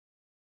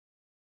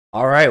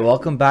All right,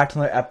 welcome back to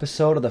another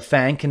episode of the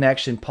Fan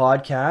Connection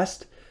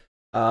podcast.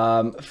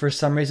 For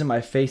some reason,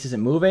 my face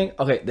isn't moving.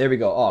 Okay, there we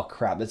go. Oh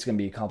crap, that's gonna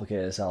be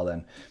complicated as hell.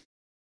 Then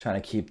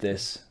trying to keep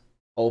this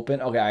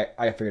open. Okay,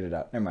 I figured it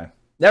out. Never mind.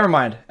 Never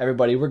mind,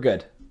 everybody. We're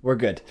good. We're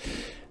good.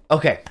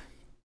 Okay,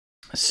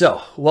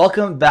 so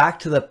welcome back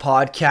to the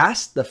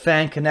podcast, the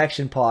Fan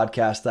Connection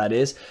podcast. That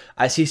is.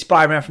 I see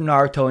Spider-Man from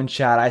Naruto in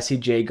chat. I see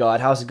J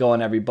God. How's it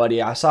going,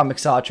 everybody? I saw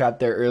McSawtrap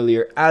there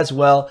earlier as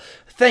well.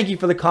 Thank you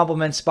for the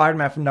compliment,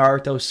 Spider-Man from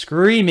Naruto,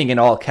 screaming in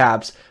all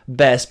caps,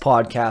 best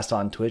podcast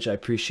on Twitch. I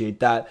appreciate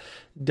that.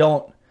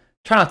 Don't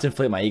try not to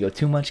inflate my ego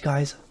too much,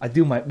 guys.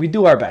 We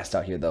do our best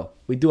out here, though.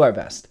 We do our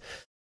best.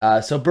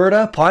 So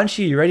Berta,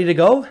 Ponchi, you ready to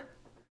go?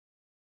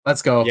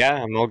 Let's go.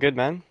 Yeah, I'm all good,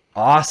 man.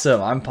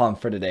 Awesome. I'm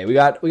pumped for today. We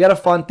got a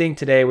fun thing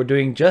today. We're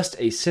doing just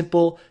a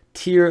simple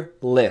tier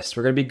list.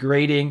 We're going to be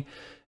grading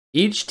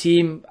each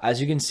team,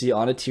 as you can see,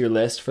 on a tier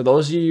list. For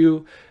those of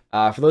you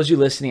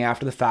listening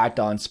after the fact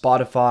on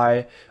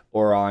Spotify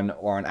or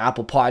on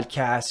Apple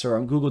Podcasts or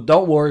on Google,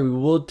 don't worry, we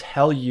will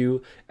tell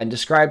you and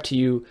describe to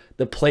you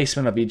the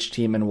placement of each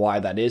team and why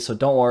that is. So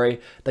don't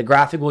worry, the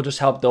graphic will just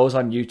help those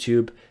on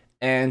YouTube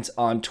and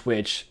on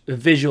Twitch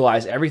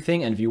visualize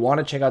everything. And if you want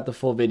to check out the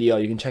full video,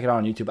 you can check it out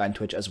on YouTube and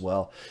Twitch as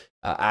well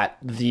at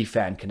The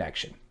Fan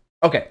Connection.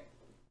 Okay,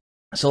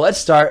 so let's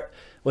start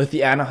with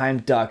the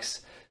Anaheim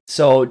Ducks.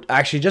 So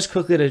actually, just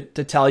quickly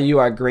to tell you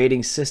our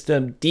grading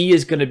system, D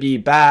is going to be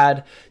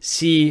bad,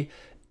 C,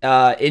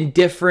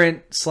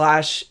 indifferent /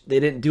 they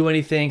didn't do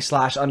anything /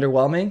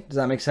 underwhelming. Does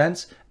that make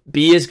sense?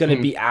 B is going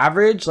to be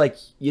average, like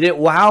you didn't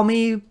wow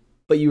me,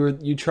 but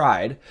you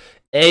tried.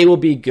 A will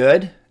be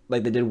good,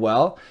 like they did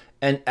well,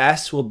 and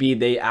S will be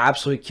they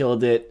absolutely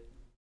killed it,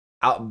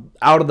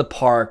 out of the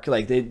park,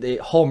 like they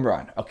home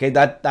run. Okay,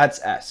 that's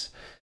S.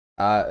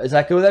 Is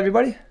that good with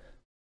everybody?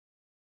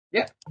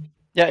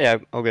 Yeah,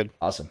 all good.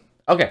 Awesome.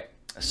 Okay,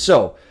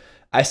 so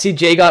I see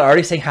J got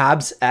already saying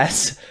Habs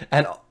S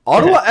and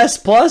Ottawa S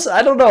plus.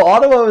 I don't know.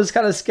 Ottawa was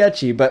kind of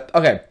sketchy, but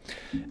okay.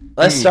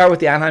 Let's start with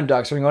the Anaheim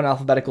Ducks. We're going to go in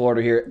alphabetical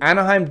order here.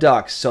 Anaheim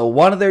Ducks. So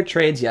one of their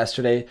trades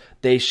yesterday,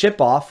 they ship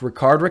off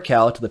Rickard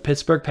Rakell to the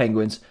Pittsburgh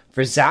Penguins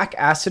for Zach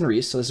Aston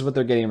Reese. So this is what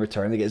they're getting in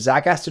return. They get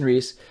Zach Aston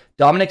Reese,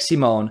 Dominic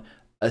Simone,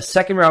 a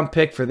second-round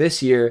pick for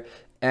this year,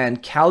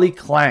 and Callie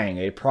Klang,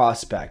 a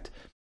prospect.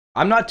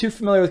 I'm not too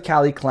familiar with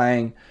Callie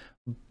Klang,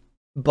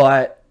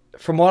 but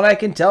from what I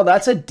can tell,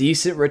 that's a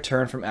decent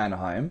return from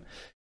Anaheim.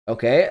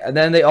 Okay, and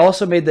then they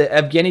also made the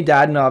Evgeny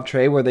Dadonov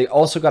trade where they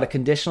also got a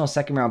conditional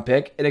second-round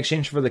pick in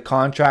exchange for the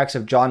contracts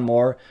of John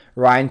Moore,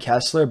 Ryan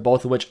Kessler,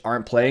 both of which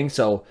aren't playing,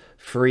 so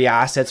free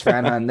assets for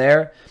Anaheim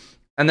there.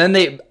 And then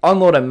they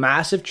unload a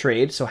massive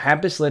trade, so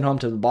Hampus Lindholm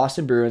to the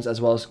Boston Bruins,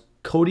 as well as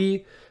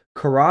Cody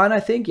Karan, I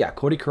think. Yeah,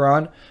 Cody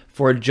Karan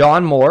for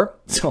John Moore.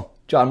 So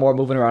John Moore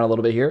moving around a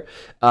little bit here.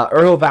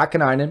 Urho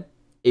Vakanainen,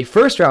 a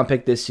first-round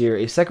pick this year,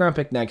 a second-round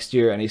pick next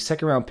year, and a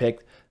second-round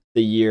pick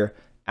the year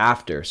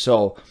after.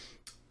 So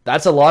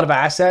that's a lot of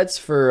assets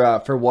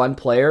for one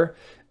player,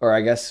 or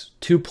I guess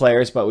two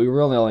players, but we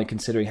were only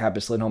considering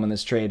Hampus Lindholm in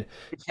this trade.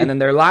 And then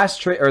their last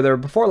trade, or their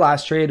before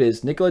last trade,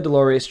 is Nikolai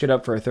Deslauriers straight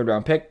up for a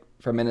third-round pick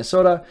from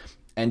Minnesota,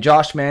 and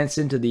Josh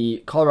Manson to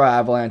the Colorado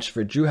Avalanche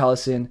for Drew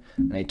Hellison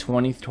and a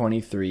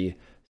 2023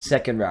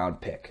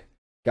 second-round pick.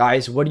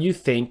 Guys, what do you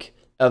think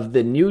of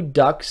the new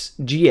Ducks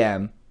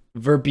GM,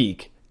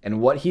 Verbeek, and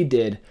what he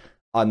did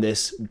on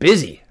this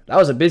that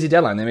was a busy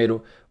deadline. They made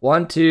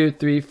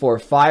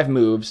 5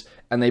 moves,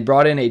 and they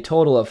brought in a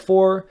total of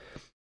 4.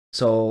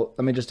 So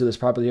let me just do this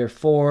properly here.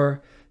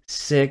 4,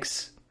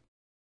 6,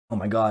 oh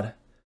my God,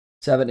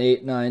 7,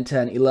 8, 9,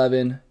 10,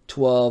 11,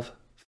 12,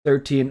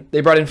 13.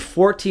 They brought in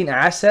 14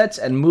 assets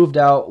and moved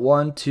out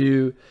 1,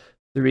 2,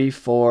 3,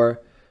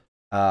 4.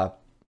 I'm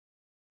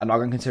not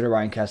going to consider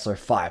Ryan Kessler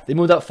 5. They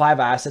moved out 5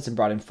 assets and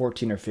brought in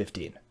 14 or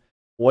 15.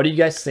 What do you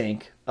guys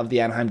think of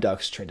the Anaheim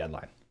Ducks trade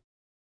deadline?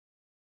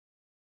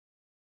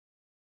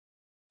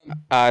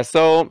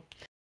 So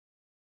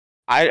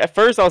at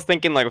first I was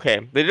thinking like,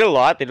 okay, they did a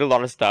lot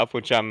of stuff,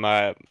 which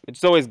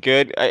it's always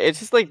good. It's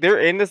just like they're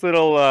in this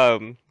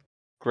little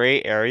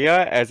gray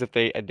area, as if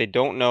they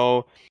don't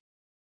know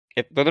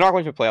if they're not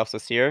going to playoffs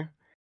this year,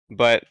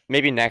 but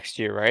maybe next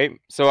year, right?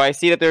 So I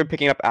see that they're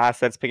picking up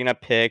assets, picking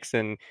up picks,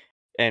 and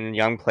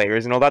young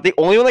players and all that. The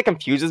only one that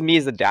confuses me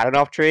is the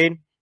Dadonov trade.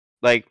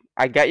 Like,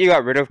 I get you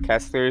got rid of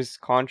Kessler's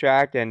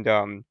contract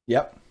and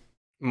Yep.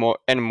 more,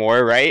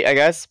 right? I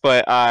guess,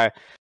 but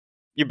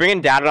you bring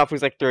in Dadonov,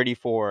 who's like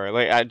 34.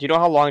 Like, do you know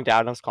how long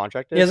Dadonov's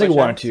contract is? He has like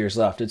 1 or 2 years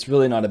left. It's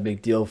really not a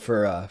big deal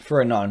for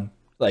a non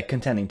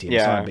contending team. Yeah.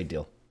 It's not a big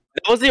deal.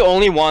 That was the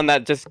only one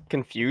that just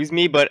confused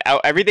me, but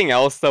everything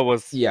else though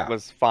was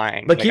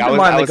fine. But keep in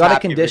mind, they got a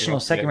conditional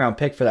second-round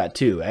pick for that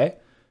too, eh?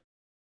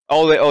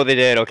 Oh, they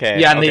did.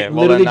 Okay. Yeah, and okay. they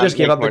literally just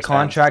gave up the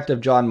contract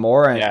of John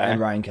Moore and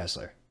Ryan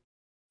Kessler.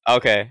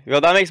 Okay,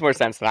 well that makes more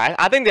sense than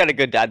I think they had a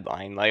good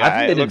deadline. Like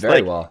I think they did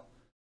very well.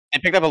 They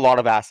picked up a lot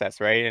of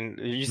assets, right? And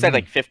you said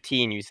like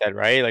 15. You said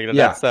right? Like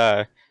that's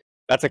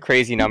a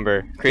crazy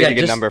number,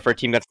 good number for a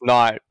team that's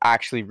not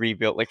actually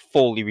rebuilt, like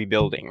fully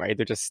rebuilding, right?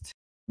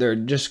 they're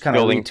just kind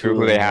of building through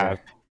who they have.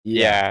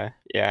 Yeah.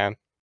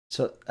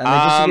 So, and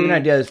then just to give you an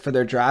idea, for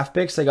their draft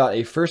picks, they got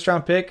a first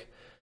round pick,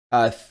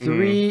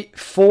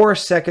 4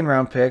 second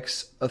round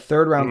picks, a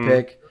third round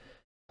pick.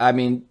 I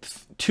mean,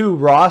 2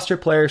 roster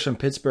players from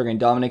Pittsburgh and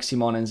Dominic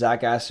Simon and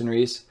Zach Aston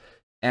Reese,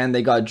 and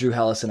they got Drew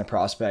Helleson, a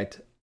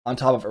prospect, on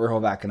top of Urho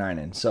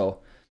Vakanainen. So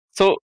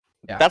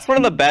yeah. That's one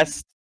of the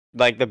best,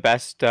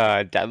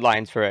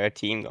 deadlines for a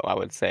team, though. I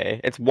would say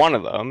it's one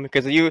of them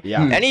because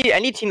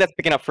any team that's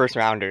picking up first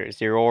rounders,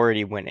 you're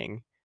already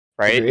winning,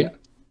 right?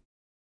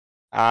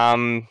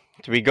 Agreed.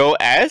 Do we go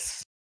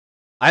S?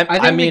 I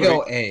think we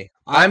go A.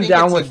 I'm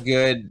down with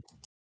good.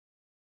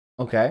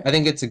 Okay. I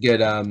think it's a good.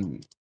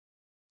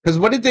 Because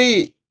what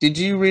did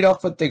you read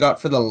off what they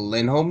got for the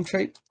Lindholm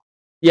trade?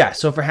 Yeah.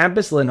 So for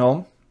Hampus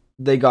Lindholm,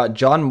 they got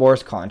John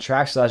Moore's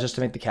contract. So that's just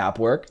to make the cap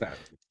work.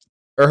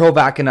 Urho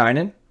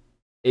Vakanainen,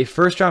 a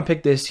first round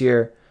pick this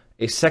year,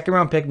 a second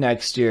round pick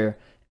next year,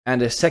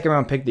 and a second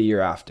round pick the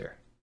year after.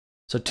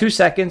 So 2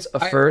 seconds,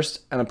 a first,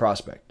 and a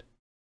prospect.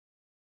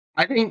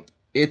 I think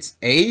it's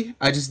A.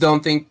 I just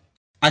don't think.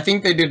 I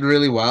think they did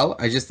really well.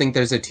 I just think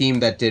there's a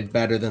team that did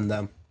better than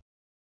them,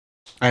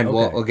 and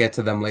we'll get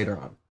to them later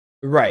on.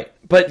 Right,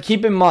 but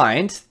keep in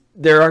mind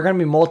there are going to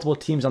be multiple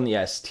teams on the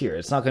S tier.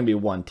 It's not going to be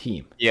one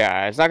team.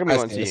 Yeah, it's not going to be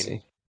one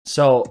team.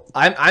 So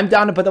I'm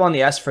down to put them on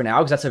the S for now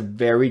because that's a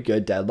very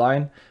good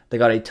deadline. They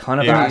got a ton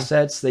of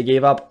assets. They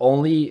gave up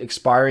only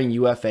expiring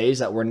UFAs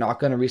that were not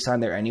going to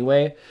re-sign there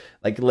anyway.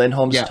 Like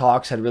Lindholm's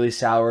talks had really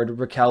soured.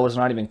 Raquel was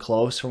not even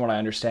close, from what I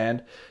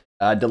understand.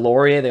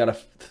 Delorier, they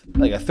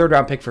got a third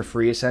round pick for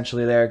free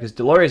essentially there because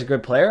Delorier is a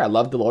good player. I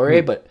love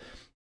Delorier, but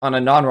on a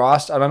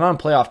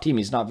non-playoff team,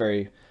 he's not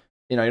very.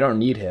 You don't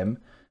need him.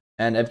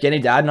 And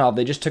Evgeny Dadonov,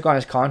 they just took on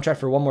his contract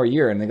for 1 more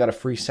year, and they got a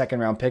free second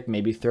round pick,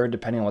 maybe third,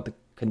 depending on what the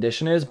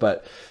condition is.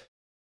 But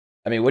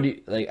I mean, what do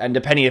you like? And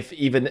depending if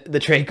even the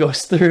trade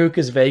goes through,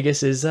 because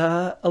Vegas is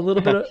a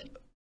little bit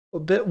a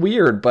bit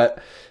weird.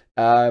 But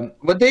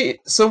would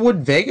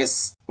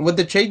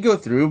the trade go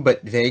through,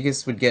 but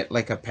Vegas would get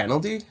like a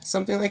penalty,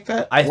 something like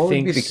that? I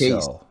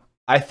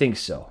think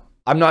so.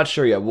 I'm not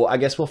sure yet. Well, I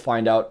guess we'll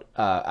find out.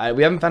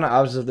 We haven't found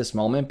out as of this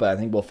moment, but I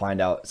think we'll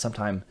find out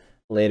sometime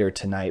later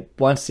tonight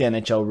once the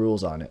NHL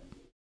rules on it.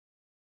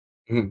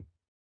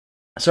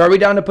 So are we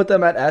down to put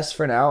them at S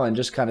for now and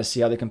just kind of see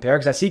how they compare?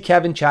 Because I see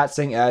Kevin chat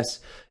saying S,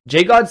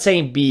 J God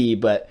saying B,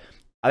 but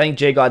I think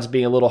J God's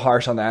being a little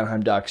harsh on the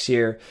Anaheim Ducks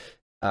here.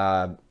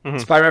 Spider-Man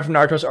from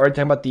Naruto's already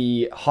talking about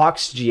the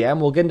Hawks GM.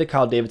 We'll get into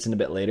Kyle Davidson a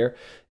bit later,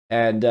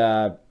 and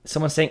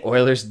someone's saying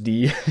Oilers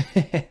D.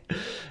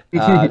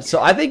 So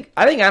I think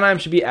Anaheim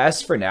should be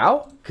S for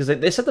now because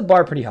they set the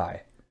bar pretty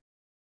high.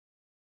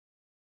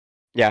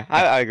 Yeah,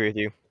 I agree with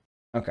you.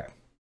 Okay.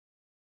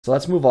 So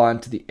let's move on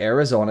to the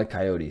Arizona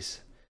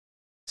Coyotes.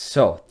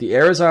 So the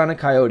Arizona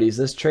Coyotes,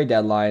 this trade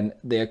deadline,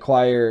 they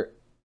acquire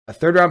a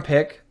third round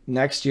pick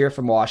next year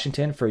from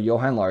Washington for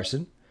Johan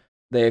Larsson.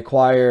 They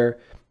acquire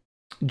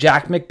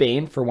Jack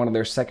McBain for one of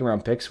their second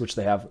round picks, which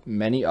they have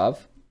many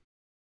of.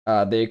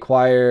 They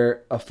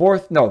acquire a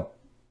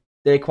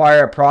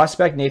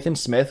prospect, Nathan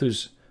Smith,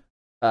 who's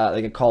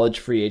like a college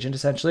free agent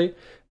essentially.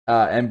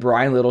 And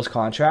Brian Little's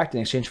contract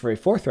in exchange for a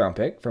 4th round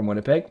pick from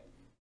Winnipeg.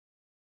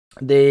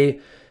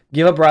 They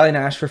give up Riley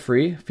Nash for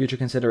free, future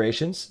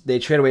considerations. They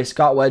trade away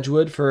Scott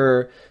Wedgwood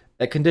for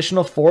a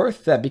conditional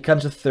 4th that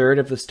becomes a 3rd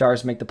if the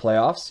Stars make the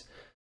playoffs.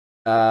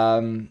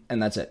 And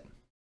that's it.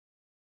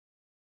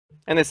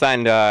 And they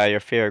signed your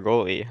favorite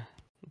goalie.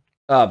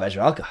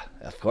 Vejmelka,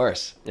 of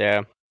course.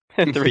 Yeah,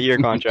 3-year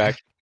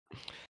contract.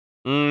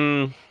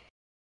 I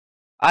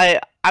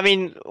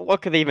mean,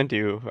 what could they even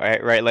do?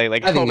 Right?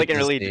 Like I think they can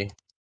really.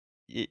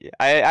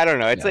 I don't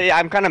know.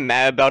 I'm kind of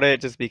mad about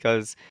it just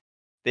because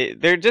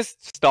they're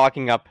just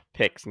stocking up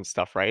picks and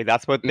stuff, right?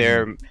 That's what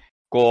their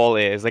goal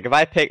is. Like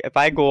if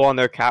I go on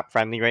their cap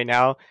friendly right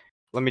now,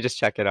 let me just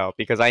check it out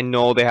because I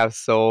know they have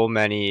so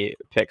many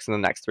picks in the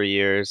next 3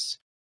 years.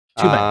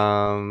 Too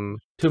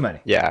many.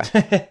 Yeah.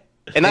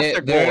 And that's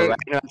their goal, right?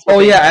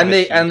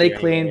 And they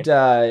claimed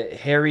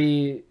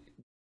Jerry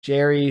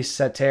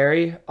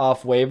Sateri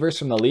off waivers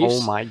from the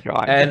Leafs. Oh my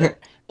god. And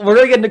we're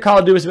gonna get into Call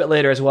of Duty a bit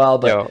later as well,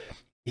 but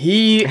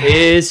he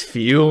is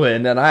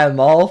fuming, and I'm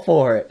all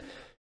for it.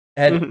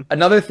 And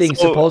another thing,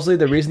 supposedly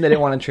the reason they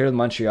didn't want to trade with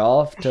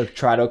Montreal to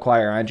try to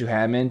acquire Andrew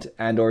Hammond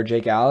and or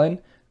Jake Allen,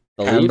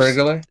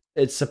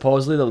 it's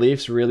supposedly the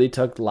Leafs really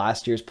took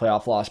last year's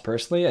playoff loss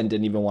personally and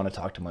didn't even want to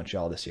talk to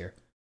Montreal this year.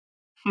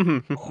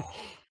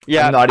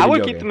 Yeah, I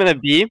would keep them in a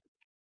B.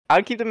 I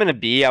would keep them in a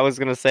B. I was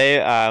gonna say,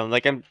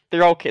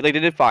 they're okay. Like they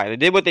did fine. They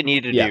did what they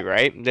needed to do,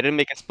 right? They didn't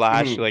make a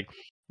splash. Like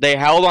they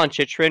held on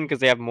Chychrun because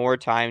they have more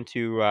time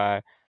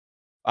to.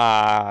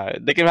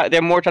 They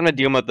have more time to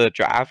deal with the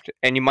draft,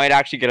 and you might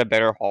actually get a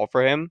better haul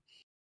for him.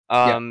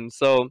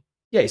 So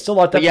he's still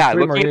locked up for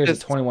 3 more years at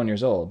 21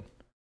 years old.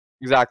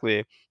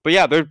 Exactly. But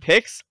yeah, their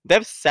picks, they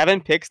have 7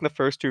 picks in the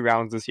first 2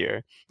 rounds this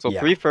year. So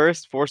 3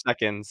 firsts, 4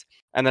 seconds,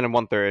 and then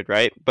 1 third,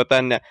 right? But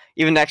then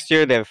even next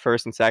year they have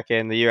first and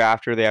second. The year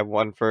after they have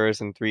 1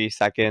 first and 3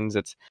 seconds.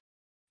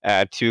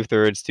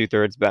 two-thirds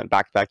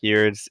back-to-back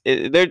years.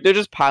 They're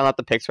just piling up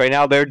the picks right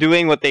now. They're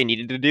doing what they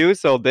needed to do.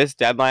 So this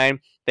deadline,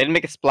 they didn't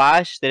make a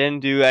splash. They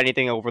didn't do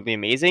anything overly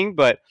amazing,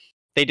 but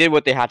they did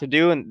what they had to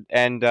do,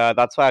 and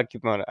that's why I'd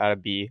keep them at a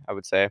B, I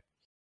would say.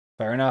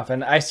 Fair enough.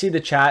 And I see the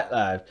chat.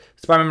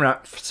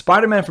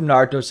 Spider-Man from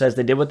Naruto says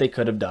they did what they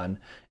could have done,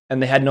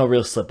 and they had no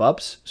real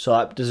slip-ups, so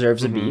that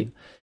deserves a B.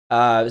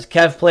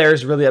 Kev Player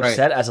is really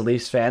upset as a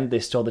Leafs fan. They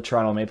stole the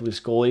Toronto Maple Leafs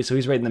goalie, so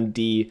he's rating them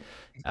D.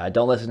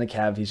 Don't listen to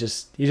Kev. He's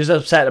just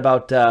upset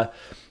about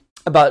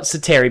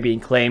Sateri being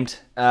claimed.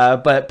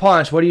 But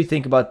Ponch, what do you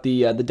think about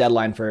the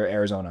deadline for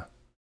Arizona?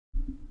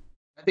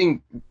 I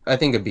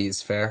think a B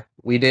is fair.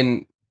 We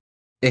didn't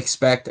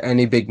expect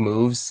any big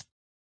moves.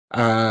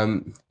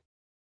 I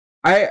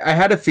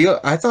had a feel.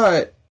 I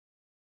thought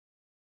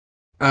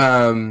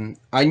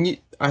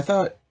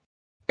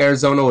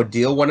Arizona would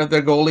deal one of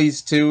their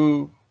goalies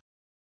to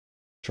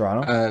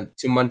Toronto,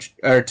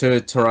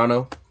 to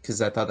Toronto,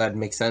 because I thought that'd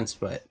make sense.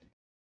 But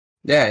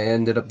yeah, it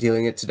ended up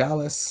dealing it to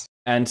Dallas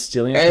and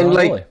stealing it. And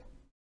goalie.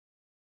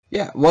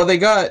 Yeah, well, they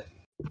got,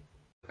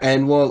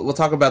 and we'll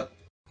talk about.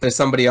 There's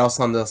somebody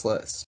else on this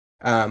list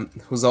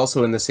who's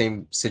also in the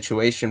same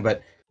situation,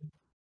 but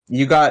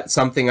you got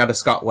something out of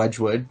Scott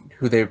Wedgwood,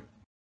 who did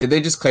they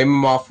just claim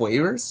him off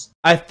waivers?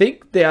 I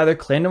think they either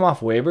claimed him off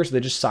waivers, or they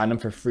just signed him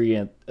for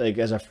free, like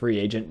as a free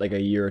agent, like a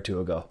year or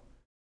two ago.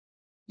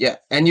 Yeah,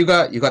 and you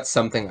got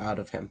something out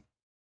of him,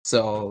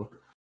 so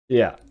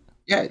yeah,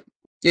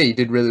 you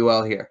did really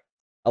well here.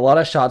 A lot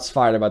of shots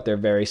fired about their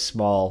very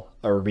small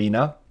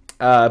arena.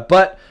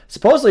 But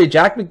supposedly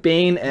Jack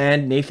McBain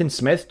and Nathan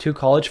Smith, two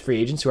college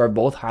free agents who are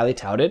both highly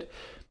touted,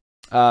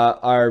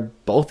 are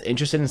both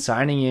interested in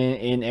signing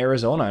in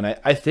Arizona. And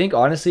I think,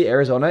 honestly,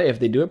 Arizona, if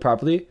they do it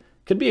properly,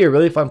 could be a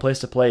really fun place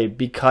to play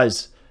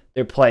because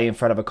they're playing in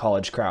front of a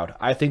college crowd.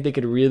 I think they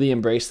could really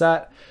embrace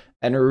that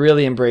and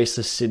really embrace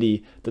the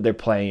city that they're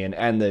playing in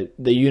and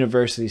the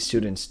university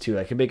students too.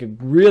 It could make a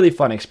really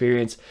fun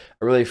experience,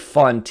 a really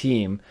fun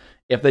team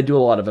if they do a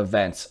lot of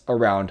events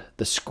around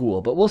the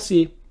school. But we'll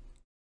see.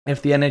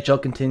 If the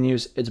NHL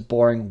continues its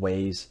boring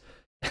ways,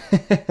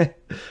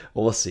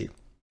 we'll see.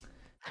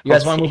 You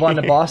guys want to move on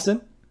to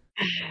Boston?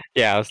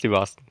 Yeah, let's do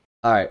Boston.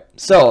 All right.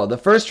 So the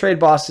first trade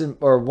Boston,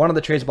 or one of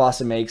the trades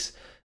Boston makes,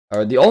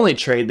 or the only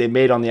trade they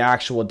made on the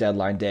actual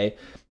deadline day,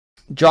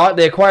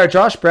 they acquire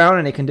Josh Brown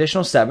in a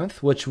conditional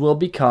 7th, which will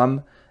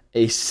become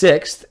a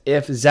 6th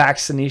if Zach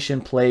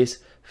Senyshyn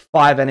plays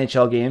 5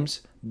 NHL games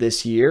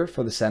this year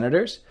for the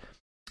Senators.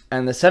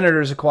 And the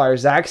Senators acquire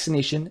Zach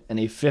Senyshyn and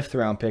a 5th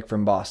round pick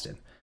from Boston.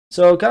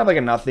 So kind of like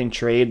a nothing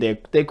trade.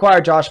 They acquire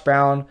Josh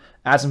Brown,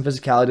 add some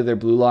physicality to their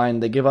blue line.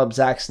 They give up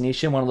Zach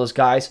Senyshyn, one of those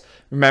guys.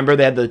 Remember,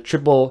 they had the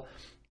triple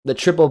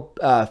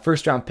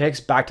first round picks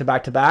back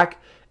to back,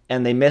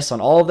 and they missed on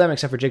all of them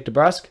except for Jake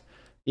DeBrusk.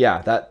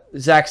 Yeah, that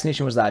Zach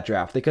Senyshyn was that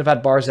draft. They could have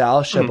had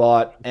Barzal,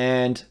 Chabot,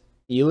 and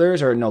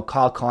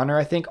Kyle Connor,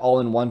 I think, all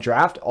in one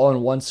draft, all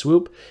in one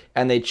swoop,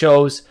 and they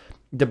chose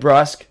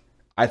DeBrusk.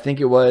 I think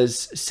it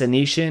was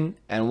Senyshyn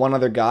and one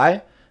other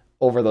guy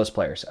over those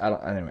players. I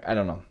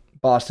don't know.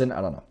 Boston, I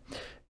don't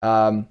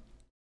know.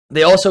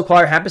 They also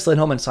acquire Hampus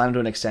Lindholm and sign him to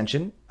an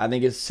extension. I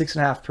think it's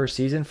 6.5 per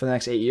season for the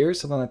next 8 years,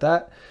 something like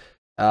that.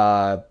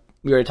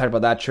 We already talked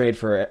about that trade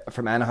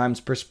from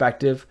Anaheim's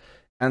perspective.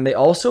 And they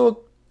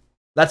also,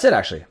 that's it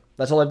actually.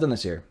 That's all they've done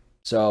this year.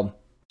 So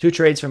 2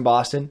 trades from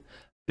Boston,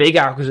 big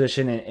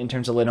acquisition in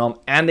terms of Lindholm,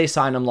 and they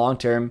signed him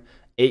long-term,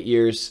 8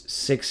 years,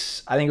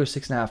 I think it was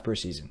 6.5 per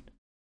season.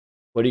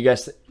 What do you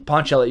guys,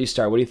 Ponch, I'll let you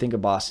start. What do you think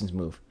of Boston's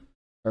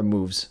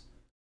moves?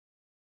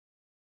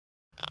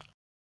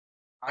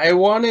 I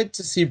wanted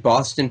to see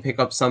Boston pick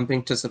up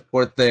something to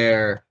support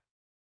their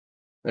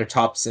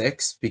top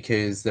 6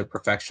 because their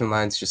perfection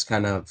line's just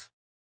they're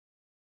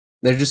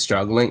just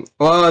struggling.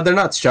 Well, they're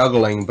not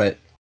struggling, but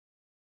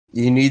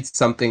you need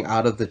something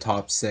out of the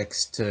top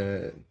 6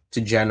 to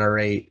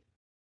generate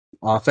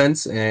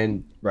offense,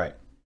 and right.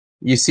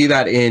 You see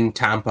that in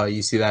Tampa,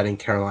 you see that in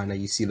Carolina,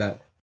 you see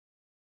that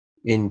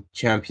in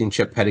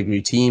championship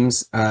pedigree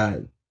teams.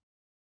 I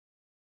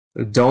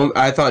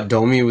thought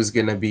Domi was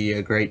going to be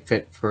a great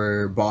fit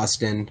for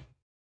Boston.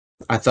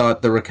 I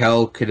thought the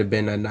Raquel could have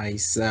been a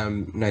nice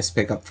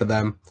pickup for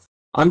them.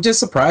 I'm just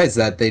surprised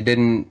that they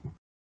didn't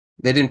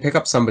pick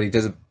up somebody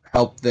to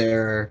help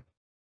their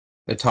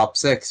top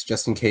 6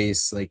 just in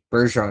case like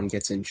Bergeron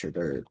gets injured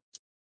or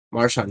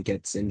Marchand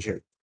gets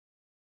injured.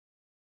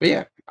 But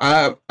yeah,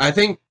 I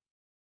think.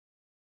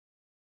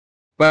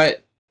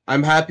 But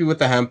I'm happy with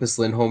the Hampus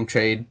Lindholm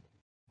trade.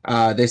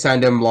 They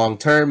signed him long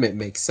term. It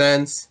makes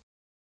sense.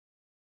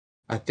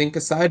 I think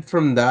aside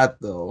from that,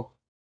 though,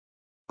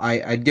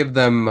 I'd give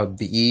them a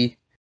B.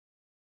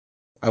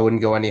 I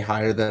wouldn't go any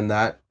higher than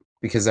that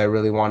because I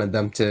really wanted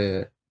them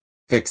to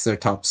fix their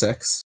top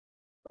 6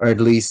 or at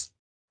least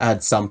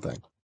add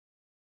something.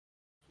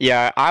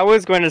 Yeah, I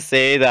was going to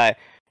say that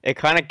it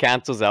kind of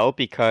cancels out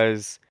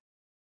because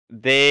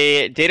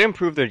they did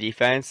improve their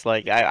defense.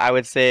 Like I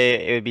would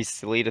say it would be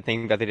silly to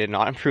think that they did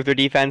not improve their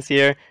defense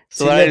here.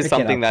 So that is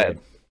something that.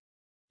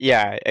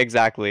 Yeah,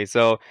 exactly.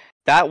 So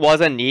that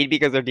was a need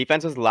because their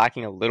defense was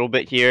lacking a little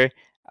bit here.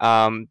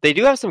 They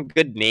do have some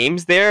good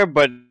names there,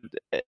 but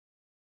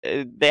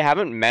they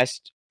haven't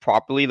meshed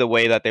properly the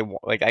way that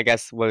like. I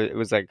guess what it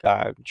was like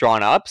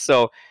drawn up.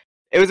 So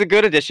it was a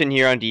good addition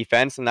here on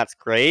defense, and that's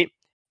great.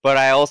 But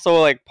I also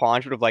like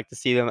Ponch would have liked to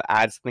see them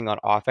add something on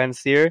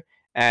offense here,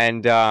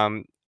 and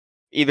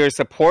either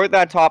support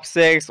that top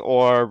six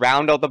or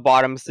round out the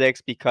bottom six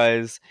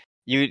because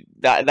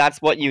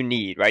that's what you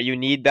need, right? You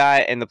need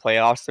that in the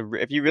playoffs.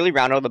 If you really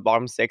round out the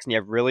bottom six and you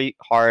have really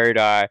hard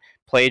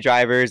play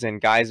drivers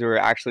and guys who are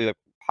actually like,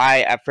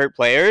 high effort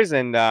players,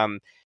 and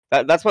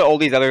that's what all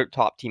these other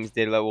top teams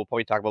did that we'll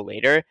probably talk about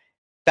later.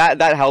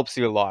 That helps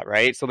you a lot,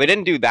 right? So they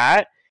didn't do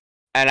that,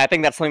 and I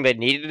think that's something they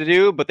needed to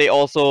do, but they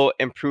also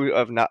improved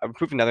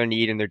another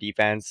need in their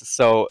defense.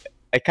 So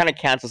it kind of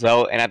cancels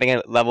out, and I think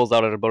it levels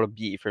out at about a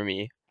B for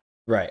me.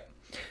 Right.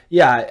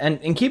 Yeah,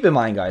 and keep in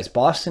mind, guys,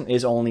 Boston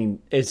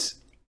is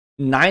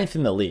ninth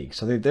in the league,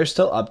 so they're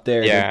still up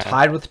there. Yeah. They're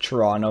tied with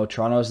Toronto.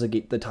 Toronto's the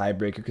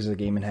tiebreaker because of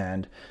the game in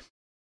hand.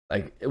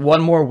 Like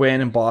one more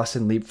win, and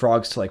Boston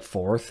leapfrogs to like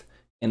fourth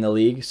in the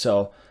league.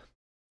 So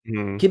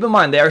keep in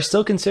mind, they are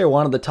still considered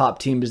one of the top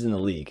teams in the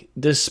league,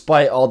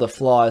 despite all the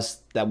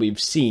flaws that we've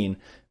seen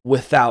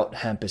without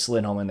Hampus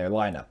Lindholm in their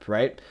lineup,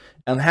 right?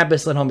 And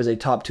Hampus Lindholm is a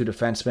top 2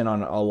 defenseman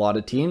on a lot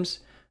of teams.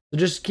 So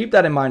just keep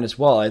that in mind as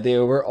well. They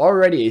were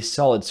already a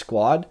solid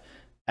squad.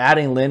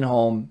 Adding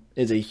Lindholm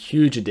is a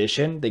huge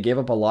addition. They gave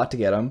up a lot to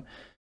get him.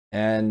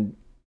 And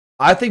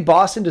I think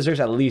Boston deserves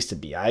at least a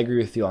B. I agree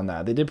with you on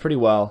that. They did pretty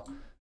well.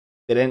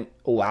 They didn't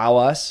wow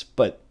us,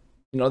 but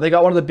they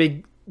got one of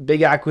the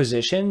big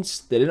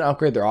acquisitions. They didn't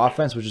upgrade their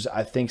offense, which is,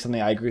 I think,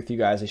 something I agree with you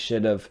guys. They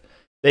should have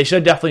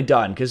definitely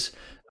done, because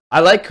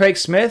I like Craig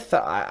Smith.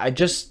 I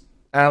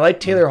like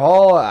Taylor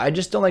Hall. I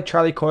just don't like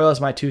Charlie Coyle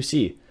as my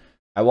 2C.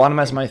 I want him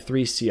as my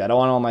 3C. I don't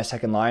want him on my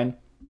second line.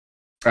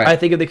 Right. I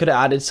think if they could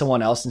have added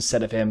someone else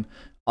instead of him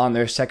on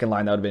their second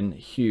line, that would have been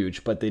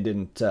huge. But they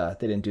didn't. They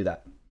didn't do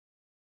that.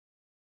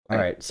 All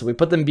right, so we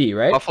put them B,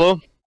 right?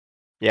 Buffalo.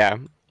 Yeah.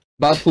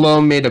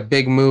 Buffalo made a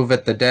big move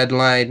at the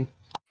deadline.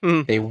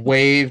 They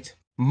waived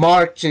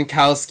Mark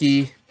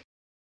Jankowski.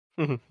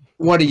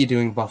 What are you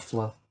doing,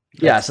 Buffalo?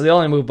 Yeah, so the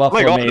only move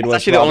Buffalo made was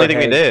actually the only thing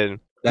they did.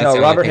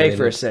 Robert Hay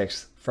for a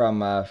 6th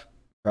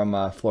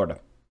from Florida.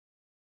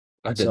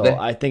 So they?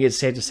 I think it's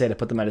safe to say to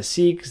put them at a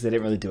C because they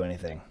didn't really do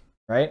anything,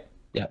 right?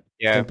 Yeah.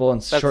 Simple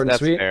and short and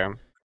sweet. Fair.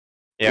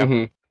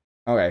 Yeah.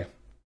 Okay.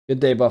 Good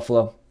day,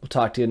 Buffalo. We'll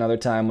talk to you another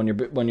time when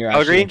you're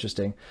actually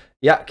interesting.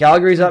 Yeah,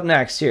 Calgary's up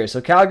next here.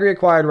 So Calgary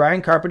acquired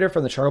Ryan Carpenter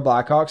from the Toronto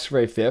Blackhawks for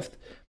a 5th.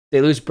 They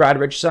lose Brad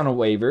Richardson on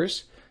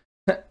waivers.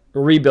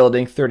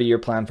 Rebuilding 30-year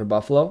plan for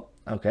Buffalo.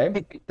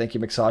 Okay. Thank you,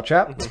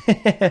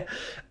 McSawtrap.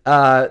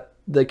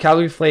 The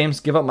Calgary Flames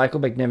give up Michael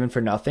McNiven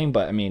for nothing,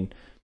 but I mean,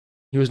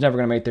 he was never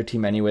going to make their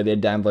team anyway. They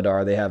had Dan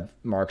Vladar. They have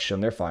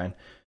Markstrom. They're fine.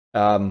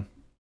 And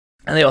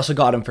they also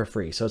got him for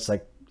free. So it's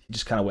like he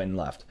just kind of went and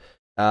left.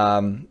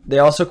 They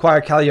also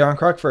acquired Calle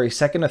Jarnkrok for a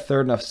 2nd, a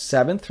 3rd, and a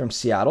 7th from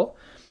Seattle.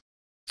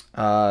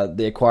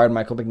 They acquired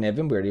Michael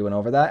McNiven. We already went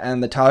over that.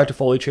 And the Tyler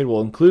Toffoli trade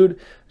will include.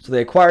 So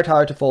they acquired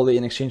Tyler Toffoli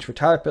in exchange for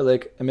Tyler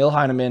Pitlick, Emil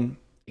Heineman,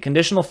 a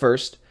conditional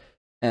 1st,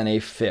 and a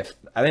 5th.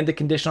 I think the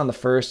condition on the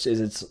 1st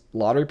is it's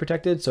lottery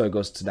protected, so it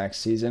goes to next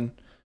season.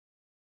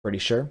 Pretty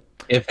sure.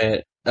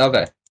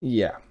 Okay.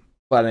 Yeah.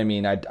 But I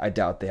mean, I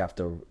doubt they have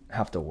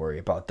to worry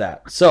about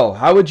that. So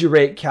how would you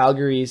rate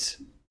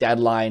Calgary's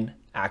deadline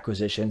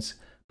acquisitions?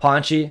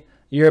 Ponchi,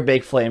 you're a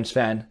big Flames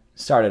fan.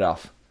 Start it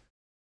off.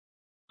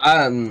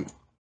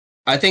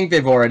 I think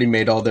they've already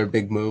made all their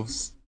big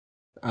moves.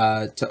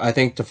 I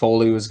think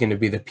Toffoli was going to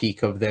be the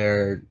peak of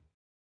their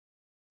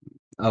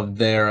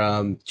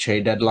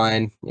trade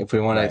deadline, if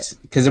we want to,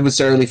 because it was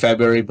early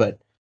February, but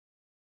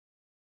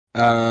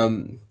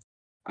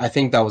I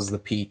think that was the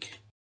peak.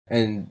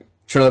 And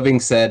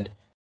Treliving said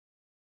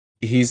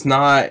he's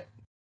not.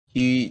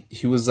 He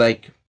was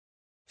like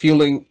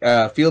fielding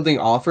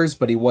offers,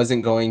 but he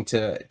wasn't going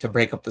to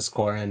break up the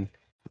score, and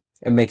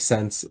it makes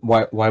sense.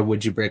 Why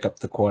would you break up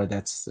the core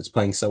that's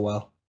playing so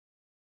well?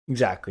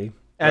 Exactly.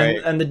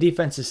 And the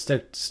defense is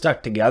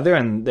stuck together,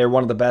 and they're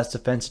one of the best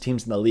defensive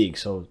teams in the league.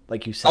 So,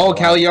 like you said,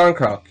 Calle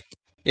Jarnkrok,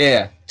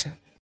 yeah,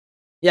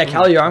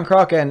 Calle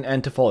Jarnkrok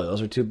and Toffoli.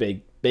 Those are two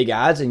big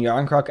adds, and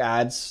Jarnkrok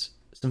adds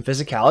some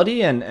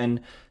physicality, and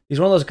he's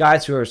one of those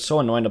guys who are so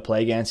annoying to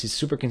play against. He's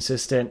super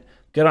consistent,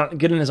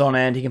 good in his own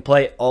end. He can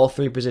play all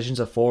 3 positions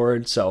of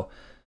forward, so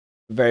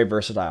very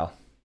versatile.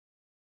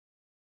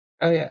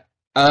 Oh yeah,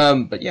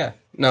 but yeah,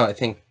 no, I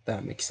think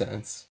that makes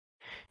sense.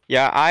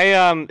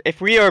 Yeah,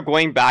 if we are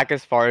going back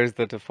as far as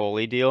the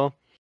Toffoli deal,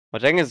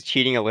 which I think is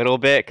cheating a little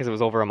bit because it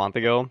was over a month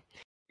ago,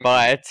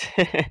 but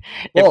if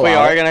we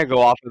are gonna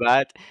go off of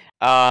that,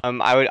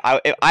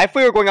 if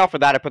we were going off of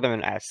that, I'd put them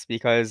in S,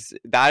 because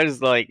that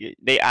is like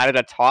they added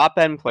a top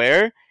end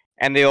player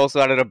and they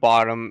also added a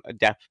bottom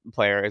depth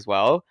player as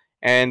well,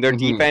 and their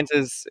defense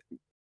is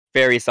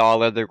very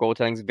solid. Their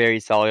goaltending is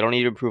very solid. They don't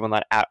need to improve on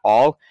that at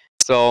all.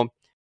 So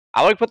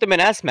I would put them in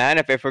S, man.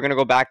 If we're gonna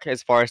go back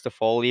as far as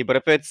Toffoli, but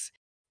if it's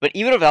But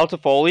even without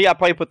Toffoli, I'd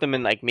probably put them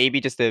in like maybe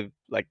just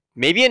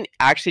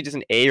actually just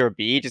an A or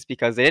B, just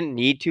because they didn't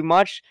need too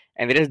much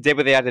and they just did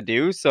what they had to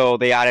do. So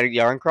they added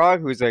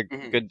Yarncrog, who's a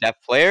Mhm. good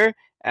depth player,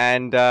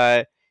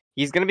 and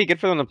he's gonna be good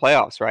for them in the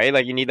playoffs, right?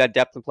 Like you need that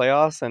depth in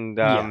playoffs, and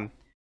Yeah.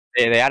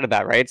 they added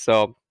that, right?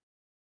 So,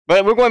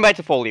 but we're going back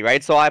to Foley,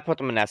 right? So I put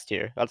them in S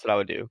tier. That's what I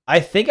would do. I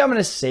think I'm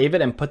gonna save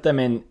it and put them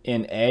in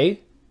A.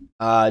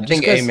 I Just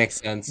think A because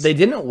makes sense. they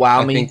didn't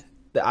wow I me. think-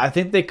 I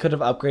think they could have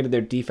upgraded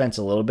their defense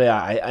a little bit.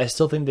 I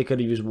still think they could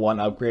have used one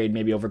upgrade,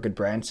 maybe over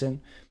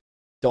Goodbranson.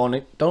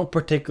 Don't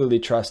particularly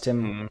trust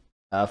him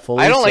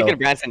fully. I don't like so- it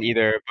Branson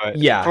either, but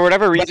Yeah. for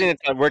whatever reason,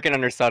 it's not working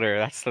under Sutter.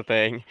 That's the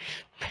thing.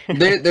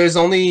 there's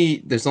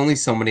only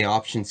so many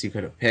options you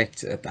could have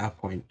picked at that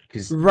point.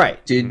 Because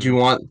Right. did you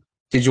want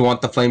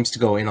the Flames to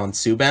go in on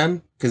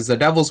Subban? Because the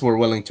Devils were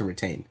willing to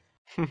retain.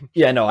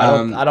 Yeah, no,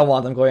 I don't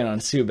want them going on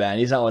Subban.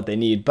 He's not what they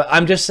need. But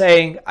I'm just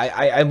saying,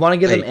 I want to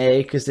give them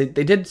A because they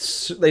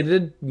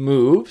did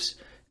moves.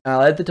 I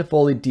like the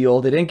Toffoli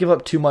deal. They didn't give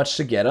up too much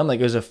to get him. Like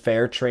it was a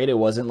fair trade. It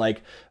wasn't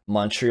like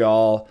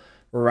Montreal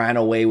ran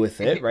away with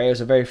it, right? It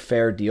was a very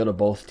fair deal to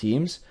both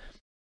teams.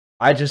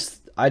 I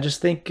just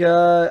think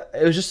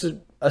it was just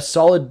a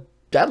solid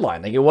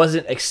deadline. Like it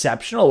wasn't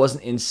exceptional. It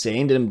wasn't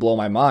insane. Didn't blow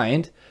my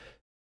mind.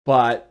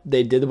 But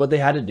they did what they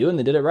had to do, and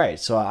they did it right.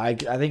 So I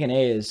think an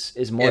A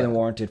is more than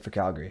warranted for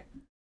Calgary.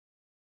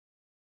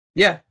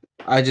 Yeah,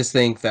 I just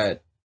think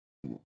that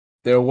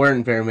there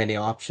weren't very many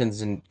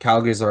options, and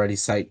Calgary's already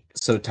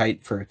so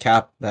tight for a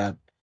cap that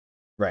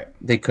Right.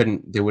 they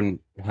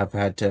wouldn't have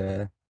had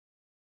the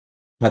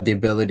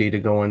ability to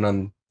go in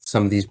on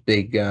some of these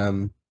big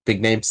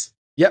names.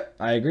 Yep,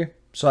 I agree.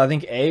 So I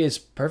think A is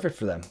perfect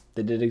for them.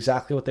 They did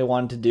exactly what they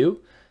wanted to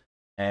do,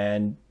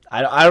 and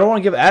I don't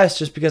want to give S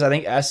just because I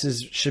think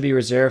S should be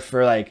reserved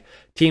for like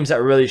teams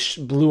that really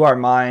blew our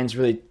minds,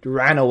 really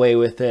ran away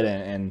with it,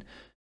 and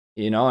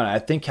and I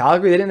think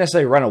Calgary, they didn't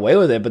necessarily run away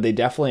with it, but they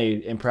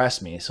definitely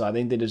impressed me. So I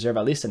think they deserve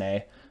at least an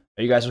A.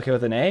 Are you guys okay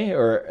with an A?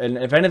 And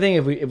if anything,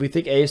 if we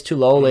think A is too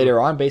low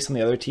later on based on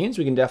the other teams,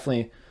 we can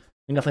definitely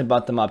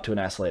bump them up to an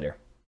S later.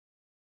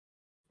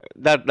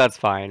 That's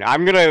fine.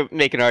 I'm gonna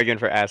make an argument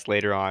for S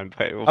later on,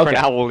 but for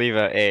now we'll leave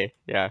it A.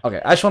 Yeah.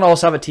 Okay. I just want to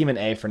also have a team in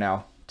A for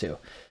now too.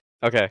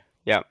 Okay.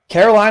 Yeah.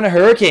 Carolina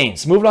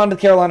Hurricanes. Moving on to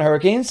the Carolina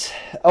Hurricanes.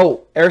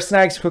 Oh, Eric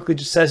Snags quickly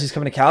just says he's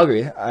coming to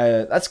Calgary.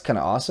 That's kind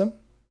of awesome.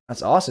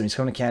 That's awesome. He's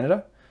coming to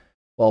Canada.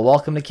 Well,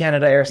 welcome to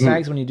Canada, Eric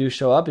Snags. When you do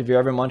show up, if you're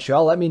ever in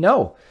Montreal, let me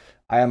know.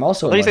 I am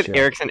also in Montreal. You said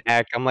Erickson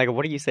Eck. I'm like,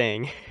 what are you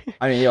saying?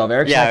 I mean, if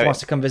Eric Snags wants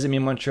to come visit me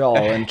in Montreal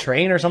and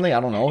train or something,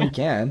 I don't know. He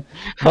can.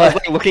 But... I was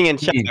like looking in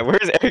chat.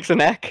 Where's Erickson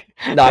Eck?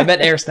 No, I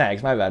meant Eric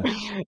Snags. My bad.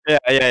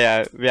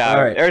 Yeah.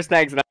 All right. Eric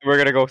Snags and we're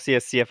gonna go see a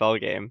CFL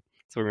game.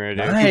 That's what we're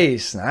gonna do.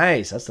 Nice.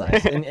 That's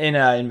nice.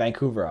 In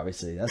Vancouver,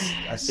 obviously.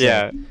 That's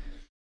yeah.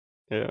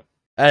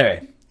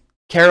 Anyway,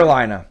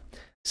 Carolina.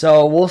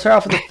 So we'll start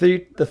off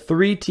with the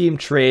three-team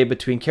trade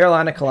between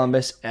Carolina,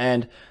 Columbus,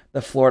 and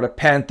the Florida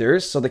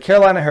Panthers. So the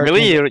Carolina Hurricanes.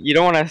 Really, you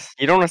don't want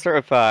to start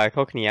with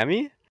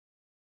Kokoniemi?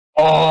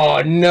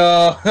 Oh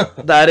no,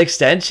 that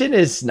extension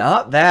is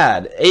not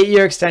bad.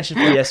 8-year extension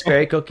for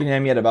Jesperi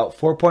Kokoniemi at about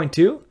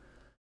 4.2.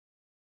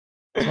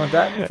 Something like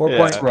that. 4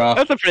 points.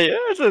 Rough.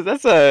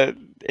 That's a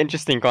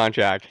interesting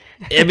contract.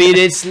 I mean,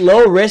 it's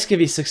low risk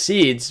if he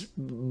succeeds,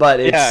 but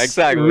it's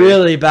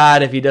really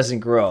bad if he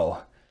doesn't grow.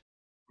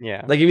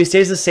 Yeah. Like if he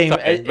stays the same,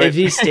 if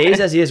he stays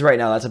as he is right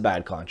now, that's a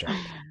bad contract.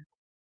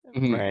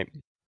 Right.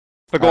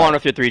 But go on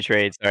with your three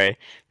trades. Sorry.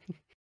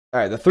 All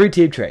right, the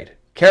three-team trade.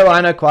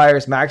 Carolina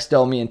acquires Max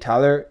Domi and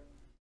Tyler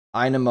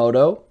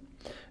Inamoto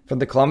from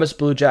the Columbus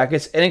Blue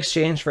Jackets in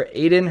exchange for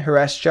Aiden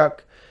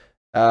Hreschuk,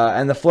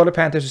 and the Florida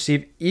Panthers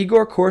receive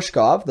Igor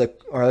Korshkov,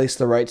 or at least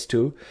the rights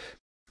to,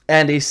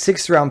 and a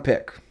 6th-round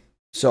pick.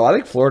 So I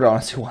think Florida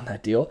honestly won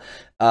that deal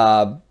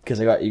because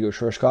they got Igor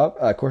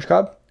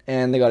Korshkov,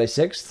 and they got a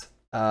 6th.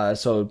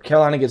 So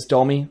Carolina gets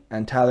Domi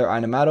and Tyler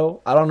Inamoto.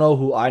 I don't know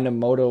who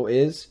Inamoto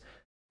is,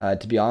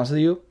 to be honest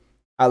with you.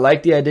 I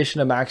like the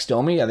addition of Max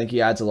Domi. I think he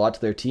adds a lot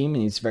to their team,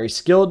 and he's very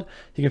skilled.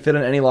 He can fit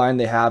on any line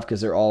they have because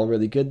they're all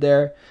really good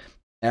there.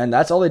 And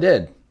that's all they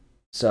did.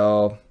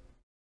 So,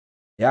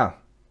 yeah,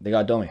 they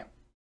got Domi.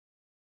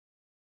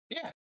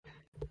 Yeah.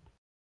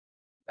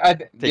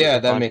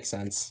 That makes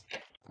sense.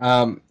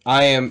 I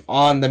am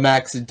on the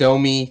Max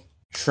Domi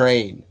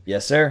train.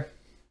 Yes, sir.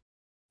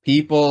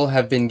 People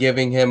have been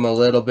giving him a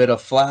little bit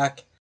of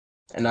flack,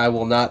 and I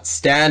will not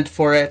stand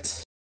for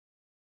it.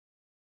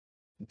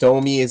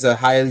 Domi is a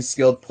highly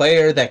skilled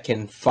player that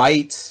can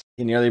fight.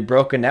 He nearly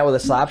broke a net with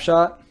a slap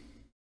shot.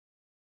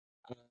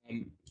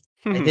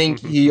 I think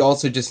he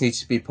also just needs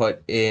to be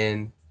put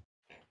in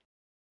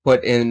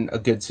a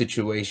good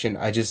situation.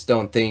 I just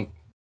don't think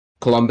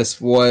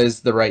Columbus was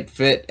the right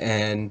fit,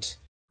 and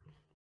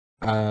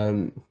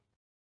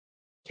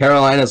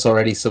Carolina's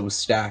already so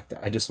stacked.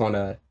 I just want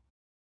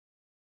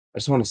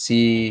to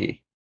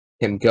see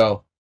him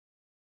go.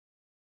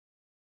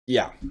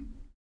 Yeah,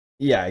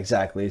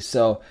 exactly.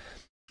 So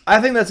I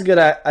think that's a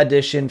good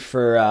addition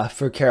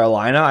for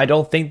Carolina. I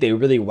don't think they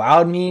really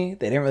wowed me.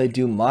 They didn't really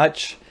do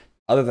much.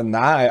 Other than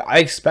that, I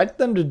expect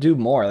them to do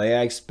more. Like,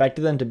 I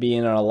expected them to be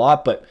in on a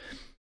lot, but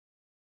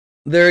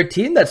they're a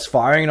team that's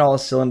firing on all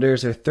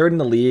cylinders. They're third in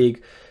the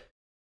league.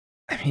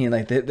 I mean,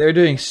 like, they're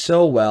doing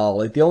so well.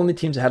 Like, the only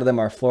teams ahead of them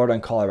are Florida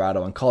and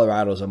Colorado, and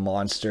Colorado's a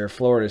monster.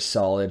 Florida's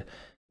solid,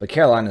 but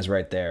Carolina's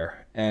right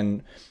there.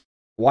 And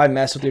why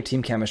mess with your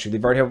team chemistry?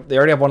 They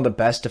already have one of the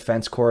best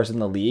defense cores in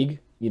the league.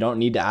 You don't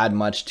need to add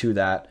much to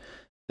that.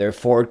 Their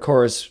forward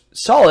core is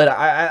solid.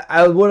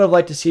 I would have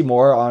liked to see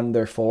more on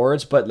their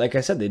forwards, but like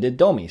I said, they did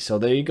Domi. So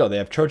there you go. They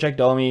have Trocheck,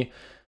 Domi,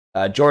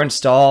 Jordan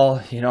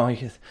Stahl,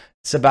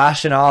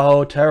 Sebastian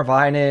Aho,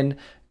 Teravainen,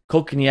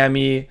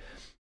 Kokiniemi,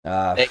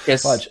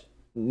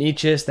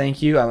 Nietzsche's,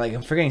 thank you.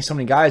 I'm forgetting so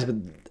many guys,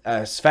 but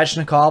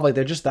Svechnikov, like,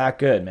 they're just that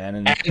good, man.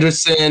 And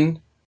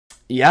Anderson.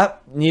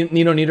 Yep,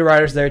 Nino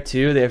Niederreiter's there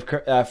too. They have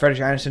Frederick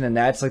Anderson and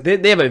Nets. Like,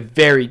 they have a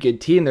very good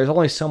team. There's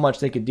only so much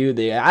they could do.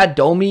 They add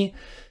Domi.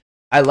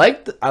 I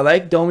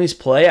like Domi's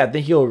play. I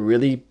think he'll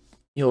really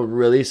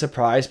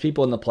surprise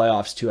people in the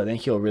playoffs too. I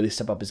think he'll really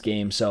step up his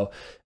game. So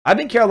I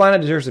think Carolina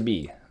deserves a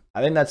B.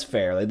 I think that's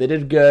fair. Like, they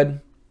did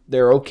good.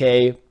 They're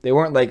okay. They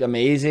weren't like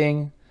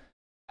amazing.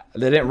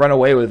 They didn't run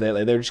away with it.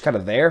 Like, they're just kind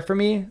of there for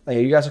me. Like,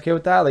 are you guys okay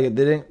with that? Like,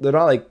 they're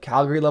not like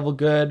Calgary level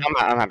good.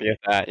 I'm happy with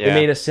that. Yeah. They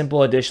made a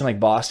simple addition like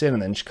Boston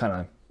and then just kind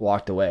of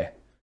walked away.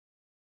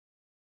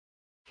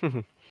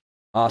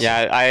 Awesome.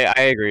 Yeah,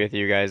 I agree with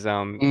you guys.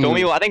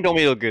 Domi, I think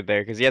Domi will good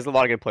there because he has a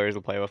lot of good players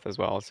to play with as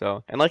well.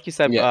 So, and like you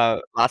said,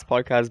 last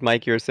podcast,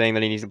 Mike, you were saying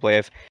that he needs to play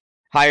with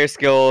higher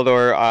skilled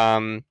or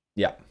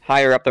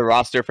higher up the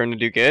roster for him to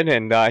do good,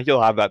 and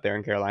he'll have that there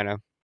in Carolina.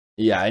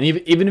 Yeah, and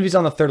even if he's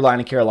on the third line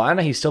in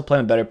Carolina, he's still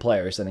playing better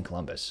players than in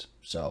Columbus.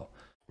 So,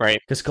 right,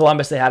 because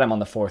Columbus, they had him on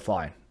the fourth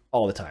line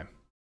all the time,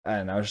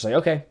 and I was just like,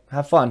 okay,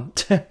 have fun.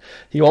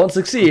 He won't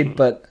succeed,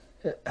 but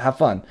have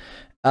fun.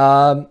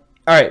 All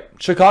right,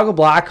 Chicago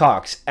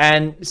Blackhawks,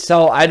 and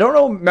so I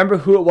don't remember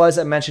who it was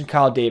that mentioned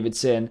Kyle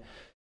Davidson,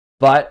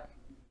 but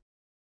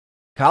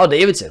Kyle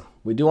Davidson,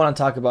 we do want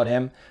to talk about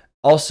him.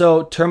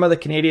 Also, Terma the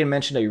Canadian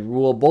mentioned a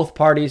rule. Both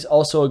parties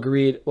also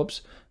agreed to a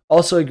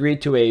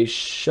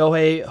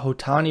Shohei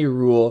Ohtani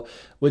rule,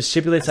 which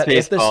stipulates that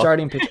if the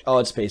starting pitch... Oh,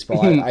 it's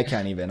baseball. I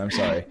can't even. I'm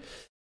sorry.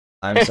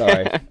 I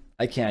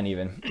can't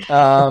even. We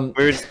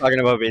were just talking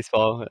about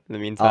baseball in the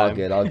meantime. All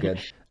good.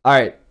 All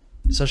right.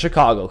 So,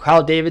 Chicago.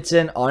 Kyle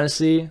Davidson,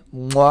 honestly,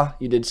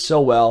 you did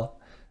so well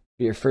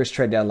for your first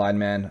trade deadline,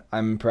 man.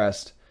 I'm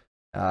impressed.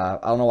 I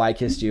don't know why I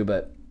kissed you,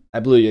 but I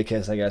blew you a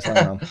kiss, I guess. I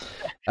don't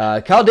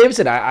know. Kyle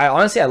Davidson, I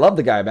honestly, I love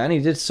the guy, man. He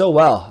did so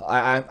well.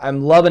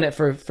 I'm loving it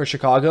for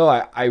Chicago.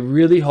 I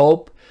really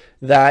hope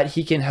that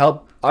he can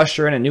help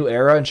usher in a new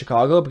era in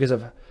Chicago because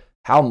of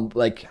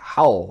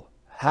how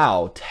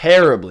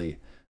terribly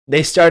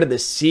they started the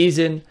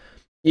season.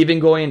 Even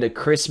going into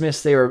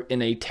Christmas, they were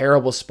in a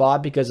terrible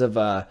spot because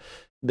of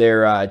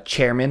their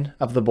chairman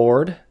of the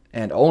board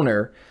and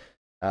owner.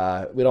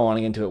 We don't want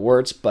to get into it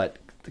words, but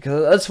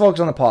let's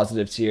focus on the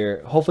positives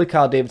here. Hopefully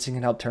Kyle Davidson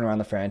can help turn around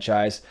the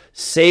franchise,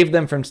 save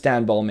them from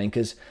Stan Bowman,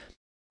 because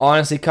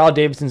honestly, Kyle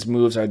Davidson's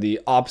moves are the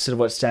opposite of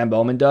what Stan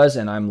Bowman does,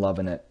 and I'm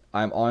loving it.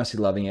 I'm honestly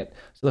loving it.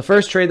 So the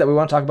first trade that we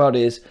want to talk about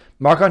is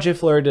Marc-Andre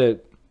Fleury to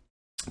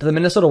the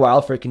Minnesota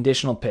Wild for a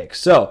conditional pick.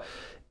 So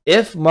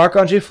if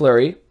Marc-Andre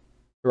Fleury,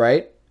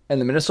 right,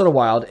 and the Minnesota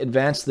Wild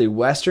advance to the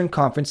Western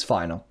Conference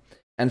Final,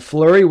 and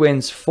Fleury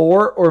wins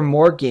 4 or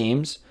more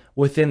games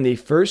within the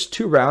first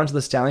 2 rounds of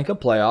the Stanley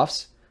Cup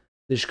playoffs,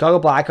 the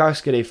Chicago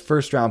Blackhawks get a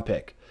first-round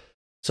pick.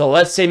 So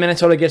let's say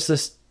Minnesota gets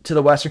this to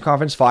the Western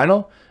Conference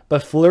Final,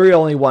 but Fleury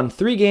only won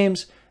 3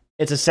 games,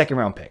 it's a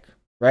second-round pick,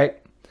 right?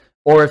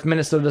 Or if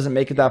Minnesota doesn't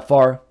make it that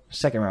far,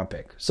 second-round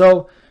pick.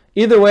 So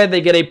either way,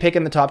 they get a pick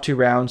in the top 2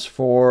 rounds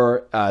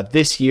for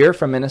this year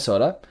from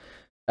Minnesota.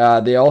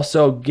 They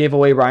also gave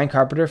away Ryan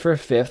Carpenter for a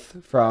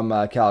 5th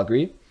from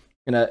Calgary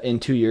in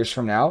 2 years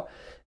from now.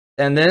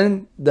 And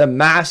then the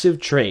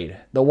massive trade,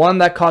 the one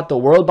that caught the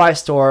world by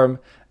storm,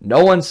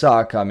 no one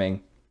saw it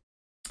coming.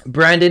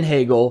 Brandon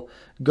Hagel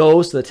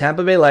goes to the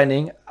Tampa Bay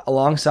Lightning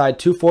alongside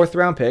 2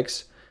 4th-round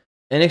picks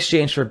in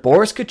exchange for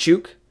Boris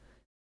Kachuk,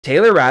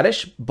 Taylor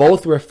Radish.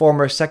 Both were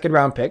former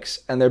second-round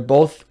picks, and they're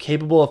both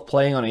capable of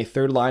playing on a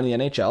third line in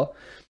the NHL.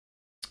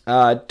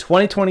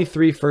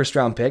 2023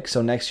 first-round pick,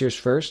 so next year's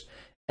first,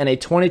 and a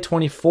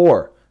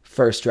 2024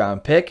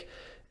 first-round pick.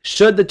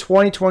 Should the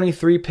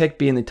 2023 pick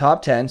be in the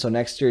top 10, so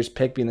next year's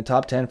pick be in the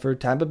top 10 for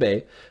Tampa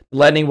Bay, the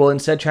Lightning will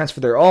instead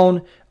transfer their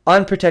own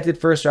unprotected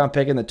first-round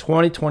pick in the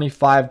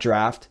 2025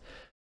 draft.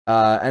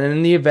 And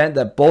in the event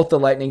that both the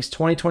Lightning's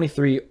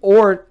 2023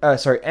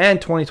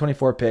 and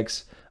 2024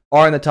 picks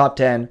are in the top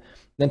 10,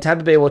 then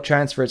Tampa Bay will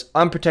transfer its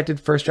unprotected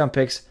first-round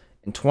picks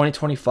in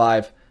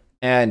 2025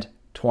 and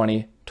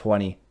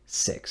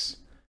 2026.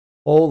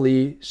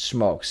 Holy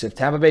smokes. If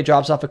Tampa Bay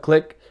drops off a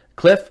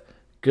cliff,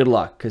 good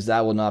luck, because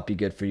that will not be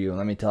good for you,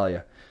 let me tell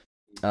you.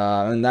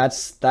 And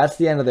that's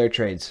the end of their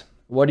trades.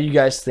 What do you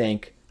guys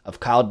think of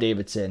Kyle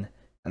Davidson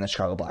and the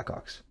Chicago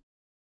Blackhawks?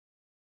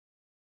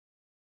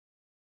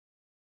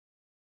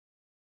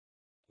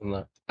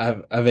 Look,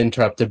 I've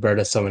interrupted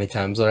Berta so many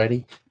times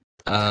already.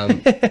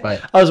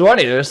 But I was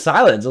wondering, there's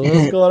silence.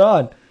 What's going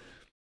on?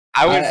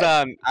 I was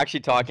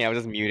actually talking. I was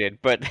just muted.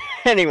 But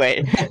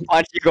anyway,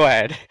 why don't you go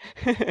ahead?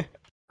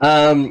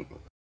 I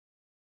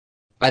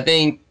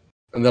think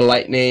the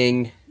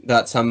Lightning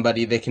got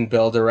somebody they can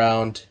build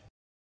around.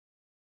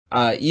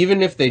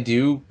 Even if they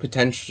do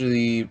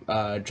potentially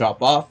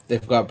drop off,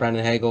 they've got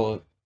Brandon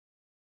Hagel.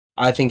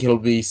 I think he'll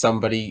be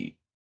somebody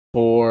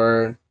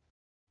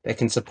that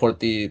can support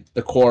the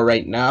core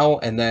right now,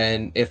 and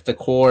then if the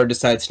core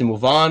decides to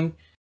move on,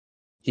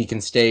 he can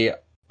stay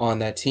on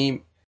that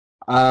team.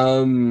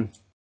 I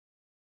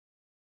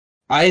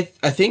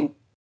think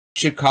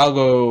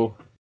Chicago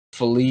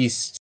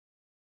fleeced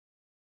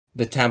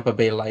the Tampa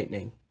Bay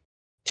Lightning.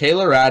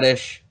 Taylor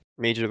Radish,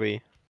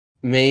 Majorly.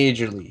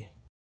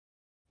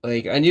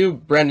 Like, I knew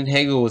Brandon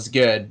Hagel was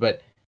good,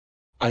 but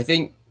I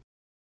think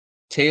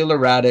Taylor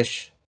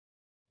Radish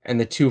and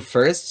the 2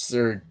 firsts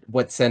are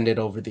what send it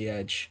over the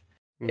edge.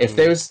 If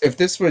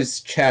this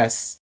was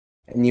chess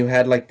and you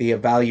had like the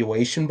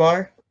evaluation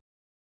bar,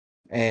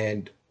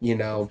 and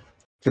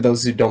for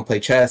those who don't play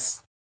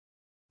chess,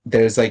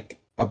 there's like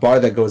a bar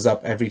that goes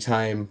up every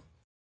time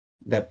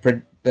that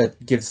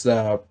gives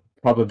the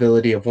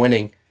probability of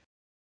winning.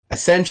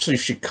 Essentially,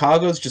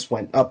 Chicago's just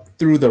went up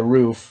through the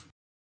roof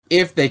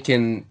if they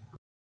can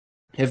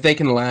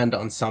land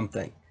on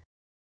something,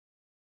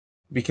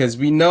 because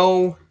we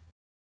know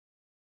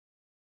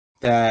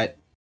that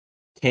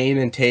Kane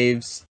and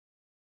Taves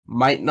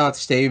might not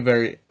stay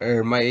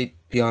might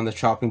be on the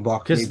chopping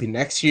block maybe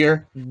next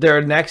year.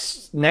 Their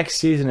next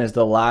season is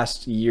the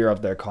last year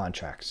of their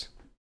contracts.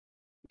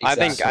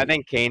 Exactly. I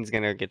think Kane's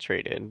gonna get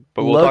traded,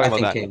 but we'll talk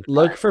about that.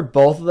 Look for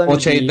both of them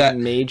to be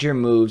major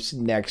moves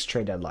next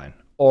trade deadline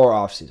or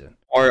offseason.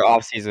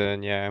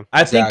 Yeah.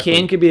 I think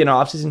Kane could be an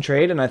offseason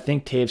trade, and I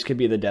think Taves could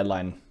be the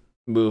deadline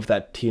move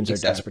that teams are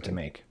desperate to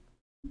make.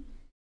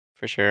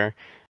 For sure.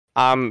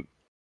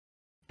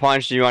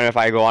 Punch, do you want if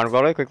I go on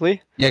about it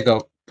quickly? Yeah,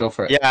 go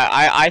for it. Yeah,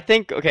 I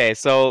think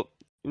so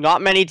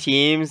not many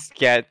teams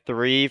get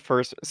 3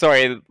 first.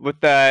 Sorry, with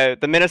the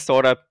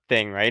Minnesota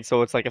thing, right?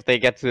 So it's like if they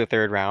get to the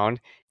 3rd round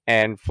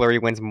and Fleury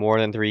wins more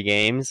than 3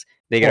 games,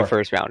 they get a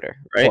first rounder,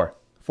 right?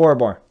 4 or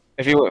more.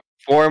 If you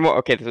 4 or more,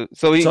 okay.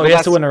 So he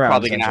has to win a round.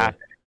 Probably gonna happen.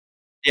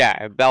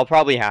 Yeah, that'll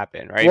probably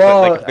happen, right?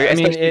 Well, but like,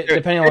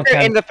 depending on if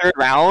they're in the 3rd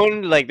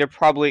round, like they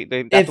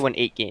have to win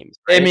 8 games.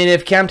 Right? I mean,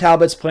 if Cam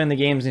Talbot's playing the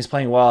games and he's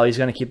playing well, he's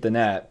going to keep the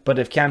net. But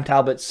if Cam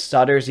Talbot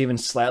stutters even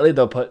slightly,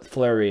 they'll put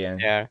Fleury in.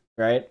 Yeah.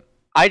 Right.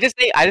 I just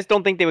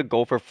don't think they would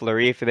go for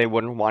Fleury if they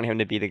wouldn't want him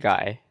to be the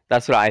guy.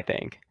 That's what I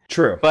think.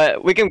 True.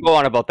 But we can go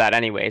on about that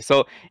anyway.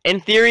 So in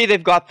theory,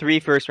 they've got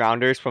 3 first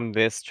rounders from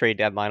this trade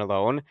deadline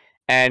alone,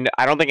 and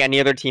I don't think any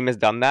other team has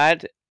done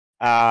that.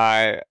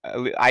 I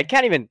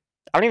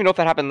don't even know if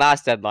that happened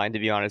last deadline, to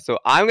be honest. So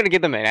I'm going to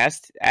give them an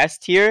S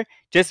tier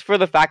just for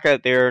the fact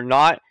that they're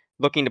not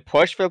looking to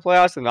push for the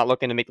playoffs. They're not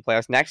looking to make the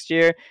playoffs next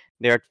year.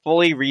 They're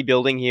fully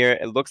rebuilding here.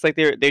 It looks like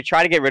they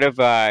try to get rid of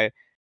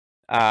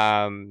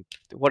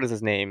what is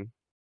his name?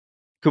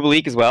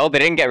 Kubalik as well. They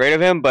didn't get rid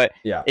of him, but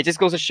yeah, it just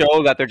goes to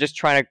show that they're just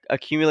trying to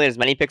accumulate as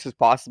many picks as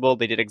possible.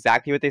 They did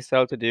exactly what they set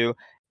out to do,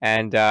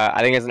 and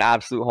I think it's an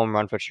absolute home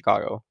run for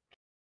Chicago.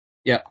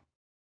 Yeah.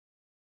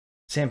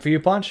 Same for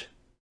you, Punch?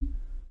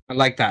 I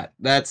like that.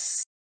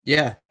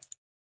 Yeah.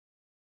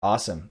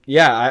 Awesome.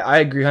 Yeah, I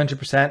agree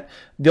 100%.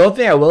 The only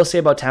thing I will say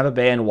about Tampa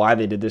Bay and why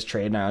they did this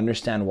trade, and I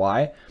understand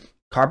why,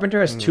 Carpenter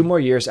has 2 more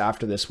years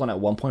after this one at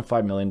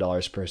 $1.5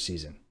 million per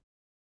season.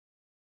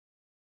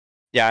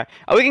 Yeah,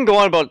 we can go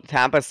on about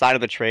Tampa's side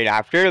of the trade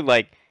after,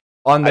 like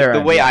on their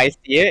the way I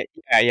see it.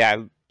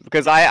 Yeah,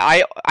 because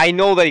I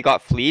know that he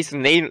got fleeced,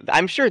 and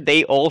I'm sure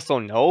they also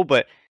know,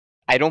 but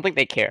I don't think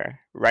they care,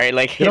 right?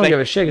 Like they don't give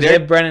a shit because they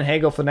have Brandon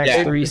Hagel for the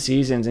next 3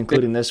 seasons,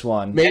 including this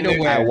one, at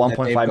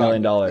 $1.5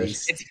 million.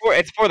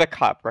 It's for the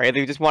cup, right?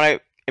 They just want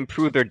to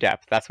improve their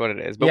depth. That's what it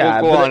is. But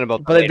we'll go on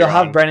about. But they'll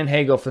have Brandon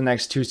Hagel for the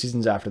next 2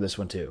 seasons after this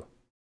one too.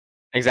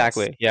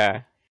 Exactly.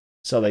 Yeah.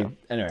 So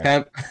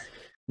anyway.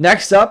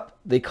 Next up,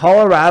 the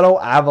Colorado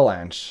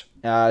Avalanche.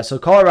 So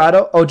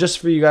Colorado. Oh, just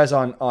for you guys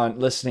on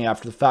listening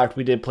after the fact,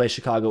 we did play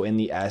Chicago in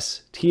the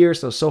S tier.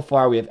 So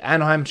far we have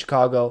Anaheim,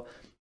 Chicago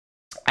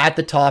at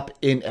the top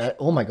in.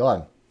 Oh my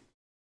god,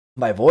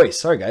 my voice.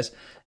 Sorry guys.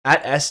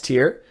 At S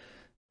tier.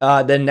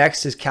 Then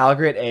next is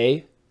Calgary at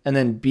A, and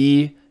then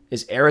B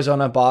is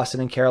Arizona,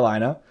 Boston, and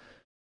Carolina.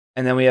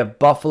 And then we have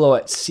Buffalo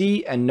at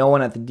C, and no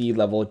one at the D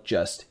level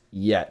just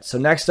yet. So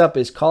next up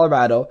is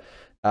Colorado.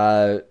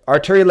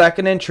 Arturi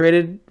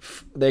Lehkonen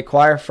they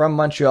acquire from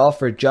Montreal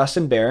for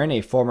Justin Barron,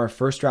 a former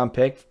first-round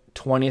pick,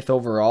 20th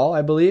overall,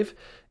 I believe,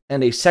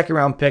 and a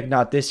second-round pick,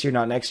 not this year,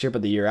 not next year,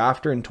 but the year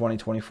after in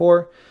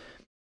 2024.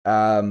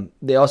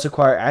 They also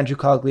acquire Andrew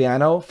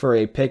Cogliano for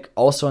a pick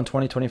also in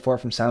 2024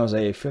 from San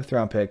Jose, a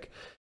 5th-round pick.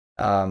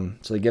 So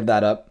they give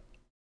that up.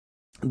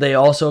 They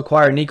also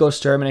acquire Nico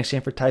Sturm in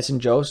exchange for Tyson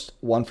Jost,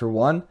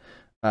 1-for-1.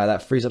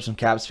 That frees up some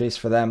cap space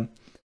for them.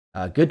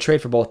 Good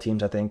trade for both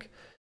teams, I think.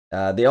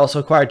 They also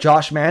acquired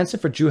Josh Manson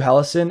for Drew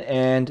Hellison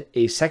and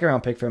a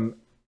second-round pick from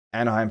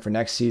Anaheim for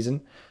next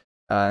season.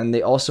 And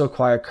they also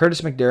acquired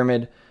Curtis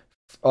McDermott.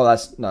 Oh,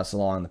 that's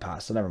long in the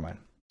past, so never mind.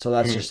 So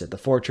that's just it. The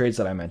 4 trades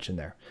that I mentioned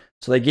there.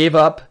 So they gave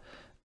up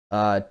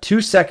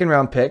 2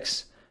 second-round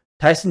picks,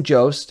 Tyson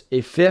Jost,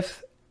 a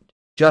 5th,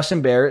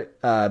 Justin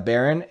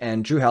Barron,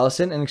 and Drew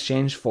Hellison in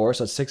exchange for,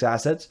 so it's 6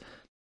 assets,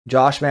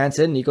 Josh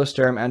Manson, Nico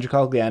Sturm, Andrew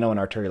Cogliano, and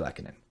Arturi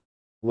Lehkonen.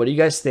 What do you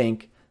guys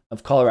think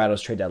of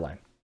Colorado's trade deadline?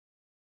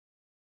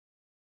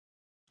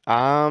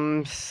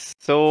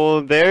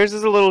 So theirs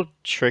is a little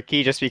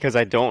tricky just because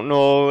I don't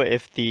know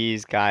if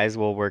these guys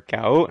will work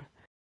out.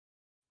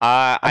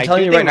 I'm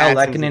telling you right now,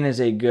 Lehkonen is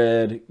a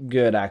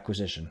good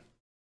acquisition.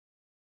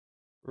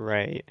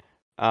 Right.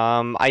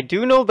 I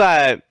do know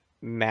that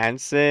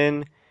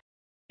Manson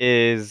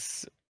he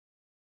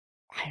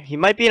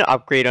might be an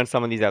upgrade on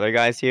some of these other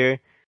guys here.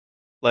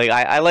 Like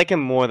I like him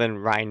more than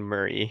Ryan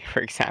Murray,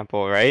 for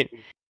example, right?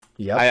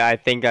 Yep. I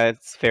think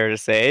that's fair to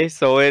say.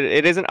 So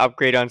it is an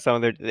upgrade on some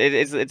of their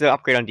it's an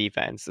upgrade on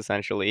defense,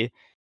 essentially.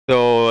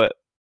 So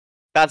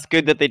that's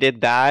good that they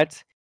did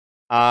that.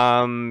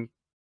 I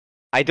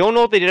don't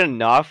know if they did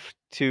enough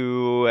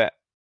to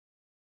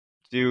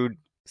do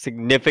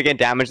significant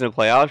damage in the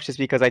playoffs, just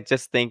because I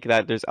just think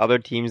that there's other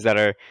teams that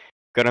are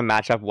gonna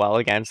match up well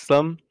against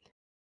them.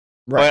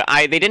 Right.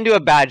 But they didn't do a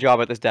bad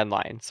job at this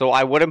deadline, so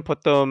I wouldn't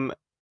put them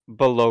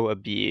below a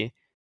B.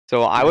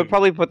 So I would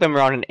probably put them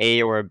around an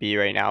A or a B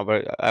right now,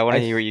 but I want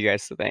to hear what you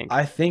guys think.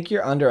 I think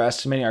you're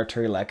underestimating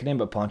Arturi Lehkonen,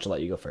 but Ponch, will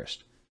let you go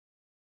first.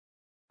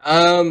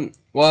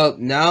 Well,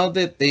 now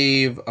that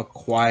they've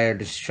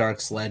acquired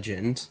Sharks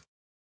legend,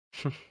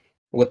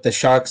 with the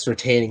Sharks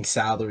retaining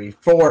salary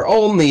for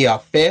only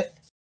a 5th,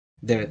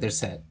 they're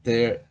set.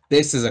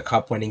 This is a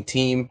cup-winning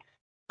team.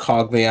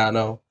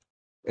 Cogliano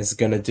is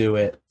gonna do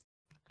it.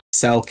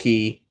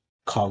 Selke,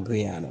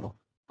 Cogliano.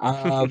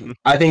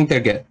 I think they're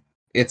good.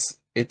 It's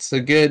a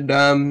good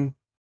haul.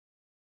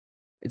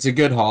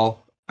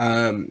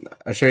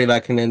 Arturi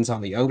Lehkonen's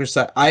on the younger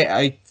side.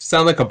 I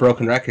sound like a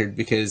broken record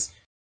because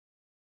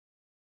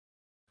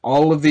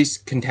all of these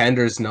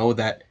contenders know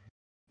that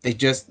they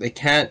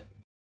can't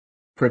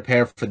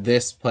prepare for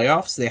this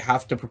playoffs. They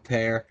have to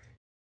prepare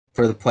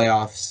for the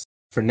playoffs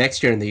for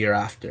next year and the year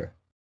after.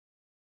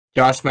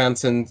 Josh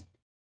Manson,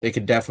 they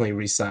could definitely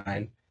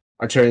re-sign.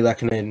 Arturi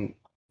Lehkonen,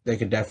 they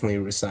could definitely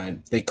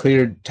resign. They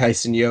cleared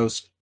Tyson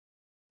Yost's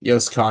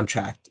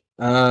contract.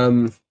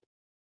 Kadri,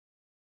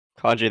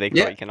 they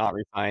probably cannot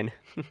resign.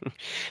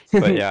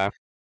 But yeah.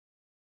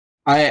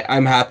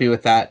 I'm happy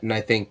with that, and I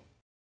think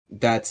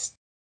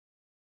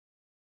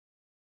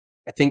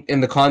in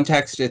the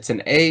context it's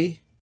an A.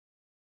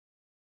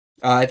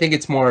 I think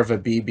it's more of a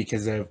B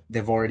because they're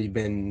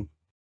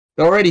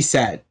already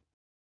set,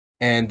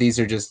 and these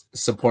are just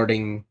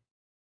supporting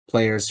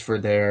players for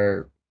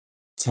their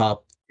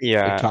top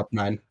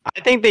 9.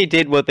 I think they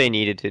did what they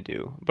needed to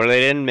do, but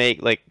they didn't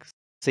make like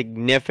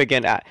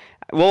significant.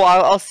 Well,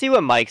 I'll see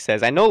what Mike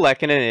says. I know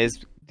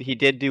Lehkonen he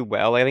did do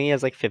well. I think he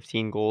has like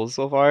 15 goals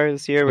so far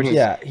this year, which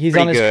is he's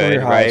on his career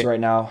highs right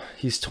now.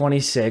 He's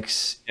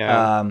 26.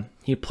 Yeah.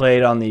 He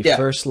played on the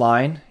first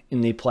line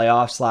in the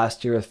playoffs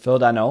last year with Phil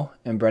Danault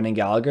and Brendan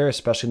Gallagher,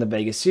 especially in the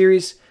Vegas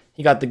series.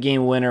 He got the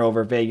game winner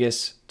over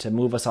Vegas to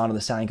move us on to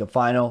the Stanley Cup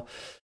final.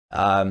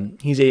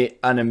 He's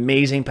an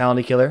amazing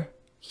penalty killer.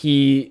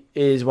 He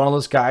is one of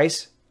those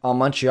guys on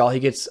Montreal. He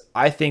gets,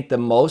 I think, the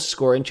most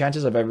scoring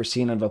chances I've ever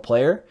seen of a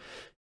player,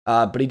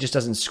 but he just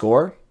doesn't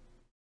score.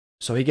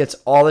 So he gets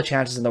all the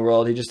chances in the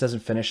world. He just doesn't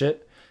finish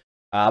it.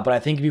 But I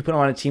think if you put him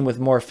on a team with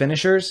more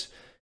finishers,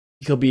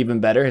 he'll be even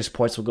better. His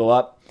points will go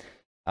up.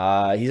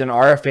 He's an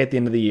RFA at the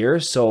end of the year,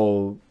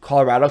 so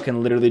Colorado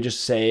can literally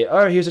just say,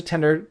 "Oh, here's a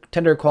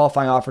tender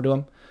qualifying offer to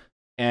him,"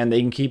 and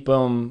they can keep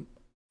him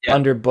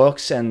under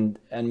books and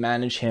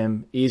manage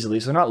him easily.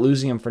 So they're not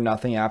losing him for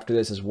nothing after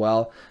this as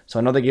well. So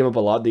I know they gave up a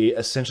lot. They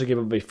essentially gave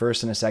up a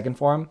first and a second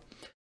for him,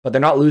 but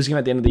they're not losing him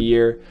at the end of the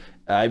year.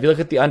 If you look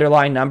at the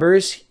underlying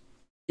numbers,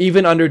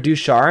 even under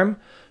Ducharme,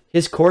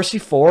 his Corsi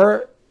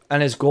for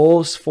and his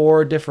goals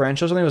for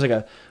differential something was like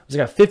a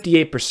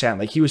 58%.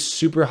 Like he was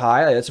super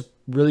high. Like, that's a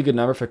really good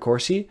number for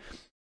Corsi.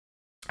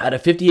 At a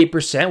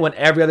 58% when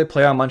every other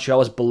player on Montreal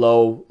was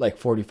below like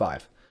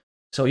 45.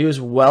 So he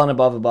was well and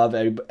above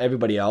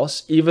everybody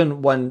else.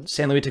 Even when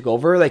St. Louis took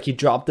over, like he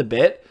dropped a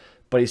bit,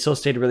 but he still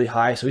stayed really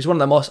high. So he's one of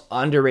the most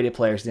underrated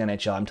players in the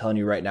NHL. I'm telling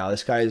you right now,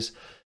 this guy's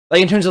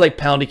like in terms of like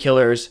penalty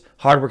killers,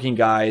 hardworking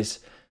guys,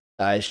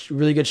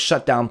 really good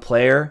shutdown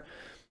player.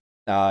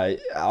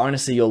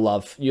 Honestly, you'll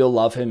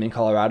love him in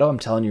Colorado. I'm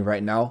telling you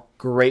right now,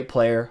 great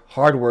player,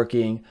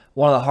 hardworking,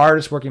 one of the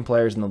hardest working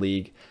players in the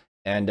league,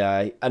 and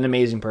an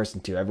amazing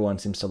person too. Everyone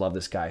seems to love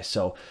this guy.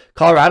 So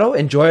Colorado,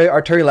 enjoy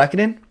Arturi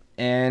Lehkonen.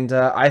 And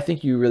I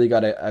think you really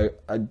got a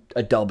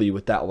W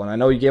with that one. I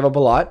know you gave up a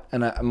lot,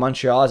 and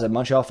Montreal, as a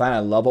Montreal fan, I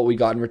love what we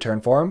got in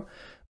return for him,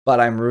 but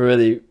I'm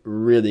really,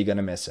 really going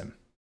to miss him.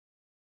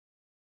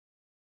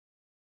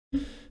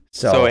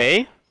 So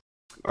A?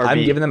 Or I'm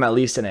B? giving them at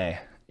least an A.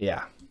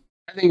 Yeah.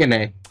 I think an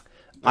A.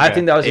 I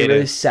think that was a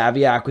really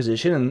savvy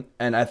acquisition,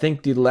 and I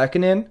think the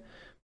Lehkonen,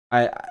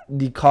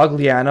 The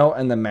Cogliano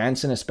and the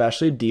Manson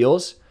especially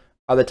deals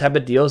are the type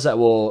of deals that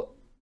will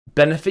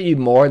benefit you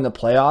more in the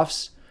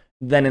playoffs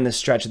than in the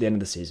stretch at the end of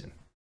the season.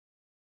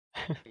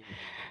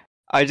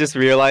 I just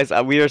realized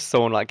we are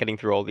so not getting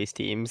through all these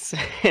teams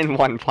in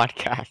one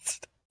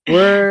podcast.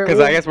 We're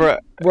I guess we're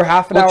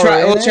half an We'll hour try-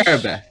 in, we'll try our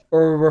best.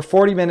 or we're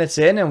 40 minutes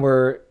in, and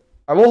we'll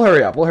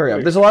hurry up. We'll hurry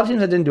up. There's a lot of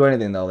teams that didn't do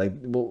anything though. Like,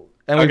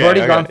 and we've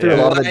already gone through a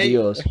lot of the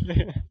deals.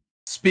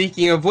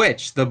 Speaking of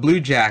which, the Blue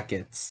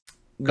Jackets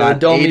The got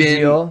Domi Aiden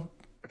deal.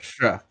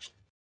 Struck.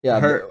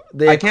 Yeah,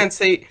 I can't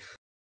say.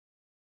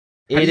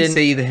 How do you Aiden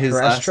say his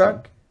last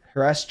name?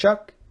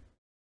 Hraschuk.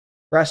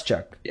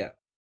 Yeah,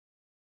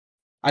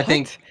 I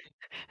think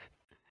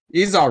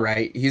he's all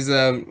right. He's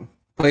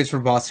plays for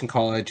Boston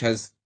College,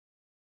 has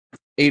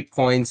 8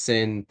 points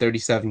in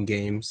 37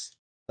 games.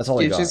 That's all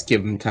he got. Just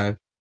give him time.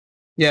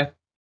 Yeah,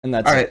 And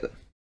that's all right. it.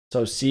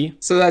 So C.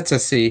 So that's a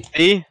C.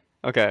 C?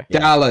 Okay. Yeah.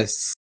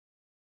 Dallas.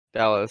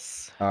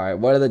 Dallas. All right.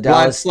 What are the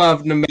Dallas?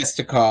 Vladislav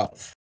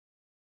Nemestikov.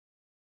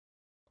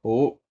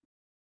 Oh,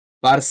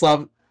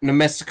 Vladislav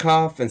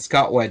Nemestikov and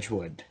Scott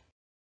Wedgwood.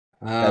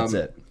 That's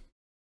it.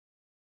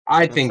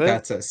 I That's think it?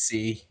 that's a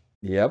C.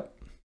 Yep.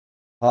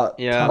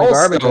 Yeah. Ton of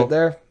garbage Also- right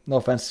there. No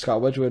offense to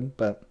Scott Wedgwood,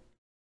 but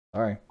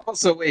all right.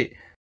 Also, wait.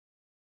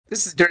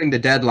 This is during the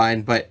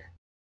deadline, but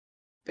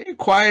they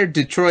acquired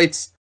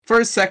Detroit's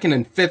first, second,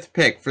 and fifth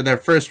pick for their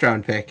first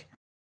round pick.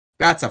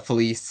 That's a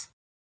fleece.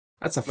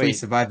 That's a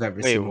fleece if I've ever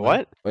Wait, seen one.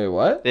 what? Wait,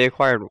 what? They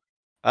acquired.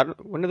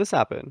 When did this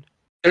happen?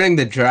 During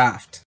the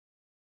draft.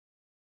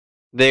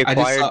 They I just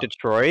acquired saw-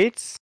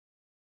 Detroit.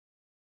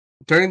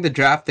 During the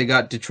draft, they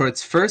got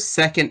Detroit's first,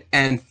 second,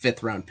 and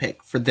fifth round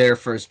pick for their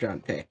first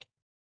round pick.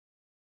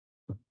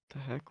 The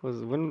heck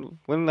was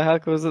when the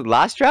heck was it?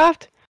 Last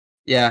draft?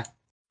 Yeah.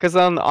 Because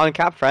on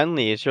Cap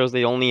Friendly, it shows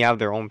they only have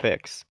their own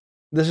picks.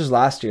 This was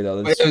last year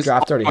though. This It was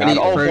draft already 20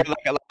 happened. Oh, for- for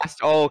like a last.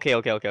 Oh, okay.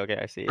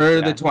 I see. For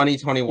Yeah. the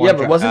 2021 Yeah, but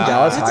draft. wasn't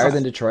Dallas That's higher a-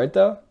 than Detroit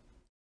though?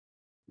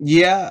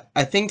 Yeah,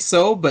 I think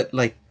so, but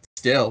like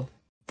still.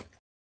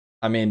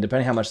 I mean,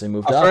 depending how much they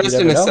moved A up. you first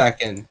never and a know.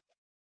 second.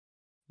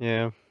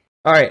 Yeah.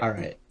 All right. All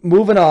right.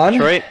 Moving on.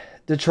 Detroit.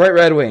 Detroit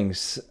Red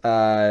Wings.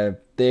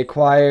 They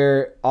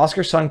acquire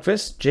Oscar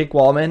Sundqvist, Jake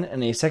Wallman,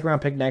 and a second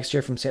round pick next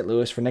year from St.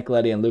 Louis for Nick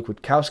Leddy and Luke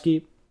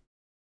Witkowski.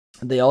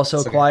 They also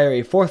That's okay. acquire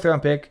a fourth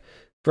round pick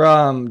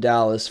from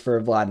Dallas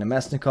for Vlad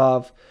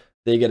Nemesnikov.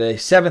 They get a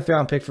seventh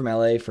round pick from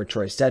LA for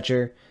Troy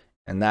Stetcher,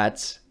 and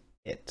that's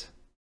it.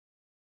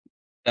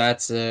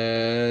 That's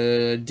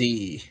a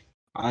D.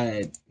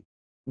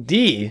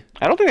 D.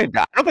 I don't think they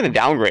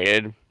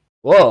downgraded.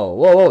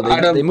 Whoa. I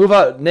don't- They move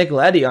out Nick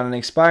Leddy on an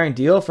expiring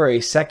deal for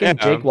a second.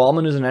 Yeah. Jake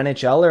Wallman, who's an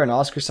NHLer, and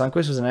Oscar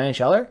Sundqvist, who's an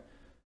NHLer.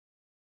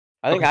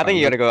 I think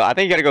you gotta go. I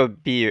think you gotta go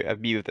B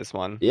with this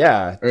one.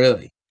 Yeah,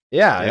 Really?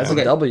 yeah, that's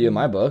Okay. a W in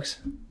my books.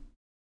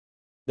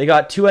 They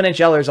got two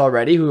NHLers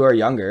already who are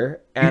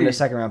younger and a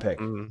second round pick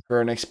Mhm. for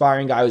an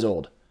expiring guy who's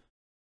old.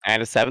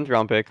 And a 7th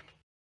round pick.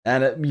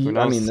 And I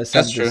knows? mean, this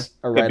That's is true. just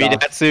a Could be write-off.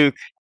 Datsuk.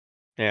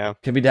 Yeah.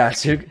 Could be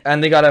Datsuk.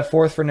 And they got a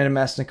fourth for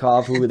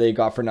Nemesnikov, who they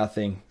got for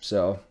nothing.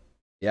 So,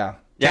 yeah.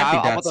 Yeah,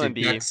 Can't be I'll put them in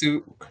B.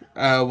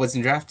 Datsyuk,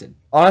 wasn't drafted.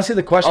 Honestly,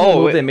 the questionable Oh,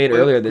 move wait, they made wait,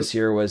 earlier wait. this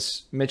year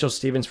was Mitchell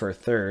Stevens for a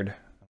third.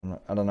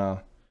 I don't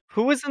know.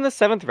 Who was in the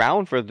 7th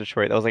round for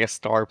Detroit? That was like a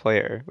star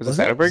player. Was it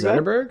it Zetterberg? then?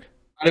 Zetterberg?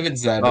 Not even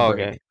Zetterberg. Oh,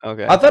 okay.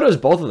 Okay. I thought it was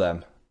both of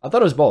them. I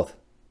thought it was both.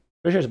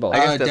 Pretty sure it's both.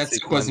 I guess that's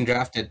Datsyuk the wasn't one.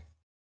 drafted.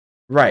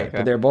 Right, okay.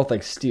 but they're both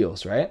like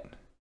steals, right?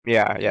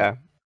 Yeah.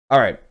 All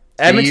right.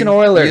 Edmonton Steve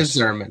Oilers.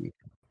 Yzerman.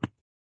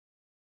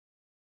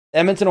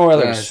 Edmonton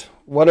Oilers. Yes.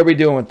 What are we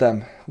doing with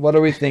them? What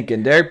are we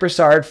thinking? Derek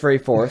Brassard for a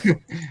fourth.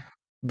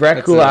 Brett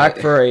That's Kulak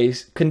a- for a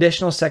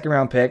conditional second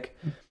round pick.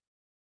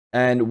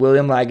 And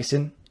William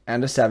Lagesson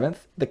and a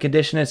seventh. The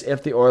condition is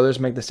if the Oilers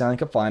make the Stanley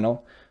Cup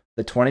final,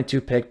 the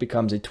 22 pick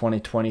becomes a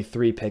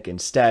 2023 pick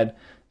instead.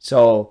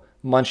 So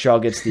Montreal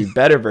gets the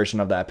better version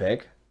of that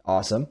pick.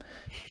 Awesome.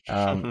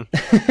 So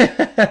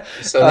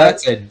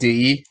that's a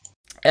D.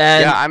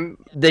 And Yeah,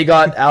 they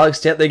got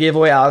they gave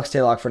away Alex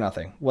Taylock for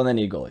nothing when they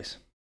need goalies.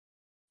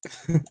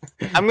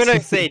 I'm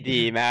gonna say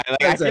D, man.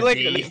 Like, I That's a feel like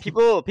D.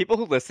 people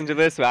who listen to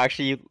this who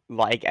actually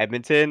like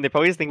Edmonton, they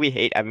probably just think we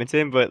hate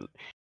Edmonton, but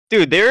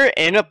dude, they're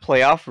in a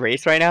playoff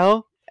race right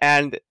now,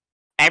 and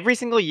every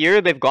single year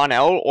they've gone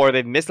out or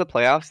they've missed the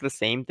playoffs, the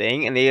same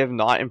thing, and they have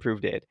not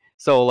improved it.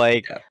 So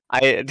like, Yeah.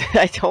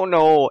 I don't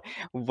know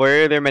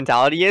where their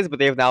mentality is, but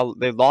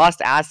they've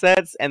lost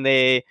assets and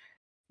they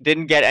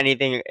didn't get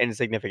anything in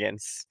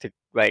significance to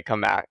like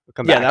come back.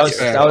 Yeah, that was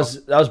Yeah.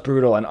 that was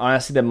brutal. And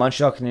honestly, the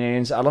Montreal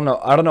Canadiens, I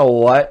don't know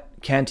what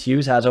Kent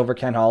Hughes has over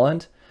Ken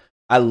Holland.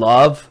 I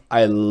love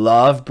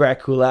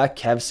Brett Kulak.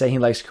 Kev saying he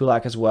likes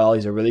Kulak as well.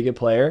 He's a really good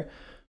player.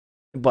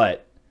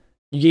 But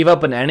you gave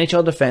up an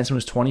NHL defenseman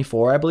who's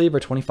 24, I believe,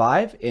 or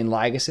 25 in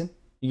Lagesson.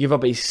 You give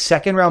up a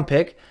second round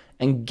pick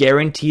and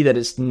guarantee that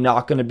it's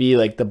not going to be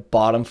like the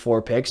bottom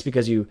four picks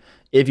because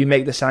if you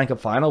make the Stanley Cup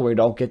final, we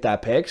don't get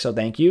that pick. So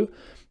thank you.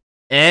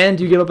 And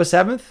you give up a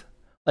seventh?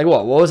 Like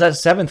what? What was that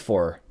seventh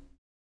for?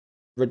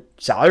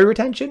 salary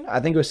retention. I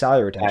think it was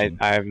salary I, retention.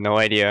 I have no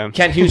idea.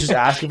 Kent Hughes just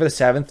asking for the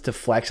 7th to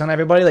flex on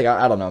everybody. Like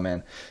I don't know,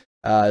 man.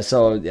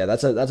 So yeah,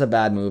 that's a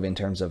bad move in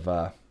terms of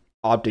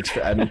optics for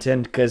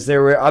Edmonton, because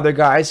there were other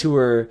guys who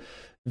were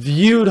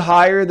viewed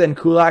higher than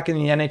Kulak in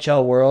the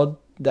NHL world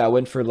that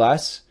went for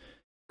less.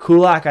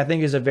 Kulak, I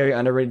think, is a very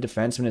underrated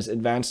defenseman. His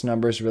advanced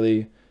numbers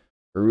really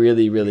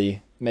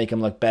make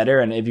him look better.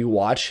 And if you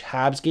watch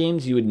Habs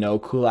games, you would know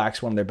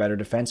Kulak's one of their better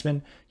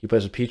defensemen. He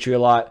plays with Petrie a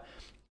lot.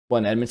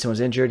 When Edmonton was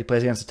injured, he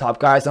plays against the top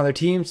guys on other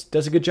teams.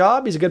 Does a good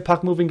job. He's a good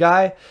puck moving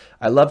guy.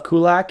 I love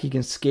Kulak. He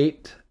can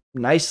skate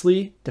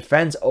nicely,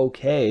 defends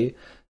okay.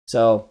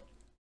 So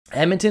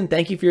Edmonton,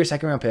 thank you for your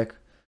 2nd round pick.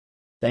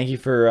 Thank you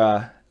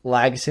for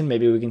Lagesson.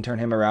 Maybe we can turn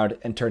him around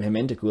and turn him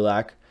into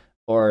Kulak,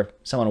 or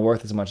someone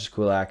worth as much as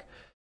Kulak.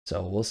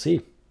 So we'll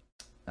see.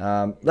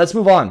 Let's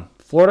move on.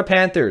 Florida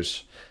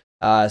Panthers.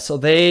 So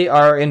they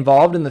are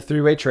involved in the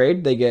 3-way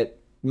trade. They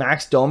get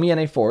Max Domi and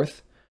a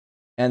 4th,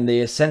 and they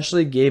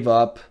essentially gave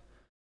up.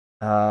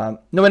 No,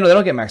 they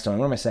don't get Max Domi.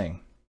 What am I saying?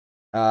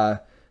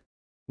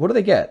 What do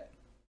they get?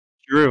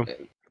 Drew.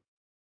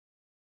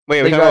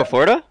 Wait, we talking about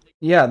Florida?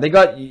 Yeah, they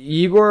got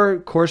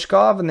Igor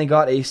Korshkov, and they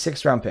got a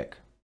 6th round pick.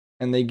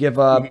 And they give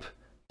up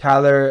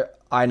Tyler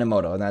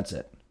Inamoto, and that's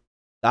it.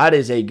 That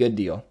is a good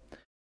deal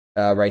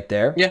right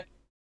there. Yeah.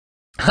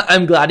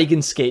 I'm glad he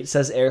can skate,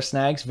 says Air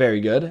Snags.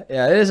 Very good.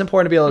 Yeah, it is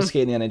important to be able to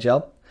skate in the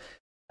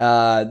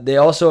NHL. They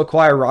also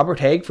acquire Robert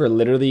Haig for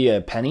literally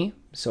a penny,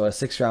 so a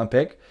 6th round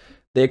pick.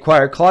 They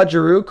acquire Claude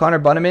Giroux, Connor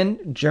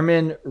Bunnaman,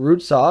 German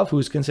Rutsov,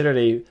 who's considered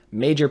a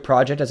major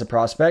project as a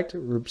prospect,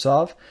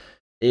 Rutsov,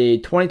 a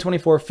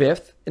 2024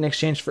 5th in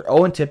exchange for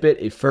Owen Tippett,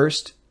 a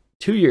 1st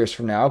 2 years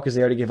from now, because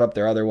they already give up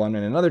their other one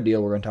in another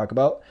deal we're going to talk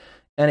about,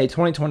 and a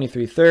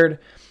 2023 3rd.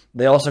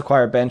 They also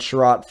acquire Ben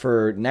Sherratt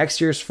for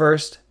next year's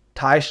 1st,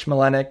 Ty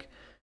Schmelenik,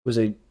 who's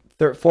a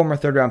former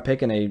 3rd round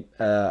pick and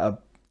a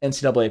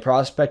NCAA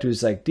prospect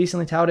who's like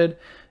decently touted,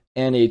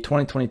 and a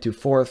 2022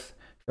 4th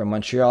from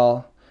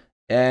Montreal.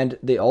 And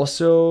they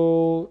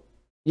also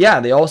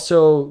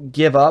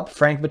give up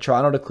Frank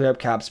Vetrano to clear up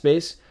cap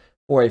space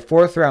for a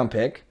 4th round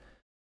pick.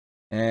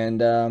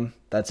 And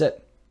that's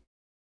it.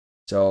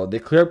 So they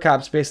clear up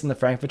cap space in the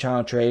Frank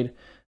Vetrano trade.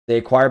 They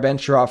acquire Ben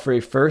Sherratt for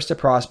a 1st, a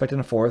prospect,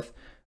 and a 4th.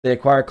 They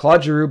acquire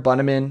Claude Giroux,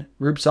 Bunnaman,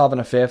 Rubtsov,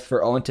 and a 5th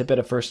for Owen Tippett,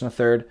 a 1st and a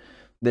 3rd.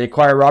 They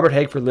acquire Robert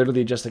Haig for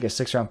literally just like a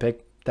 6th round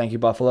pick. Thank you,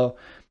 Buffalo.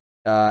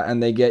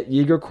 And they get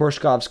Igor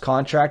Korshkov's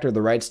contract, or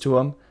the rights to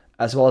him,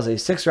 as well as a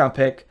 6th round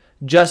pick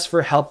just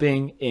for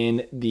helping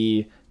in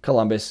the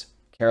Columbus,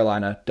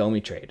 Carolina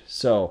Domi trade.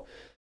 So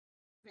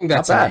I think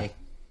that's an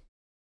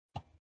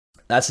A.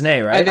 That's an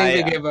A, right? I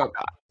think they gave up.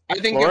 I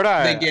think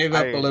Florida, they gave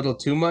up a little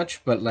too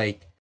much, but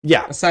like,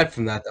 yeah. Aside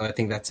from that, though, I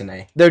think that's an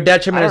A. Their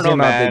detriment is the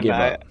amount they give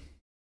up.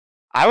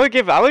 I would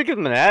give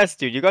them an S,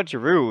 dude. You got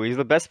Giroux. He's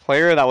the best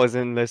player that was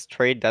in this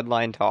trade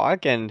deadline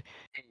talk, and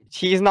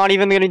he's not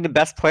even gonna be the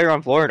best player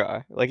on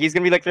Florida. Like, he's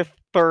gonna be like the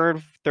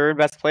third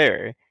best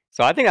player.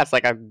 So I think that's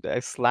like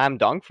a slam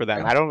dunk for them.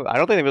 Yeah. I don't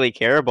think they really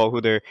care about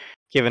who they're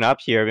giving up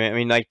here. I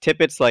mean, like,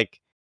 Tippett's like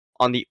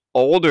on the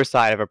older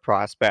side of a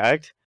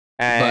prospect,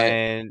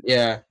 and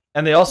yeah.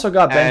 And they also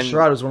got Ben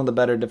Sherratt, who's one of the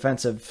better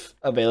defensive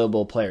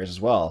available players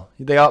as well.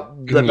 They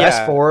got the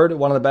best forward,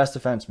 one of the best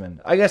defensemen.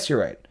 I guess you're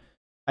right.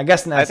 I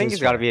guess an S. I think he's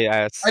got to be an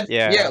S.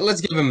 Yeah, let's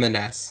give him an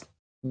S.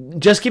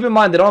 Just keep in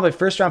mind, they don't have a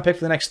 1st round pick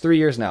for the next 3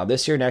 years now.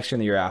 This year, next year,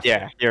 and the year after.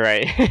 Yeah, you're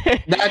right.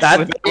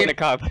 That's in the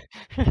cup.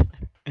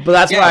 But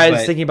that's why I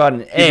was thinking about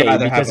an A,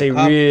 because they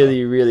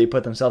really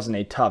put themselves in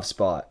a tough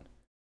spot.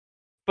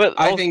 But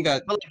I think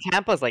that like,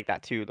 Tampa's like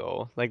that too,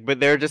 though. Like, but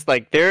they're just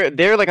like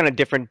they're like on a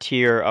different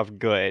tier of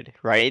good,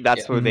 right?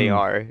 That's who they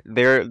are.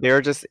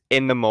 They're just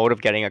in the mode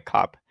of getting a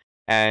cup,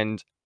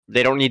 and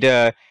they don't need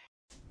to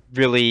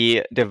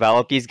really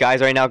develop these guys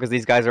right now because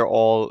these guys are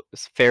all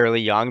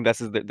fairly young.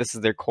 This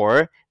is their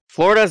core.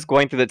 Florida's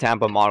going through the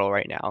Tampa model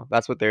right now.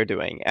 That's what they're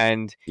doing,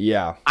 and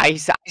yeah, I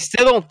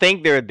still don't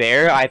think they're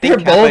there. I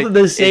think they're both in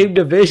the same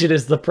division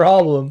is the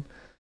problem.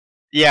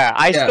 Yeah,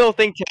 I still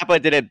think Tampa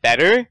did it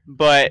better,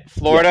 but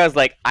Florida is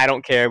like, I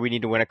don't care. We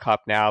need to win a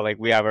cup now. Like,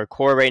 we have our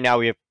core right now.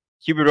 We have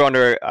Huberdeau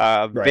under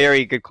a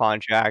very good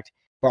contract,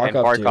 and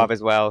Barkov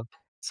as well.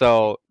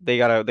 So they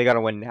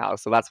gotta win now.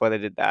 So that's why they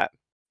did that.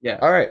 Yeah.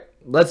 All right,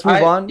 let's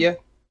move on. Yeah.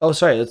 Oh,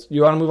 sorry.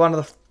 You want to move on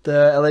to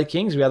the LA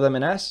Kings? We have them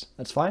in S.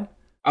 That's fine.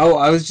 Oh,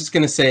 I was just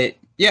gonna say.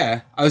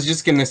 Yeah, I was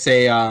just gonna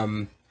say.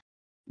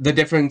 The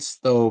difference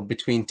though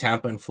between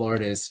Tampa and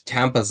Florida is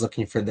Tampa's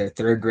looking for their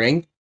 3rd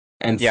ring.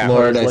 And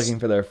Florida's looking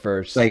for their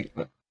 1st. Like,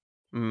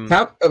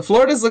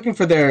 Florida's looking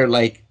for their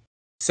like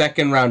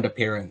 2nd round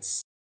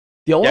appearance.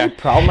 The only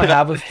problem I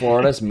have with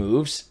Florida's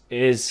moves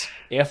is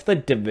if the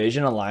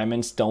division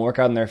alignments don't work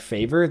out in their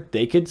favor,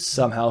 they could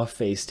somehow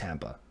face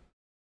Tampa.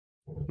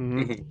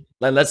 Mm-hmm.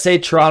 Like, let's say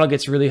Toronto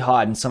gets really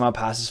hot and somehow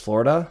passes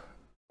Florida,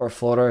 or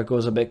Florida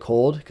goes a bit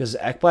cold because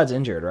Ekblad's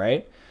injured,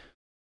 right?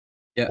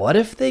 Yeah. What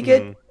if they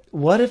get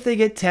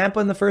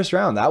Tampa in the 1st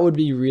round? That would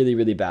be really,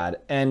 really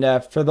bad. And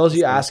for those of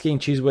you asking,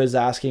 Cheese Whiz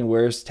asking,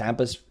 where's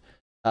Tampa's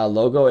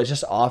logo? It's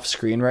just off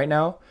screen right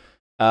now.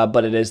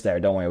 but it is there.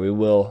 Don't worry. We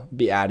will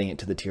be adding it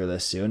to the tier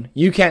list soon.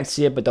 You can't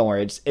see it, but don't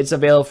worry. It's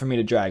available for me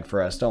to drag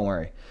for us. Don't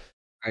worry.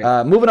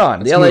 Right. Moving on.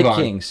 Let's the move LA on.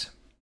 Kings.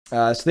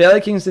 So the LA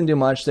Kings didn't do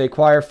much. They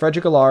acquire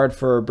Frederick Allard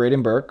for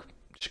Braden Burke,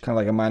 which is kind of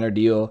like a minor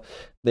deal.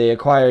 They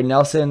acquired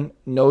Nelson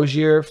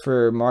Nozier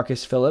for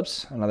Marcus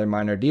Phillips, another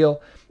minor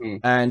deal,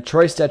 and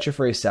Troy Stetcher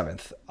for a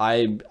 7th.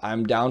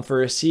 I'm down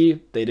for a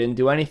C. They didn't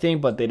do anything,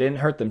 but they didn't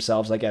hurt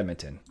themselves like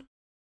Edmonton.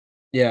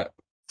 Yeah.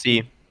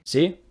 See.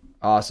 See?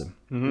 Awesome.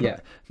 Mhm. Yeah.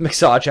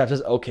 McSawtrap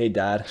says, okay,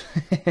 Dad.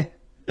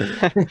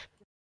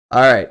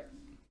 All right.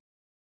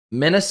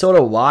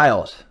 Minnesota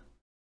Wild.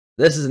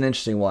 This is an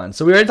interesting one.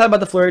 So we already talked about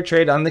the Fleury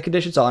trade on the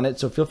conditions on it,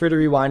 so feel free to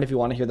rewind if you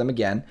want to hear them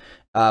again.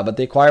 But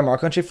they acquire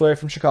Marc-Andre Fleury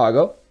from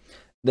Chicago.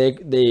 They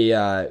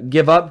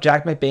give up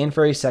Jack McBain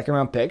for a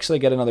 2nd-round pick, so they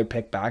get another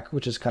pick back,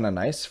 which is kind of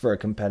nice for a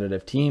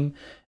competitive team.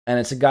 And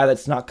it's a guy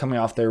that's not coming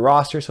off their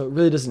roster, so it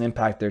really doesn't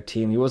impact their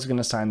team. He wasn't going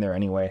to sign there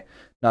anyway.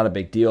 Not a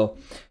big deal.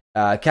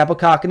 Capo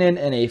Kakkonen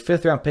and a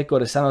 5th-round pick go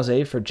to San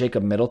Jose for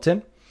Jacob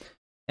Middleton.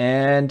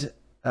 And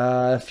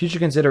future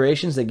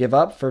considerations they give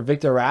up for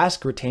Victor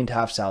Rask, retained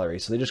half salary.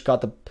 So they just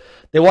got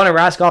they wanted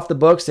Rask off the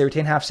books. They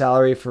retain half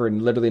salary for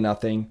literally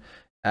nothing.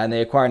 And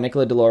they acquire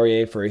Nicolas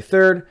Delorier for a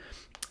 3rd.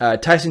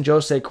 Tyson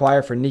Jost they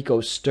acquire for Nico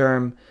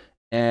Sturm.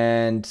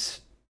 And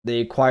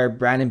they acquired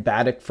Brandon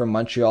Baddock from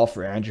Montreal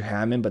for Andrew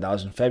Hammond, but that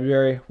was in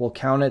February. We'll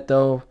count it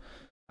though,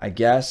 I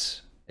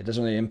guess. It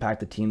doesn't really impact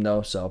the team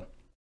though. So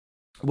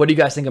what do you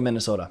guys think of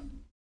Minnesota?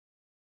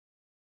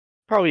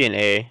 Probably an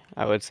A,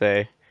 I would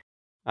say.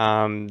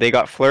 They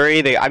got Fleury.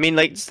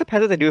 It just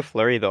depends what they do with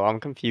Fleury, though. I'm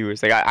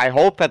confused. Like, I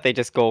hope that they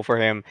just go for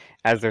him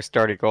as their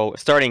starting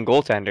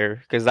goaltender,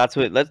 because that's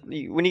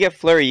when you get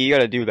Fleury, you got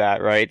to do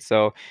that, right?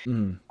 So,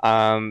 Yeah,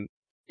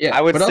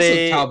 I would but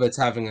say also Talbot's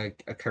having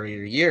a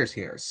career years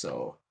here,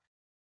 so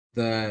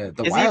the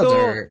Is he Wild though?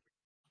 are.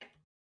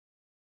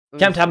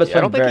 Cam Talbot's I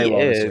don't playing think very he well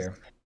this is. year.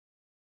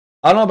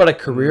 I don't know about a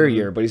career Mm.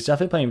 year, but he's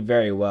definitely playing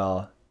very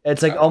well.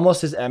 It's like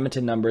almost his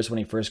Edmonton numbers when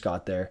he first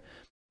got there.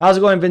 How's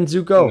it going,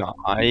 Vinzuko? No,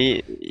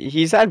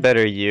 he's had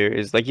better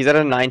years. Like, he's at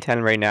a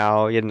 910 right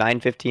now. He had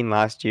 915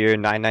 last year,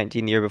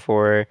 919 the year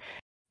before.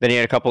 Then he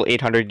had a couple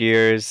 800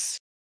 years.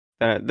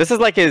 This is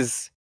like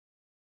his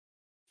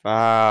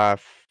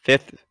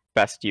 5th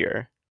best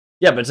year.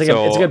 Yeah, but it's like it's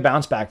a So- good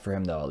bounce back for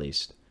him though, at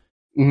least.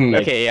 Mhm.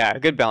 Okay, yeah,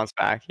 good bounce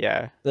back.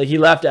 Yeah, Like he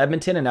left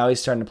Edmonton and now he's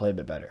starting to play a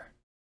bit better.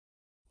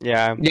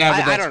 yeah, Yeah,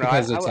 but I that's don't know.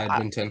 because it's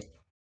Edmonton.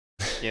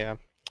 Yeah,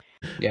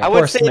 Yeah. I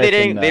Poor would say Smith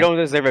they and, don't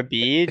deserve a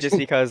B just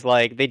because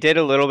like they did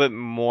a little bit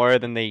more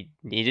than they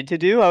needed to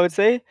do. I would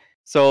say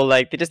so.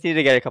 Like they just needed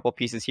to get a couple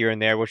pieces here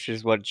and there, which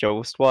is what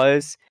Jost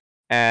was,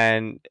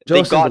 and they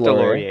Jost and got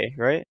Delorier. Delorier,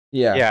 right?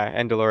 Yeah. Yeah,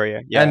 and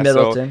Delorier. Yeah, And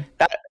Middleton.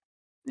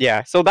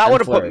 So that And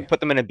would have Fleury. put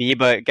them in a B,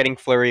 but getting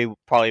Fleury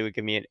probably would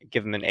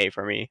give them an A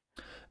for me.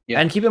 Yeah.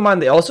 And keep in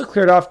mind they also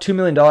cleared off $2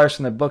 million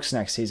from the books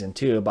next season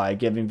too by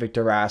giving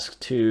Victor Rask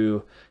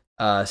to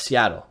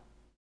Seattle.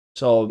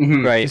 So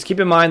Mhm. Right. just keep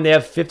in mind they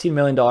have $15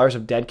 million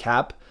of dead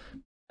cap,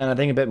 and I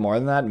think a bit more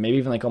than that, maybe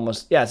even like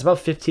almost it's about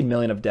 $15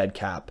 million of dead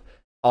cap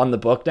on the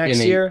book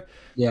next year.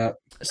 Yeah.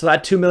 So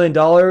that $2 million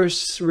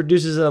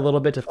reduces it a little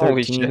bit to 13.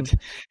 Holy shit.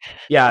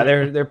 Yeah,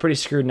 they're pretty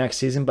screwed next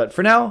season, but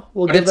for now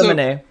we'll But give it's them an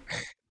A.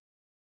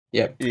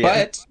 Yeah. Yeah.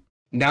 But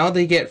now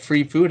they get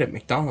free food at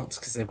McDonald's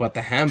because they've got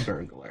the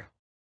Hamburglar.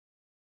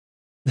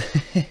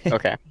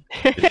 Okay.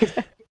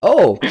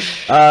 Oh,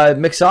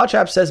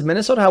 McSawtrap says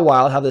Minnesota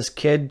Wild have this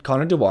kid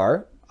Connor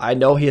Dubois. I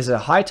know he has a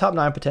high top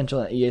 9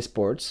 potential in EA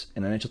Sports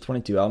in NHL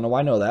 22. I don't know why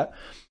I know that.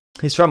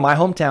 He's from my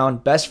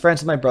hometown, best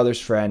friends with my brother's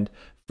friend.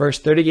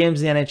 First 30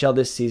 games in the NHL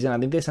this season. I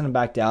think they sent him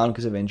back down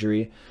because of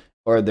injury,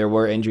 or there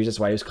were injuries. That's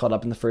why he was called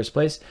up in the first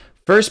place.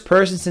 First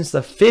person since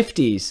the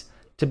 50s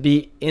to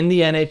be in the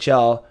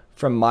NHL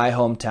from my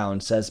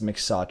hometown, says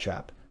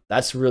McSawtrap.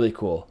 That's really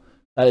cool.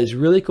 That is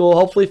really cool.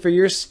 Hopefully for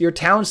your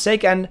town's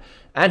sake and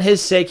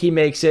his sake, he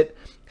makes it.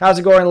 How's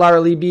it going, Lara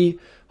Leby?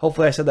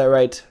 Hopefully I said that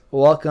right.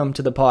 Welcome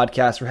to the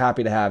podcast. We're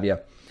happy to have you.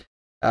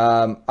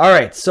 All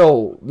right,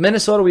 so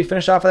Minnesota, we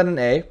finished off at an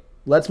A.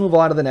 Let's move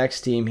on to the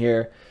next team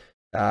here.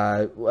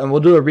 And we'll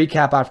do a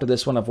recap after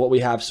this one of what we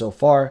have so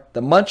far.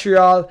 The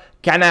Montreal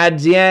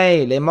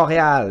Canadiens, les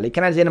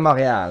Canadiens de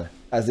Montréal,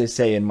 as they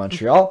say in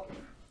Montreal,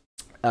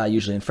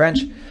 usually in French.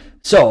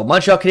 So,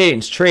 Montreal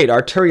Canadiens trade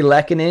Arturi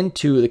Lehkonen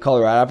to the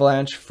Colorado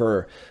Avalanche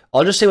for,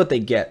 I'll just say what they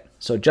get.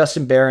 So,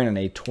 Justin Barron and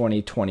a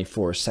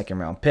 2024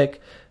 second-round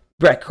pick.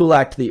 Brett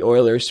Kulak to the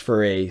Oilers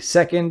for a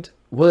 2nd.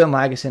 William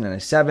Lagesson and a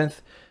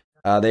 7th.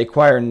 They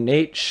acquire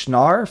Nate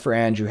Schnarr for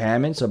Andrew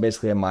Hammond, so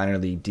basically a minor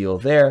league deal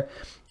there.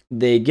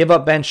 They give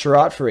up Ben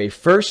Sherratt for a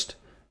 1st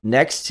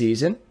next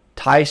season.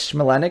 Ty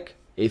Smilenic,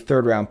 a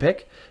 3rd-round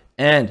pick,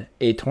 and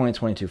a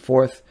 2022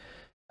 4th.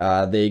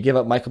 They give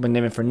up Michael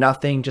McNiven for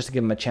nothing, just to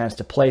give him a chance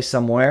to play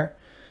somewhere.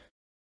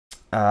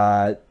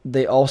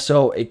 They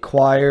also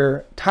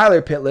acquire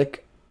Tyler Pitlick,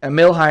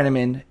 Emil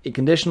Heineman, a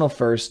conditional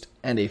 1st,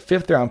 and a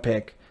 5th-round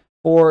pick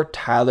for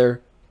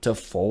Tyler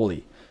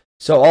Toffoli.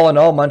 So all in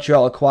all,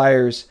 Montreal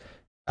acquires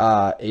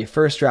a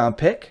 1st-round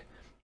pick,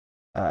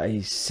 a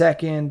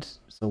 2nd,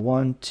 So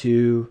 1,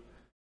 2,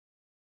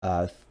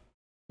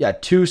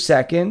 2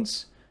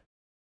 seconds.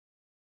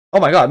 Oh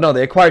my God, no,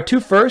 they acquired 2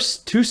 firsts,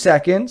 2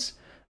 seconds,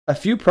 a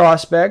few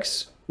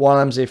prospects. One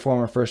of them's a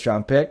former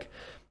first-round pick,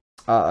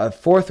 a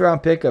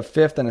 4th-round pick, a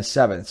 5th, and a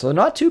 7th. So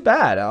not too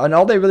bad. And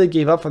all they really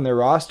gave up from their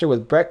roster was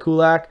Brett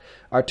Kulak,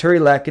 Arturi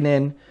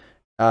Lehkonen,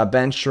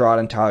 Ben Sherrod,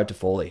 and Tyler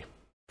Toffoli.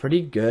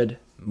 Pretty good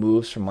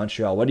moves from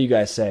Montreal. What do you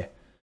guys say?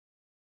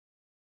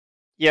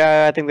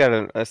 Yeah, I think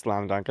that a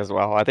slam dunk as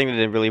well. I think they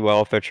did really well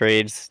with their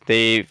trades.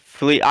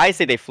 I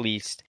say they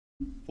fleeced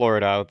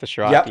Florida with the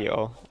Sherrod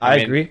deal. I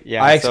agree.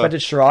 Yeah, I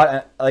expected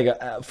Sherrod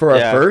for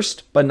a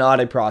first, but not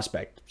a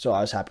prospect. So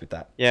I was happy with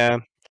that. Yeah.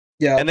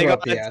 Yeah, And they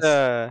got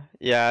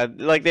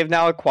like they've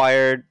now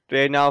acquired.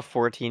 They now have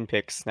 14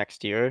 picks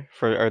next year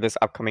or this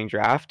upcoming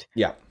draft.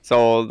 Yeah.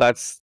 So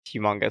that's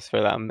humongous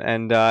for them,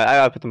 and I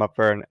gotta put them up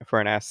for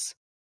an S.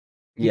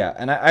 Yeah,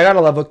 and I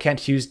gotta love what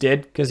Kent Hughes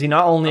did, because he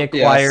not only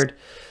acquired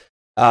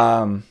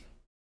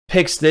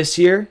picks this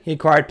year, he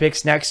acquired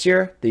picks next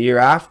year, the year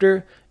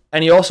after,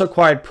 and he also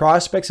acquired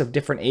prospects of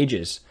different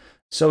ages.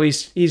 So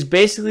he's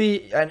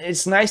basically, and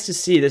it's nice to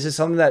see. This is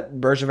something that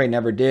Bergevin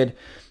never did,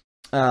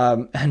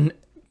 and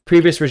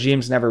previous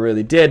regimes never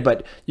really did.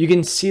 But you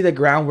can see the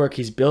groundwork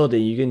he's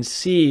building. You can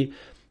see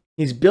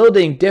he's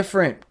building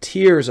different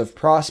tiers of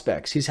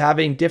prospects. He's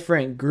having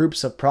different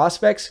groups of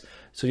prospects.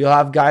 So you'll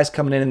have guys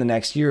coming in the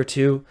next year or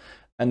two,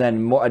 and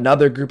then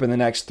another group in the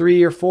next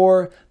 3 or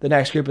 4, the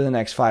next group in the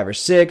next 5 or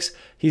 6.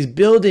 He's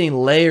building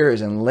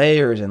layers and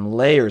layers and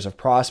layers of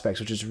prospects,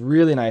 which is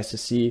really nice to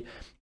see,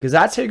 because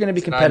that's how you're going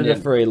to be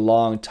competitive for a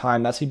long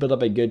time. That's how you build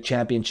up a good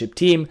championship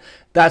team.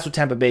 That's what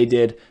Tampa Bay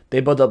did.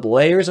 They built up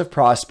layers of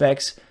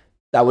prospects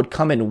that would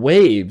come in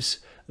waves.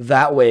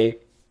 That way,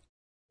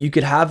 you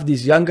could have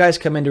these young guys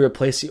come in to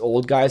replace the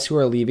old guys who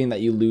are leaving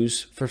that you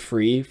lose for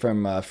free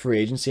from free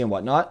agency and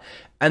whatnot.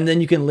 And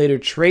then you can later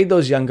trade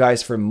those young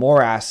guys for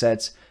more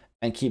assets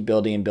and keep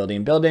building and building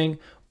and building.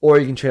 Or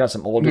you can trade out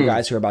some older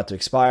guys who are about to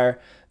expire.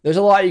 There's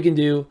a lot you can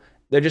do.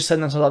 They're just setting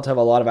themselves up to have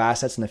a lot of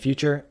assets in the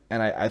future.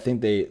 And I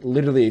think they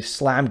literally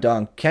slam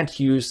dunk. Kent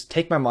Hughes,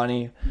 take my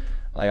money.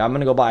 Like, I'm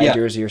going to go buy a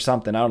jersey or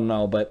something. I don't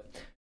know. But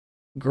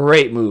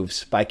great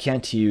moves by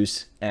Kent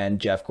Hughes and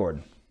Jeff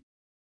Gordon.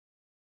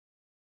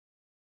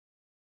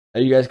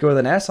 Are you guys go with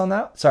an S on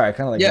that? Sorry, I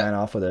kind of ran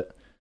off with it.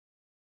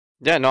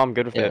 Yeah, no, I'm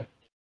good with it.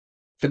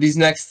 For these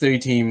next 3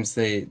 teams,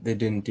 they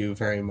didn't do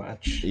very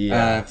much.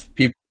 Yeah.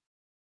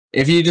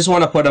 If you just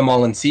want to put them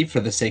all in C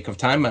for the sake of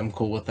time, I'm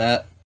cool with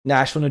that.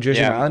 Nashville, New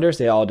Jersey Islanders,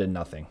 they all did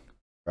nothing,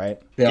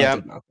 right? They all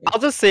did nothing. I'll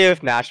just say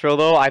with Nashville,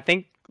 though, I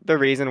think the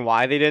reason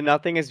why they did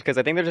nothing is because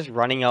I think they're just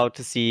running out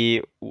to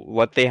see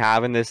what they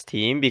have in this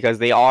team, because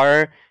they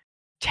are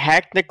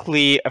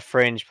technically a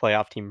fringe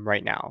playoff team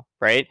right now,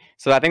 right?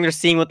 So I think they're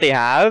seeing what they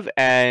have,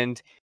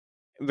 and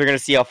they're going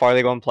to see how far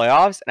they go in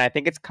playoffs. And I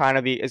think it's going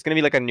to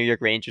be like a New York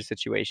Rangers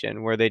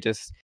situation where they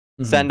just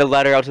send a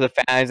letter out to the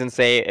fans and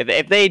say,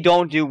 if they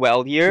don't do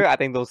well here, I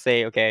think they'll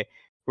say, okay,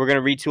 we're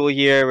going to retool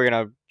here. We're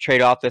going to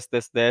trade off this.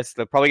 They're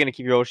probably going to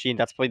keep Yoshi, and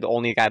that's probably the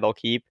only guy they'll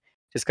keep,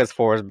 just because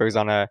Forsberg's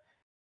on a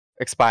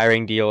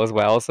expiring deal as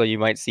well. So you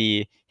might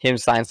see him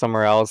sign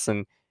somewhere else.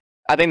 And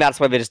I think that's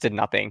why they just did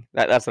nothing.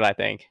 That's what I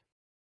think.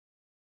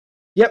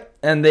 Yep,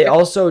 and they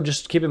also,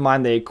 just keep in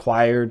mind, they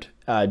acquired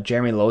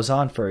Jeremy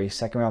Lauzon for a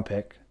 2nd-round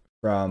pick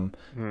from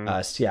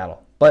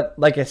Seattle. But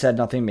like I said,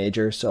 nothing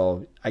major,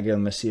 so I give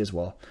them a C as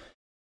well.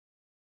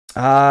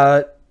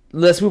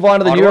 Let's move on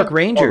to the New York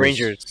Rangers.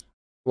 Rangers.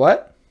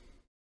 What?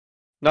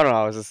 No,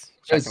 I was just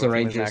checking. It's the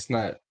Rangers,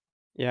 not...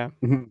 Yeah.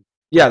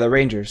 Yeah, the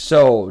Rangers.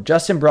 So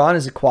Justin Braun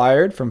is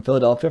acquired from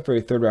Philadelphia for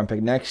a 3rd-round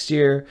pick next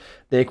year.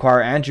 They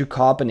acquire Andrew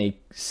Kopp and a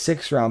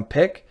 6th-round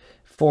pick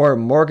for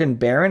Morgan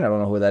Barron. I don't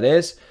know who that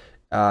is.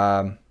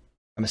 I'm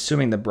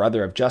assuming the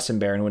brother of Justin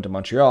Barron, who went to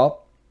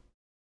Montreal.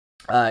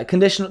 2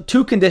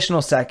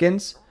 conditional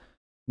seconds,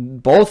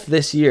 both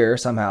this year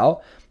somehow,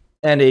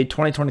 and a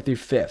 2023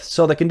 5th.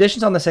 So the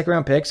conditions on the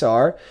 2nd-round picks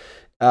are,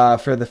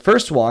 for the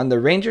first one, the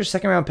Rangers'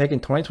 2nd-round pick in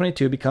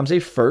 2022 becomes a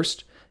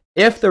first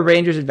if the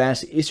Rangers advance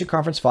to the Eastern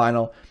Conference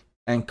Final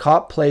and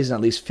Kopp plays in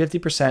at least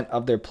 50%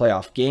 of their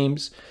playoff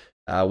games,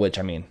 which,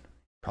 I mean,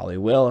 probably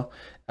will.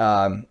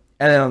 And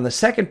then on the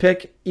 2nd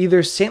pick,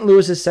 either St.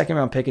 Louis'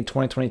 2nd-round pick in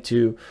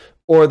 2022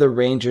 or the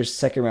Rangers'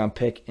 2nd-round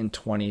pick in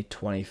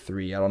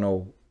 2023. I don't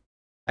know.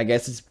 I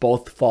guess it's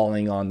both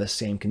falling on the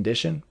same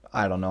condition.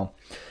 I don't know.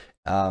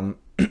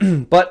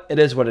 But it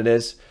is what it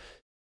is.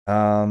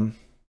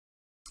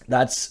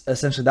 That's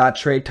essentially that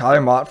trade.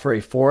 Tyler Mott for a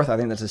 4th. I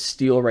think that's a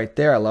steal right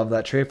there. I love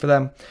that trade for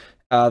them.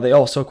 They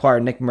also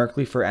acquired Nick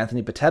Merkley for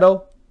Anthony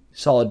Bitetto.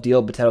 Solid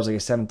deal. Bitetto's like a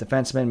 7th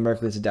defenseman.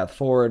 Merkley's a depth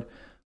forward.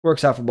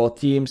 Works out for both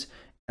teams.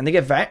 And they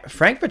get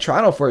Frank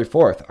Vetrano for a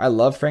 4th. I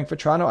love Frank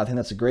Vetrano. I think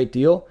that's a great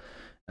deal.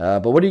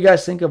 But what do you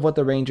guys think of what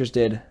the Rangers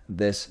did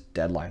this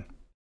deadline?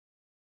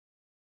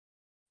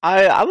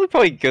 I would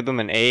probably give them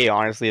an A,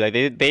 honestly. Like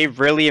they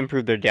really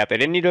improved their depth. They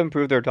didn't need to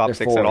improve their top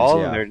 6 at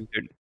all.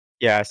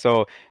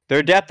 So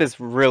their depth is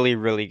really,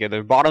 really good.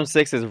 Their bottom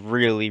 6 is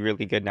really,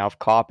 really good now with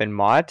Kopp and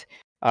Mott.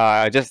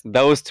 Just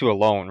those two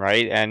alone,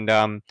 right?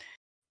 And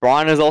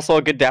Braun is also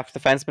a good depth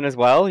defenseman as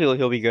well.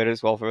 He'll be good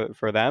as well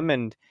for them.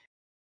 And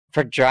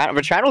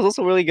Vatrano's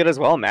also really good as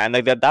well, man.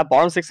 Like that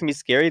bottom six can be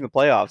scary in the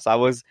playoffs. I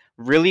was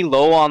really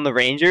low on the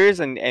Rangers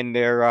and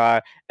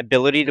their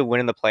ability to win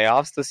in the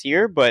playoffs this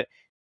year, but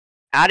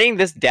adding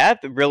this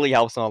depth really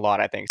helps them a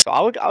lot, I think. So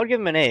I would give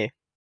them an A.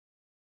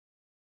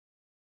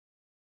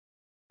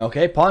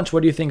 Okay, Ponch,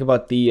 what do you think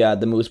about the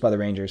moves by the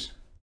Rangers?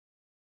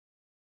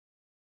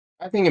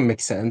 I think it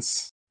makes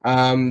sense.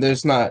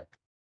 It's not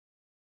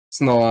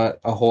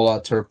a whole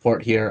lot to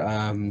report here.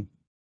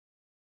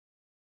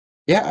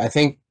 Yeah, I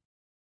think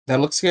that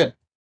looks good.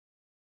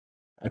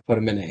 I put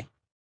him in A.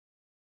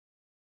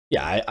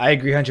 Yeah, I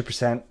agree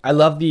 100%. I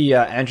love the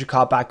Andrew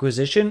Kopp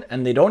acquisition,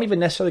 and they don't even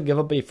necessarily give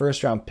up a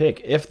first-round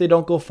pick. If they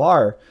don't go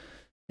far,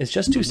 it's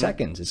just 2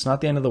 seconds. It's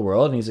not the end of the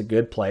world, and he's a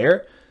good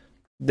player.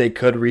 They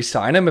could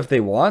re-sign him if they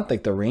want.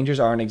 Like, the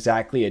Rangers aren't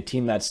exactly a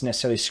team that's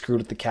necessarily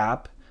screwed at the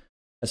cap.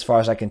 As far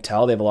as I can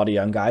tell, they have a lot of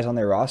young guys on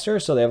their roster,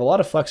 so they have a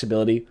lot of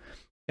flexibility.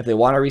 If they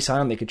want to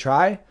re-sign him, they could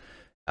try.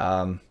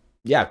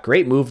 Yeah,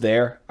 great move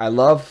there. I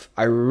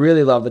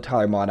really love the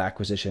Tyler Mott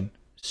acquisition.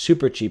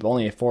 Super cheap,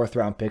 only a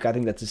 4th-round pick. I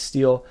think that's a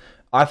steal.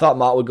 I thought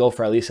Mott would go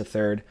for at least a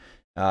 3rd.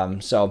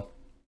 So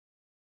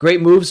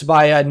great moves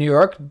by New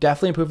York,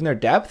 definitely improving their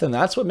depth, and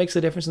that's what makes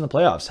the difference in the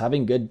playoffs.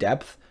 Having good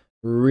depth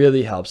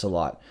really helps a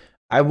lot.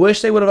 I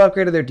wish they would have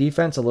upgraded their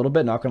defense a little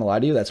bit, not going to lie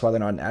to you. That's why they're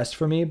not an S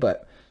for me,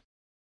 but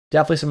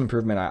definitely some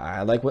improvement.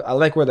 I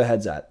like where the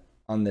head's at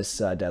on this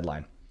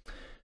deadline.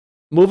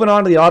 Moving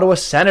on to the Ottawa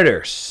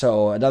Senators.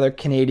 So another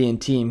Canadian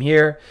team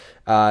here.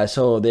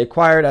 So they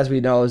acquired, as we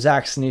know,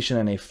 Zach Senyshyn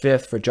and a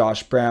 5th for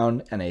Josh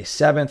Brown and a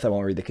 7th. I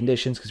won't read the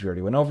conditions because we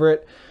already went over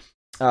it.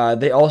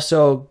 They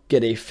also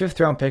get a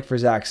 5th-round pick for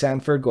Zach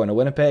Sanford going to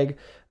Winnipeg.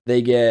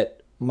 They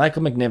get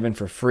Michael McNiven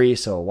for free,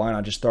 so why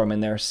not just throw him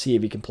in there, see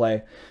if he can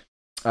play.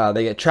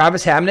 They get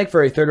Travis Hamonic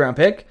for a 3rd-round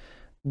pick.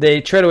 They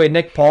trade away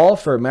Nick Paul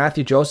for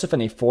Matthew Joseph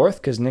and a 4th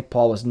because Nick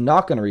Paul was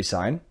not going to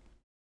resign.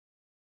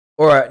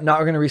 Or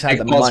not going to resign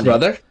the Paul's money.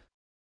 Brother?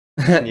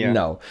 Yeah.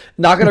 No,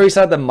 not going to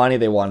resign the money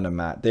they wanted him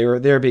at. They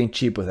were being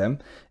cheap with him,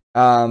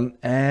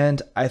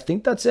 and I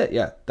think that's it.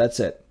 Yeah,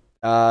 that's it.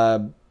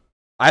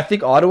 I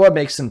think Ottawa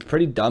makes some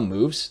pretty dumb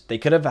moves. They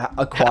could have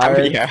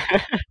acquired.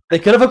 They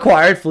could have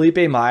acquired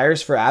Felipe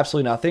Myers for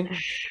absolutely nothing,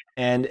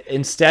 and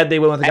instead they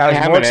went with a guy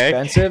who's more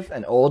expensive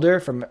and older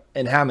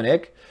in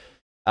Hamonic,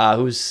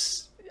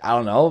 who's I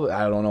don't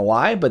know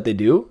why, but they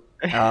do.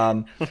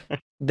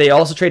 They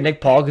also trade Nick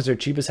Paul because they're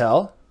cheap as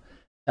hell.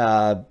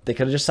 They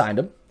could have just signed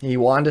him. He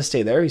wanted to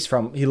stay there.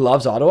 He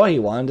loves Ottawa. He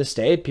wanted to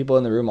stay. People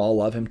in the room all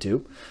love him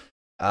too.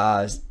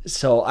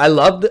 So I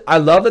love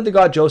that they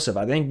got Joseph.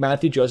 I think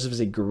Matthew Joseph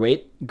is a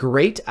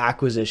great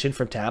acquisition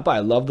from Tampa. I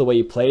love the way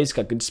he plays. He's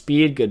got good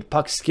speed, good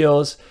puck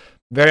skills,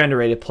 very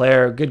underrated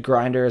player, good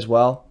grinder as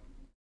well.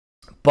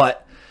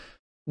 But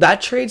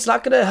that trade's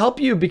not going to help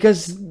you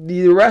because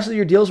the rest of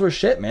your deals were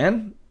shit,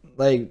 man.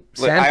 Like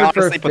Sanford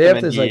for a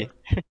 5th is like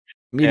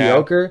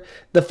mediocre. Yeah.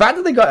 The fact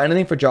that they got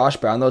anything for Josh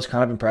Brown though is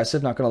kind of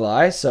impressive, not gonna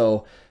lie.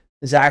 So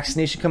Zach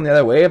Senyshyn come the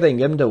other way. If they can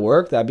get him to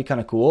work, that'd be kind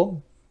of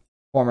cool.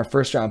 Former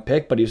 1st-round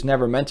pick, but he was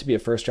never meant to be a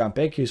 1st-round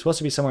pick. He was supposed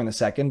to be somewhere in the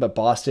 2nd, but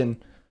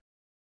Boston,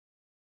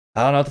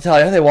 I don't know what to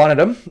tell you. They wanted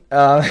him.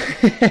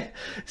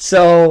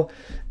 So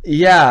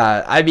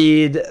yeah, I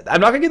mean, I'm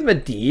not gonna give them a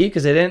D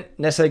because they didn't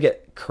necessarily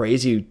get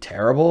crazy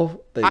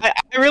terrible. I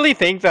really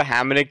think the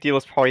Hamonic deal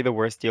is probably the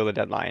worst deal of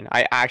the deadline.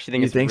 I actually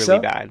think it's really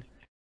bad.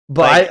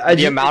 But like,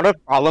 the amount of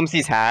problems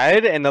he's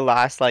had in the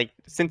last,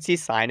 since he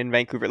signed in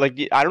Vancouver, I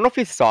don't know if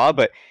you saw,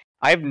 but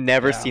I've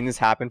never seen this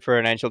happen for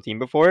an NHL team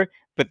before.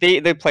 But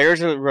the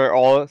players were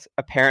all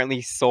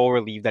apparently so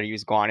relieved that he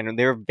was gone, and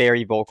they were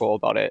very vocal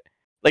about it.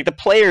 Like the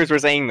players were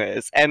saying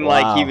this, and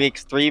he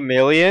makes $3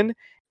 million,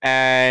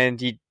 and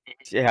he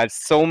had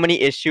so many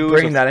issues.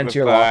 Bring that into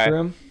your locker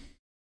room.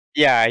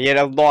 Yeah, he had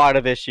a lot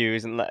of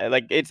issues, and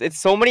it's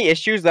so many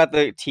issues that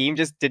the team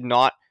just did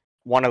not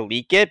want to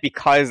leak it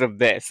because of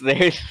this.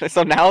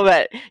 So now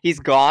that he's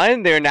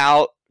gone, they're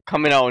now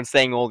coming out and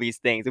saying all these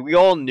things. We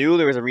all knew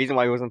there was a reason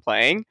why he wasn't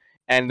playing,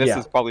 and this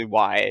is probably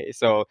why.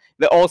 So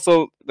the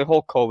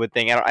whole COVID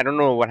thing, I don't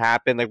know what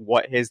happened, like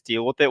what his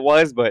deal with it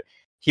was, but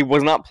he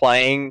was not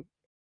playing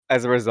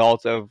as a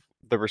result of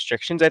the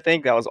restrictions. I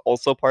think that was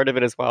also part of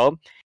it as well.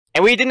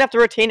 And we didn't have to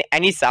retain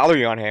any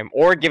salary on him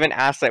or give an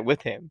asset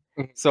with him.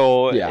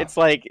 So it's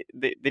like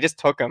they just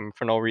took him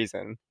for no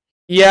reason.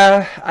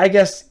 Yeah, I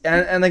guess,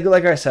 and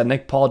like I said,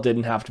 Nick Paul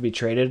didn't have to be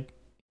traded.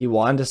 He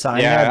wanted to sign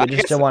there. They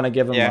just didn't want to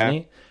give him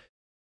money.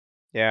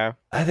 Yeah.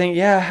 I think,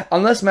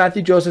 unless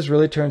Matthew Joseph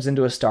really turns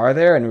into a star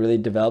there and really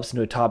develops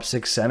into a top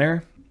 6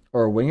 center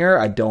or winger,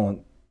 I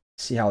don't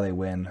see how they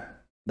win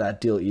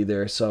that deal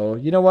either. So,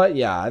 you know what?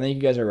 Yeah, I think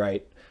you guys are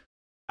right.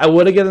 I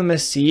would have given them a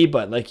C,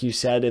 but like you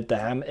said, if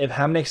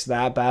Hamonic's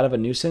that bad of a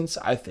nuisance,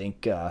 I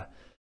think,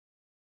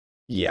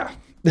 yeah.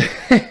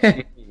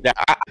 Yeah,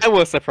 I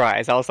was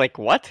surprised. I was like,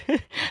 what?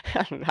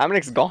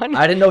 Hamonic's gone?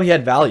 I didn't know he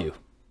had value,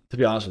 to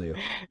be honest with you.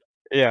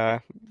 Yeah,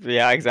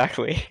 yeah,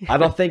 exactly. I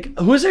don't think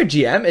who's their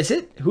GM?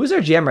 Who's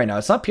their GM right now?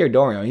 It's not Pierre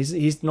Dorion.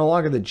 He's no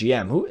longer the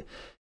GM. Who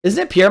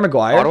isn't it? Pierre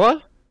Maguire? Ottawa?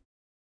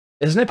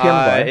 Isn't it Pierre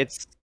Maguire?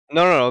 It's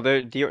no.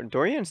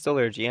 Dorian's still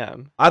their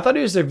GM, I thought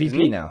he was their isn't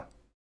VP he? now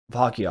of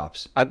hockey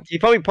ops. He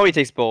probably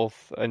takes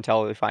both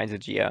until he finds a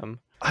GM.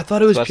 I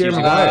thought it was So that's Pierre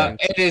usually Maguire.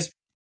 It is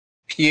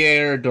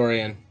Pierre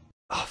Dorian.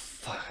 Oh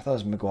fuck! I thought it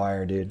was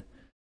Maguire, dude.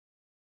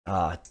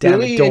 Damn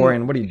Really? it,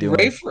 Dorian. What are you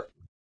doing?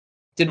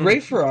 Did Ray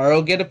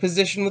Ferraro get a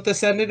position with the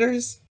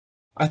Senators?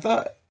 I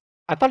thought.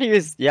 I thought he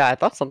was. Yeah, I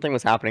thought something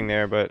was happening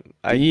there, but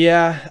I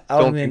Yeah, I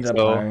don't don't think end up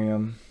so. hiring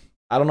him.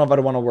 I don't know if I'd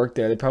want to work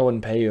there. They probably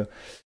wouldn't pay you.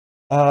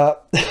 Yeah,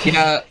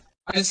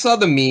 I just saw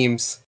the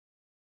memes.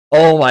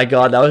 Oh my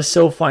god, that was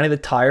so funny.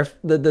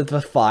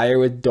 The fire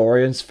with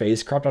Dorian's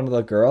face cropped onto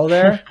the girl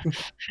there.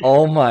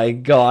 Oh my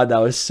god, that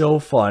was so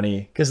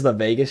funny because of the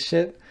Vegas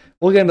shit.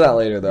 We'll get into that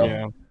later though.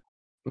 Yeah.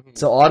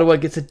 So Ottawa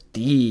gets a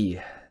D.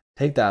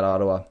 Take that,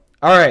 Ottawa.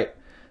 All right,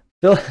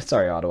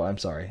 sorry, Ottawa. I'm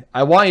sorry.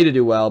 I want you to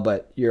do well,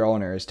 but your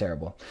owner is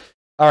terrible.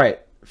 All right,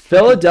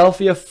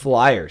 Philadelphia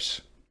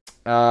Flyers.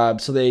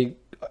 So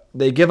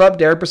they give up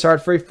Derek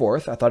Brassard for a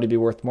fourth. I thought he'd be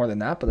worth more than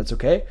that, but that's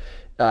okay.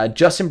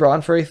 Justin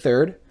Braun for a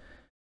third.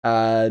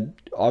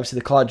 Obviously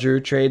the Claude Giroux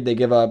trade, they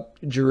give up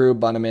Giroux,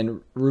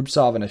 Bunneman,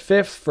 Rubtsov and a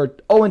fifth for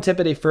Owen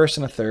Tippett, a first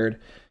and a third.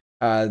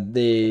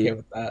 Okay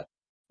with that.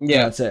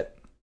 Yeah, That's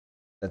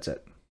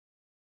it.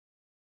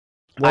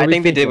 I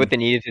think they did what they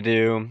needed to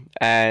do,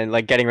 and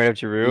like getting rid of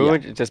Giroux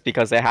just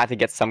because they had to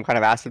get some kind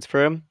of assets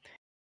for him.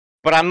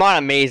 But I'm not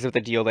amazed with the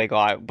deal they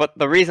got. But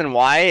the reason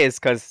why is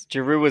because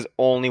Giroux was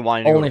only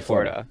wanting to go to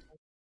Florida.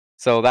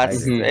 So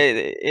that's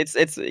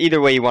it's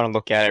either way you want to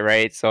look at it,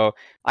 right? So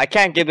I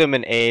can't give them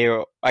an A,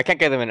 or I can't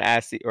give them an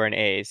S or an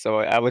A.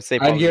 So I would say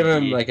I'd give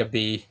him B. like a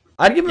B.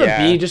 I'd give them a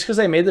B just because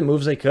they made the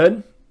moves they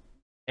could,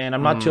 and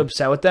I'm not too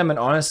upset with them. And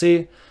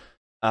honestly,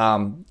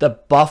 the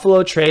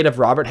Buffalo trade of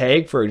Robert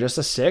Haig for just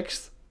a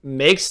sixth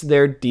makes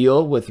their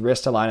deal with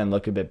Ristolainen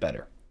look a bit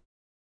better.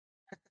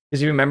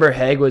 Because you remember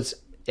Haig was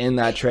in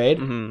that trade,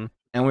 and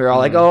we were all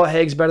like, "Oh,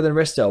 Haig's better than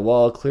Risto."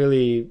 Well,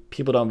 clearly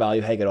people don't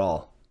value Haig at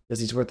all because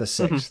he's worth a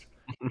sixth.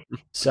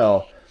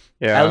 So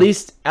at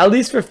least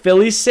for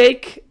Philly's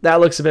sake,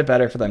 that looks a bit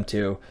better for them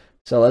too.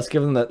 So let's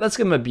give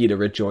them a B to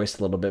rejoice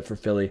a little bit for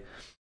Philly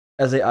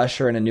as they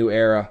usher in a new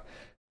era.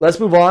 Let's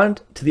move on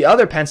to the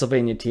other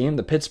Pennsylvania team,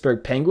 the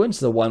Pittsburgh Penguins,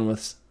 the one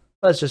with,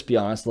 let's just be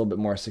honest, a little bit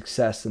more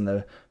success than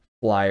the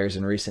Flyers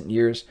in recent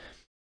years.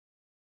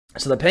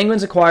 So the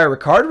Penguins acquire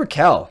Rickard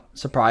Rakell,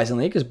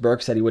 surprisingly, because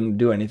Burke said he wouldn't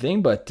do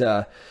anything,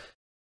 or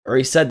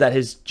he said that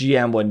his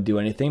GM wouldn't do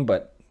anything,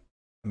 but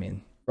I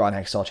mean, Ron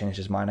Hextall changed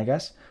his mind, I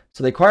guess.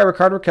 So they acquire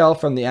Rickard Rakell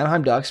from the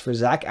Anaheim Ducks for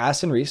Zach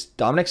Aston-Reese,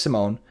 Dominic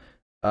Simone,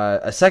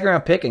 a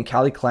second-round pick, and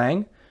Callie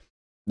Klang.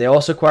 They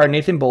also acquired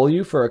Nathan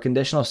Beaulieu for a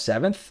conditional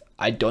seventh.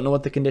 I don't know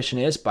what the condition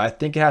is, but I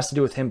think it has to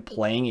do with him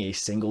playing a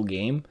single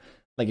game.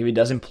 Like, if he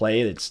doesn't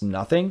play, it's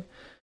nothing,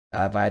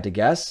 if I had to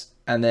guess.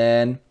 And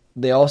then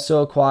they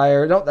also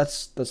acquired... No,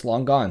 that's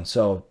long gone.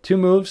 So, 2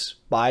 moves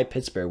by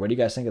Pittsburgh. What do you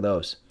guys think of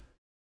those?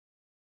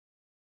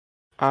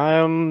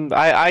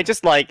 I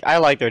just like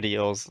their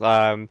deals.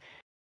 I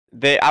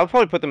would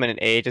probably put them in an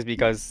A just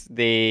because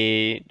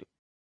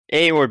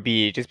A or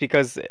B, just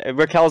because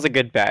Rakell's a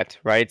good bet,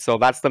 right? So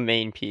that's the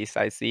main piece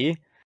I see.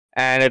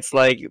 And it's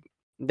like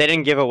they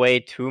didn't give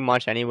away too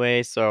much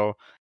anyway, so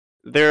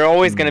they're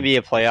always going to be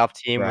a playoff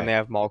team when they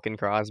have Malkin,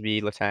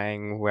 Crosby,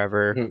 Letang,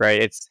 whoever,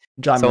 right? It's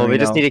John so Marino. They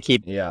just need to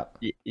keep yeah,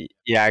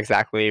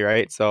 exactly,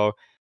 right? So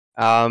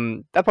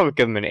that probably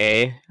give them an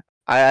A.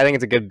 I think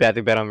it's a good bet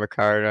to bet on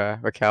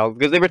Rakell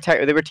because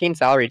they retained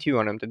salary too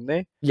on him, didn't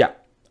they? Yeah,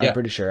 I'm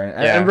pretty sure.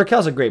 And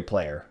Rakell's a great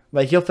player.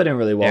 Like, he'll fit in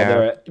really well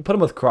there. You put him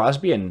with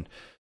Crosby, and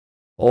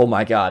oh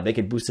my god, they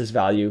could boost his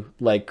value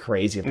like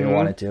crazy if they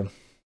wanted to.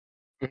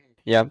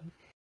 Yeah.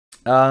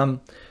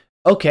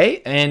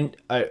 Okay, and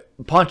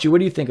Ponchu, what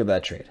do you think of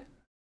that trade?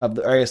 I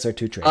guess there are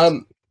 2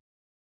 trades.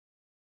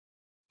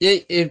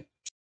 It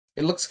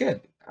looks good.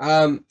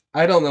 I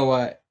don't know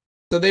why.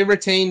 So they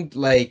retained,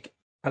 like,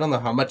 I don't know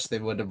how much they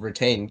would have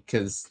retained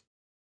because,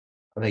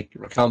 like,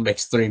 Rakell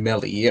makes $3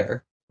 million a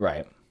year,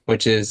 right?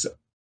 Which is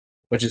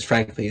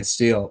frankly a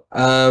steal.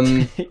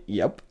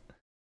 Yep.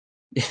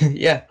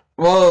 Yeah.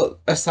 Well,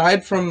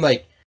 aside from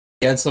like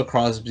Gensel,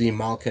 Crosby,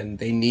 Malkin,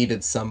 they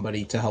needed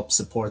somebody to help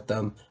support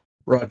them.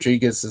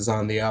 Rodriguez is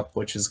on the up,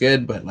 which is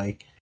good, but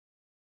like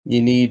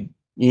you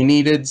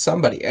needed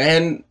somebody,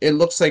 and it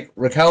looks like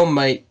Rakell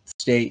might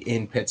stay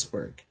in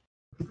Pittsburgh.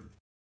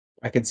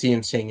 I could see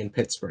him staying in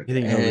Pittsburgh. You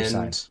think he'll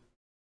resign?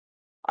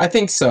 I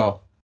think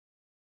so.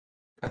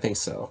 I think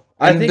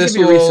if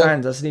he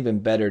resigns, that's an even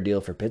better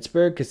deal for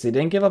Pittsburgh because they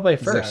didn't give up a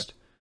first. Exactly.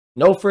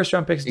 No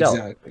first-round picks dealt.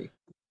 Exactly.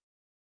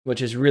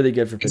 Which is really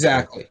good for Pittsburgh.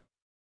 Exactly.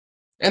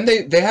 And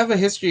they have a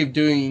history of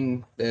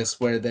doing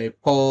this where they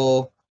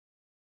pull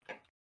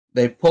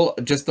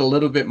just a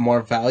little bit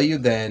more value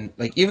than,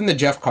 like, even the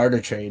Jeff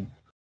Carter trade.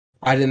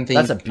 I didn't think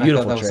that's a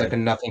beautiful that was trade. like a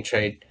nothing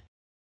trade.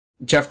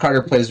 Jeff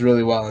Carter plays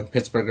really well in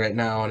Pittsburgh right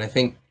now, and I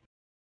think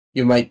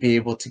you might be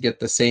able to get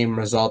the same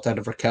result out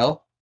of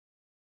Raquel.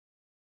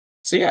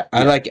 So yeah,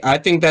 Yeah. I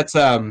think that's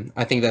an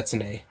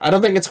A. I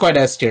don't think it's quite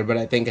S tier, but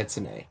I think it's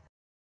an A.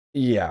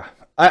 Yeah,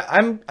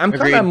 I'm kind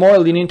of Agreed. more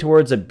leaning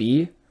towards a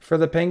B for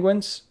the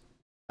Penguins.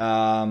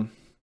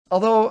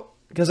 Although,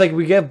 because like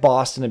we give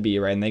Boston a B,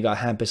 right, and they got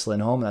Hampus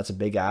Lindholm, and that's a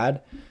big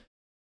ad.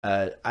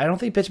 I don't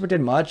think Pittsburgh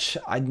did much.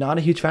 I'm not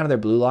a huge fan of their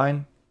blue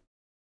line.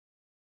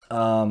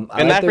 I In like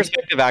that their,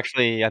 perspective,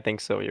 actually, I think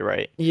so. You're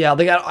right. yeah,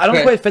 they got. I don't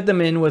Okay. quite fit them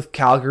in with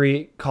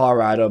Calgary,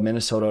 Colorado,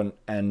 Minnesota,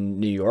 and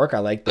New York. I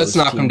like those Let's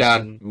knock them teams'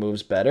 down.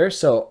 moves better.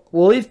 So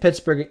we'll leave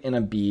Pittsburgh in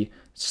a B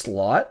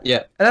slot.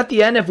 Yeah. And at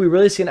the end, if we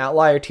really see an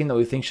outlier team that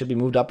we think should be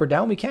moved up or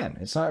down, we can.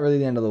 It's not really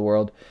the end of the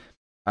world.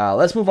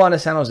 Let's move on to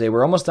San Jose.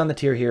 We're almost done the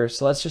tier here,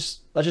 so let's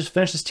just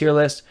finish this tier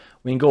list.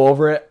 We can go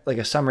over it like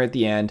a summary at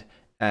the end,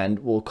 and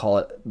we'll call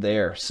it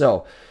there.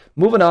 So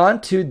moving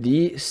on to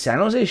the San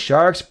Jose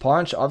Sharks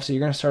punch. Obviously,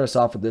 you're going to start us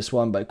off with this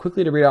one, but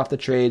quickly to read off the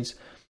trades.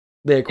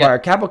 They acquire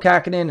Kaapo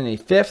Kähkönen and a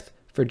 5th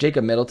for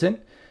Jacob Middleton.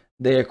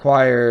 They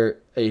acquire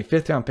a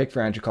 5th-round pick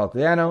for Andrew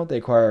Cogliano. They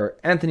acquire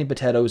Anthony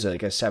Potato, who's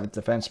like a 7th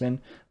defenseman,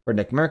 for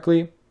Nick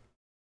Merkley.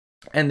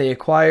 And they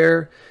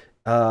acquire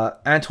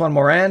Antoine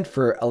Morand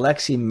for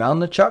Alexei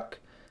Melnichuk.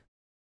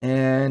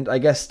 And I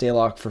guess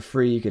Stalock for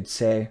free, you could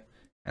say.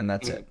 And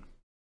that's it.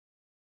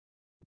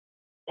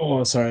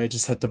 Oh, sorry, I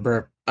just had to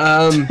burp.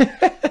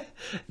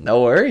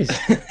 No worries.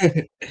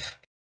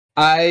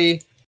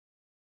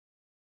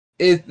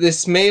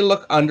 This may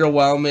look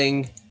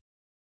underwhelming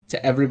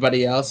to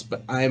everybody else,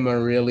 but I'm a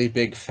really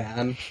big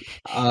fan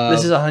of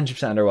This is 100%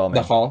 underwhelming.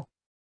 the Hall.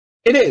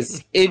 It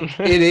is. It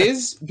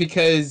is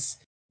because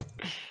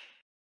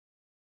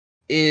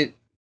it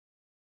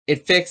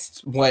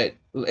fixed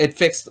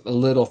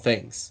little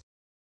things.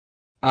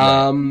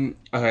 All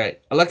right.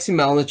 Alexei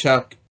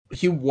Melnichuk,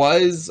 he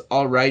was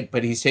all right,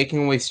 but he's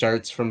taking away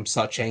starts from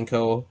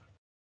Sachenko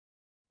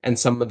and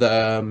some of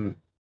the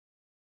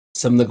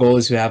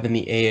goalies we have in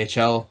the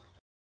AHL.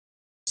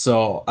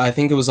 So I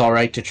think it was all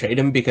right to trade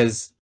him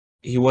because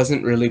he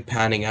wasn't really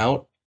panning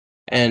out.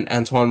 And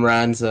Antoine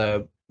Morand's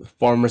a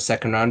former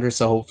second rounder,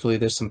 so hopefully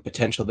there's some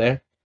potential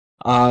there.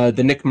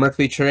 The Nick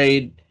Merkley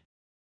trade,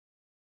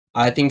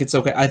 I think it's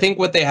okay. I think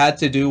what they had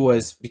to do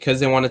was, because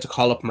they wanted to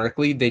call up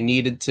Merkley, they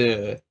needed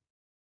to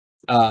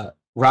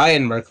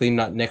Ryan Merkley,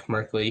 not Nick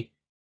Merkley.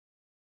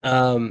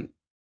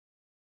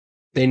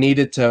 They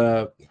needed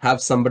to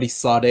have somebody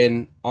slot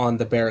in on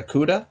the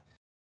Barracuda.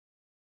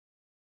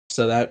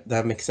 So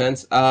that makes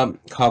sense.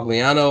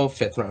 Cogliano,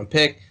 5th-round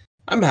pick.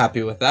 I'm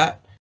happy with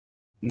that.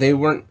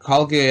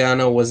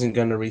 Cogliano wasn't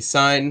going to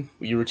resign.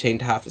 We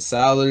retained half his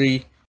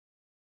salary,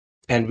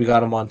 and we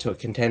got him onto a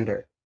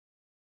contender.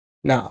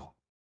 Now,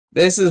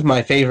 this is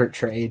my favorite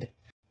trade.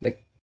 The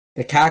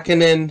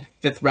Kähkönen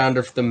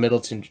 5th-rounder for the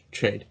Middleton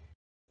trade.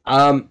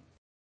 I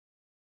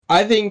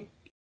think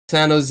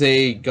San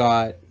Jose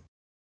got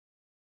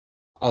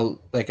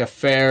a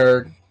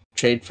fair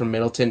trade for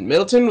Middleton.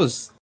 Middleton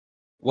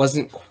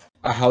wasn't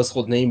a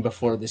household name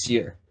before this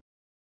year.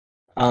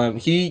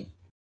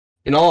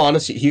 In all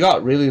honesty, he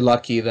got really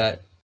lucky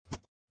that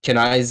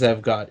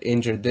Kenaizev got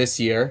injured this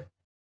year,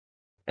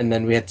 and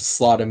then we had to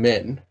slot him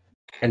in,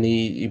 and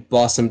he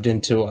blossomed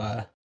into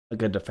a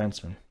good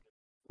defenseman,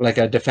 like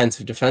a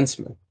defensive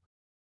defenseman.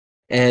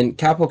 And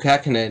Kaapo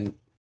Kähkönen,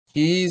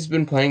 he's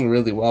been playing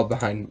really well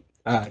behind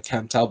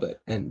Cam Talbot,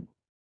 and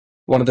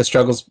one of the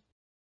struggles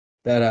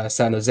that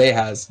San Jose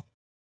has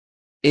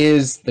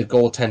is the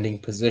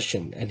goaltending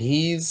position, and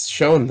he's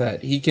shown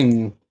that he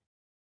can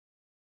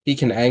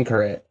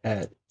anchor it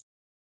at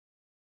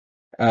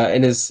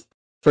in his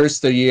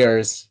first 3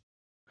 years.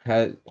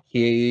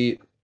 His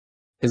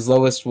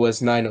lowest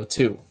was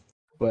 902,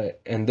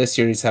 and this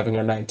year he's having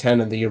a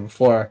 910, and the year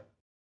before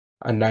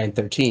a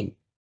 913.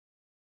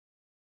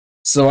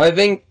 So I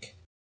think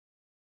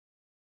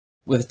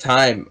with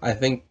time,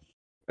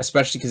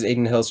 especially because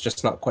Aiden Hill's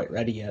just not quite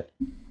ready yet,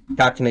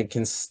 Kähkönen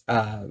can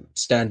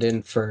stand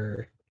in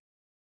for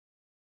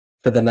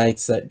the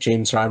nights that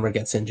James Reimer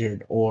gets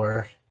injured,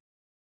 or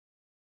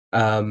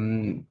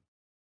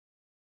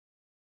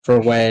for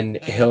when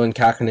Hill and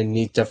Kähkönen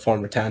need to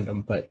form a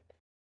tandem. But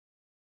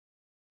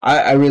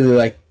I really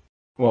like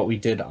what we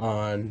did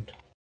on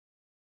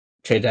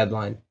trade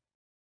deadline.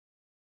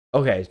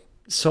 Okay,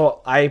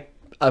 so I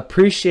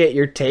appreciate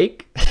your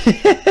take.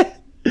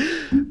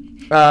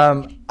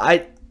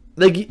 I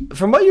like,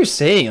 from what you're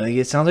saying, like,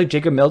 it sounds like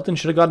Jacob Middleton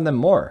should have gotten them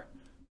more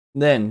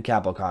than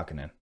Kaapo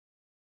Kähkönen.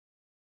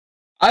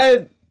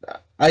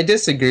 I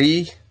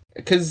disagree,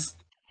 because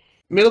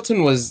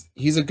Middleton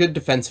he's a good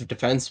defensive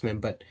defenseman,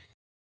 but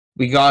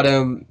we got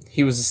him.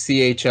 He was a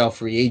CHL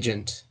free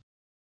agent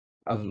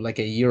of like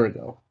a year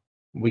ago.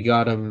 We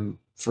got him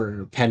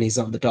for pennies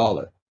on the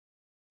dollar,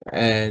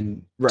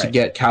 and to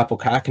get Kaapo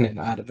Kähkönen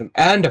out of him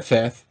and a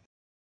 5th,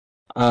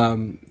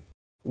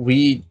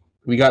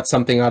 we got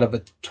something out of a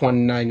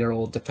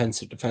 29-year-old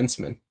defensive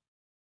defenseman.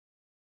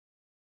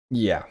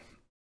 Yeah.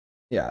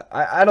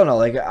 I don't know.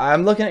 Like,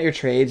 I'm looking at your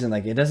trades, and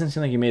like, it doesn't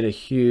seem like you made a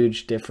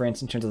huge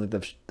difference in terms of like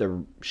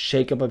the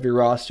shakeup of your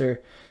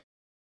roster.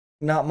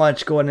 not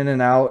much going in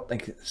and out,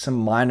 like some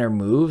minor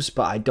moves,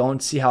 but I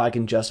don't see how I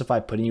can justify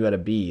putting you at a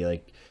B.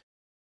 Like,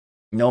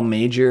 no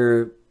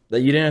major,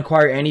 that you didn't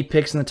acquire any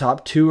picks in the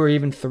top 2 or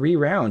even 3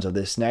 rounds of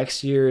this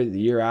next year, the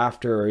year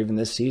after, or even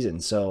this season.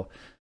 So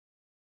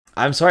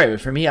I'm sorry,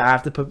 but for me, I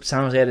have to put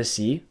San Jose at a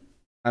C.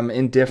 I'm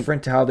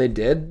indifferent to how they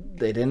did.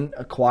 They didn't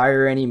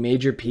acquire any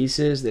major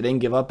pieces. They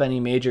didn't give up any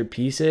major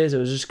pieces. It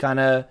was just kind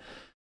of,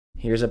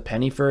 here's a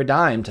penny for a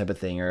dime type of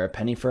thing, or a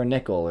penny for a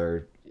nickel,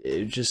 or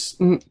it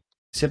just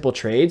simple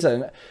trades.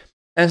 And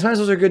sometimes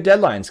those are good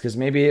deadlines because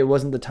maybe it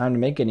wasn't the time to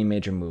make any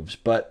major moves.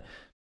 But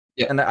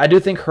yeah, and I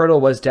do think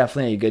Hurdle was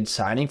definitely a good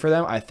signing for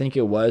them. I think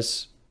it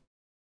was.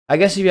 I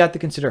guess you have to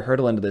consider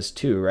Hurdle into this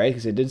too, right?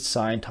 Because they did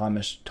sign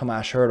Tomas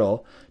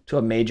Hurdle to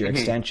a major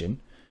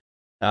extension.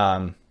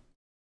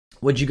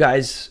 Would you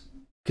guys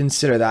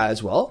consider that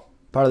as well,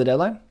 part of the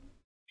deadline?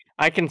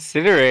 I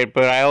consider it,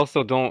 but I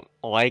also don't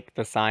like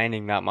the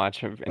signing that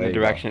much in the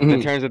direction,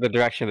 in terms of the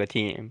direction of the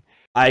team.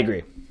 I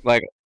agree.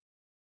 Like,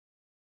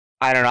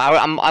 I don't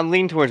know. I'm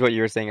leaning towards what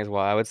you were saying as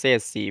well. I would say a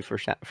C for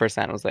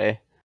San Jose.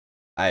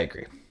 I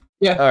agree.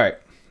 Yeah. All right.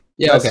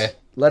 Yeah. Okay.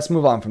 Let's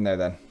move on from there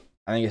then.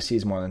 I think a C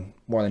is more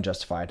than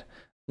justified.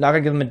 Not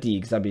gonna give them a D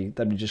because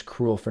that'd be just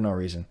cruel for no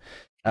reason.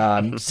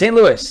 St.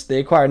 Louis, they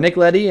acquired Nick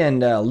Leddy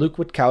and Luke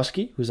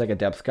Witkowski, who's like a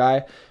depth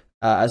guy.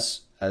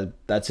 That's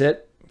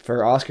it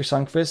for Oscar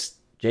Sundqvist,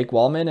 Jake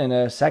Wallman, and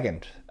a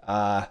second.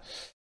 I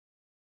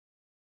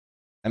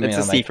mean, it's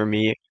a C for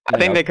me. I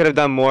think they could have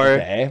done more,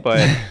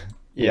 but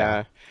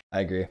yeah,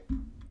 I agree.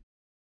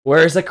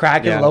 Where's the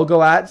Kraken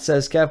logo at?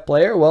 Says Kev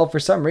Player. Well,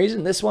 for some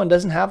reason, this one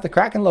doesn't have the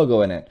Kraken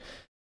logo in it.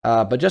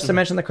 But just to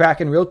mention the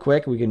Kraken real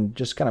quick, we can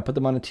just kind of put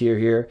them on a tier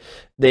here.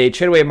 They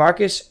trade away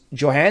Marcus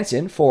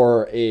Johansson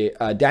for a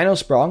Daniel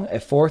Sprong, a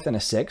 4th and a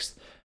 6th.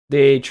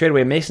 They trade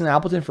away Mason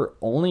Appleton for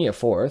only a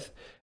 4th.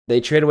 They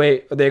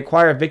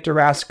acquire Victor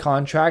Rask's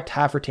contract,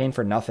 half retained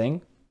for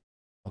nothing.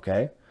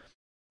 Okay.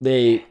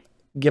 They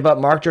give up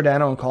Mark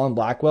Giordano and Colin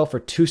Blackwell for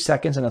 2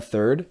 seconds and a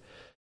 3rd.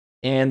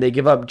 And they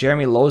give up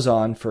Jeremy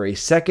Lozon for a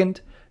 2nd,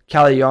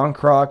 Calle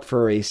Yarncroc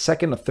for a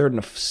 2nd, a 3rd, and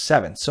a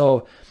 7th.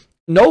 So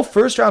no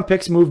first round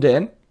picks moved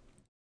in,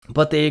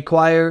 but they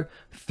acquire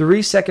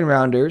 3 second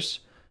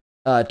rounders,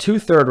 2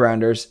 third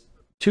rounders,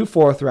 2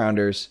 4th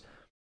rounders,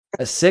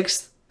 a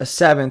 6th, a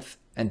 7th,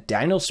 and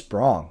Daniel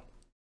Sprong.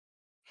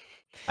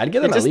 I'd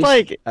give them at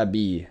least a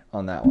B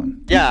on that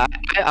one. Yeah,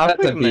 I'll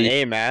put them an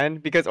A, man.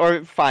 Because,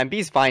 or fine,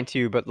 B's fine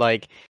too, but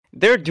like,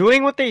 they're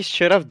doing what they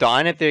should have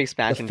done if the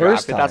expansion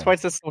drafted. That's why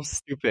it's just so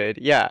stupid.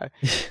 Yeah.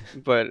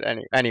 But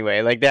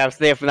anyway, like they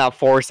have now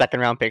 4 second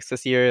round picks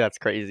this year. That's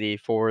crazy.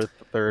 3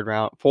 4th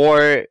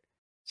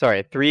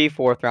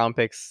round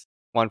picks,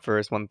 1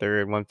 first, 1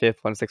 third, 1 5th,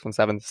 1 6th, 1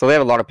 7th. So they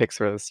have a lot of picks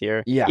for this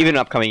year. Yeah. Even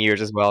upcoming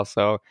years as well.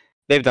 So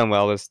they've done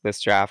well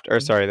this draft, or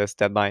sorry, this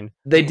deadline.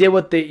 They did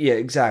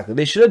exactly.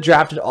 They should have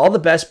drafted all the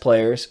best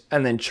players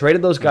and then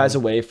traded those guys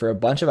away for a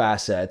bunch of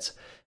assets,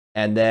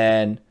 and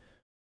then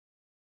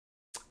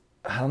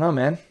I don't know,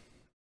 man.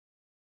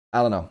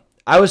 I don't know.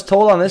 I was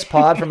told on this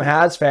pod from a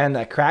Habs fan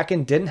that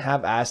Kraken didn't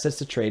have assets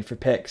to trade for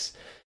picks.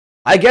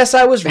 I guess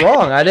I was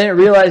wrong. I didn't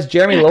realize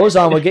Jeremy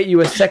Lozon would get you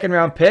a 2nd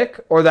round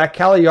pick, or that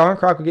Calle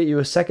Yarncroc would get you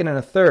a 2nd and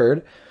a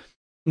 3rd.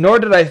 Nor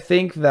did I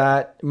think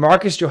that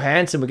Marcus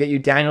Johansson would get you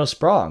Daniel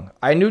Sprong.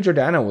 I knew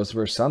Giordano was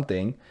worth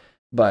something,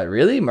 but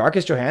really?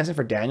 Marcus Johansson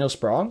for Daniel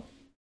Sprong?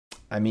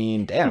 I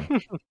mean, damn.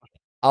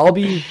 I'll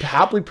be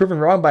happily proven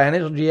wrong by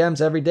NHL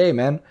GMs every day,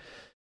 man.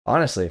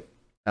 Honestly.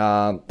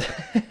 Want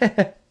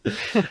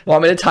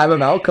me to time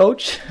him out,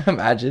 coach?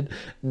 Imagine.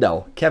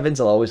 No,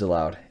 Kevin's always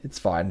allowed. It's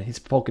fine. He's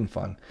poking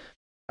fun.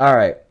 All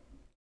right.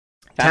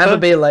 Tampa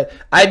Bay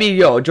I mean,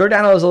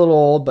 Giordano is a little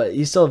old, but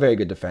he's still a very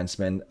good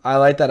defenseman. I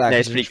like that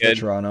acquisition for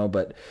Toronto,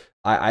 but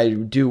I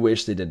do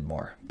wish they did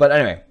more. But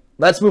anyway,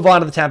 let's move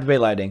on to the Tampa Bay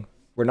Lightning.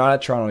 We're not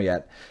at Toronto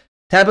yet.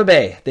 Tampa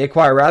Bay, they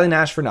acquire Riley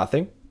Nash for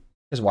nothing,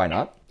 because why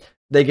not?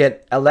 They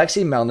get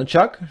Alexei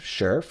Melnichuk,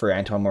 sure, for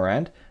Antoine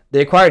Morand. They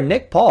acquired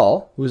Nick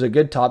Paul, who's a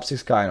good top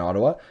 6 guy in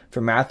Ottawa,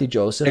 for Matthew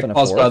Joseph and a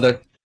 4th.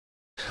 Brother.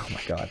 Oh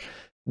my God.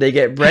 They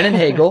get Brennan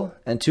Hagel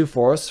and 2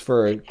 4ths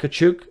for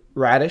Kachuk,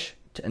 Radish,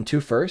 and 2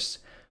 firsts.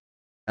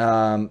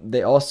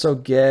 They also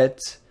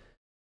get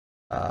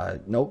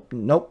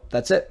nope,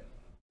 that's it.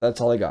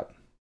 That's all I got.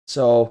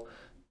 So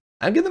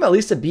I'd give them at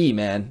least a B,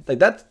 man. Like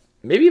that's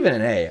maybe even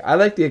an A. I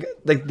like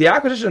the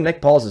acquisition of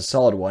Nick Paul is a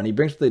solid one. He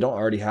brings what they don't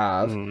already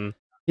have. Mm-hmm.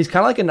 He's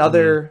kind of like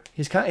another.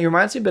 Mm-hmm. He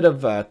reminds me a bit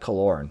of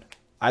Killorn.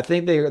 I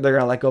think they're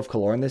gonna let go of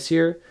Killorn this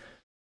year,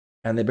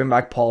 and they bring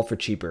back Paul for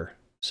cheaper.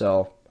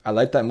 So I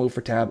like that move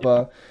for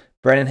Tampa. Yeah.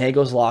 Brendan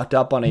Hagel's locked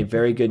up on a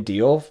very good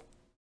deal.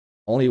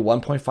 Only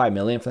 $1.5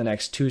 million for the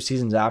next 2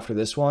 seasons after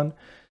this one.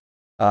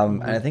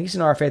 And I think he's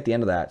an RFA at the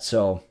end of that.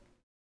 So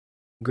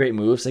great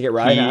moves. They get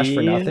Ryan Nash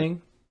for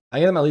nothing. I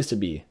give them at least a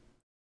B.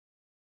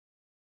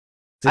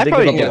 I'd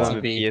probably give them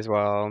a B as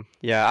well.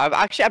 Yeah,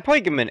 I'd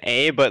probably give them an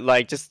A, but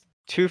like just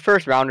 2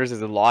 first rounders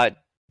is a lot.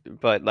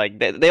 But like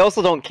they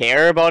also don't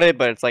care about it.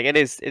 But it's like it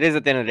is at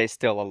the end of the day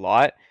still a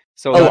lot.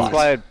 So that's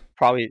why I'd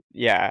probably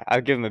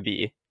I'd give them a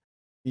B.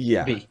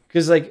 Yeah,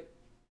 because like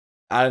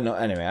I don't know.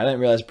 Anyway, I didn't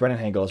realize Brennan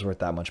Hagel is worth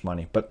that much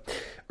money,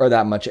 or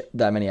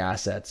that many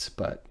assets.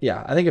 But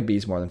yeah, I think a B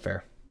is more than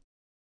fair.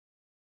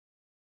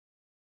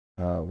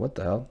 What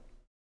the hell?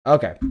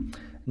 Okay,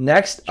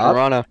 next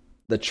Toronto. up,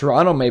 the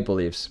Toronto Maple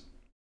Leafs.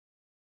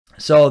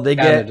 So they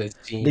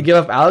give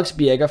up Alex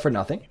Biega for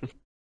nothing.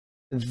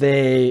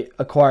 They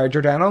acquire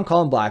Giordano and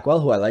Colin Blackwell,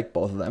 who I like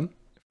both of them,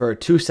 for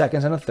 2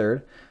 seconds and a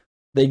third.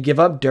 They give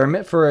up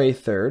Dermott for a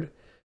third.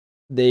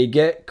 They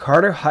get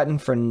Carter Hutton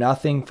for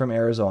nothing from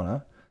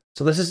Arizona.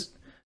 So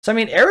I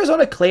mean,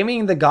 Arizona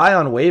claiming the guy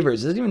on waivers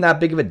isn't even that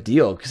big of a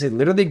deal because they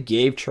literally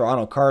gave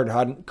Toronto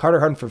Carter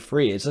Hutton for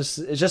free. It's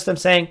just them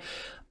saying,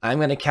 I'm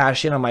going to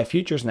cash in on my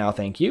futures now,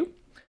 thank you.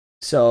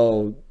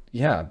 So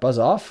yeah, buzz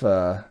off,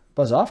 Kyle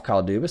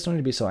Dubas. Don't need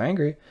to be so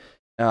angry.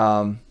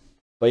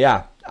 But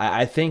yeah,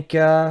 I think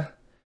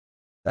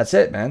that's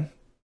it, man.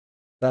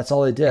 That's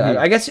all they did.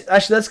 I guess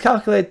actually let's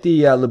calculate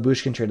the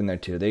Lyubushkin trade in there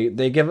too.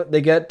 They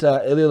get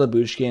Ilya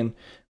Lyubushkin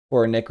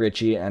for Nick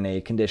Ritchie and a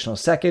conditional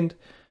second.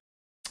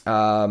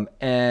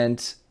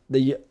 And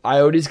the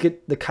Coyotes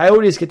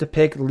get to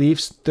pick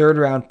Leafs 3rd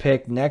round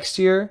pick next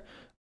year,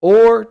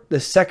 or the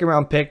 2nd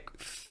round pick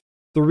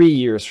 3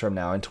 years from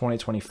now in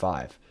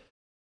 2025.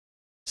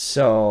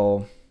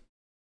 So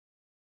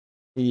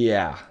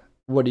yeah,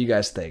 what do you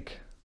guys think?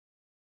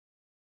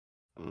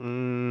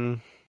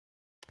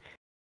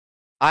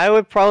 I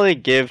would probably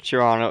give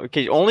Toronto,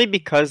 only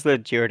because the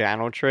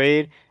Giordano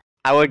trade,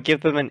 I would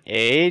give them an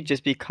A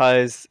just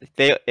because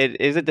it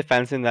is a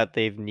defenseman that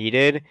they've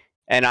needed,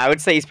 and I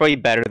would say he's probably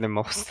better than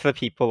most of the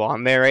people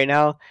on there right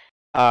now.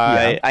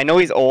 I know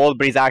he's old,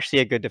 but he's actually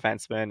a good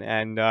defenseman,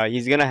 and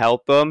he's gonna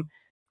help them.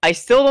 I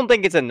still don't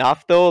think it's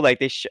enough though.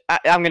 Like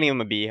I'm gonna give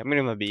him a B. I'm gonna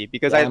give him a B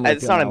because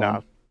it's not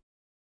enough.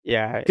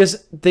 Yeah,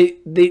 because they're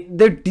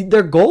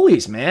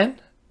goalies, man.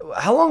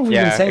 How long have we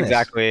been saying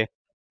this?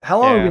 How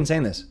long have we been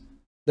saying this?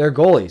 They're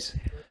goalies.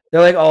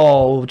 They're like,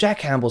 oh, Jack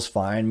Campbell's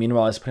fine.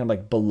 Meanwhile, he's putting him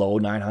like below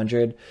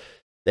 900.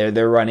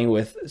 They're running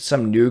with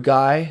some new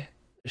guy,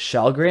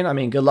 Shelgren. I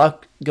mean, good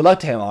luck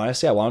to him.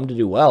 Honestly, I want him to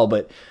do well,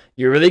 but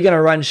you're really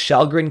gonna run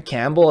Shelgren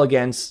Campbell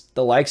against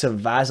the likes of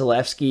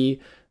Vasilevsky,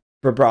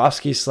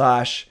 Bobrovsky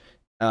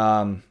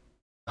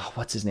 /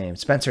 what's his name,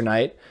 Spencer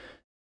Knight,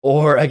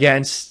 or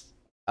against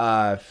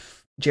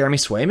Jeremy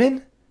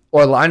Swayman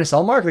or Linus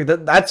Ullmark? Like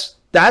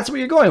that's what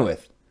you're going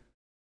with.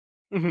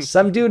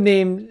 Some dude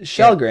named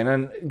Shelgren,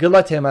 and good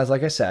luck to him. As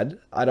like I said,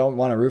 I don't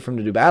want to root for him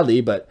to do badly,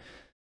 but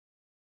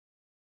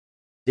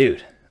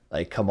dude,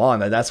 like, come on,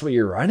 that's what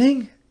you're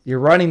running. You're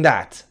running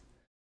that.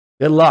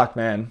 Good luck,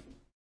 man.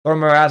 Or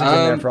Mrazek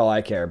in there for all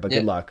I care, but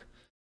good luck.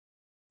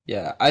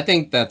 Yeah, I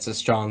think that's a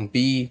strong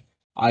B.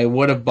 I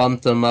would have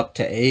bumped them up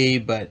to A,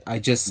 but I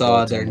just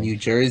saw their new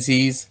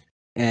jerseys,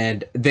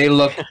 and they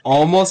look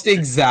almost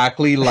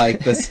exactly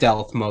like the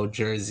stealth mode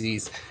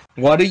jerseys.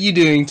 What are you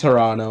doing,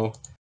 Toronto?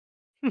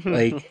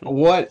 Like,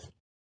 what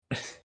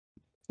is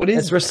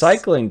it's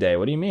recycling day.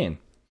 What do you mean?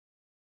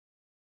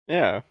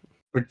 Yeah.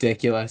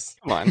 Ridiculous.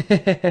 Come on.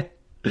 I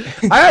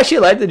actually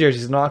like the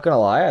jerseys, not gonna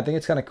lie. I think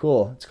it's kind of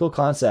cool. It's a cool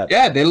concept.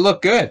 Yeah, they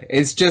look good.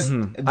 It's just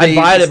I'd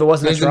buy it if it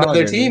wasn't there's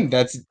another team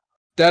that's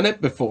done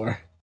it before.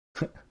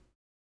 They're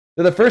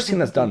the first team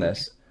that's done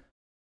this.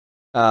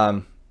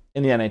 In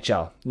the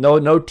NHL.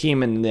 No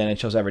team in the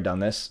NHL has ever done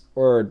this.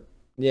 Or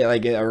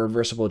like a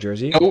reversible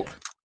jersey.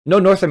 No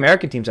North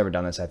American team's ever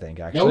done this, I think,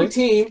 actually. No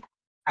team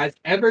has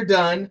ever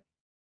done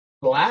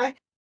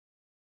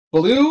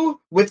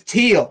blue with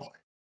teal.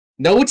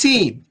 No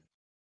team.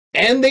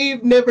 And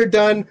they've never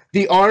done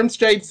the orange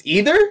stripes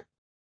either?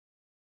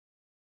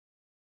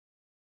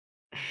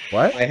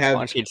 What? I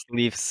have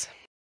Leafs.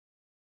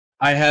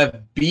 I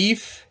have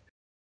beef.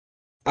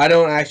 I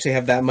don't actually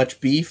have that much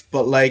beef,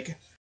 but like,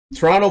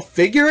 Toronto,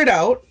 figure it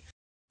out.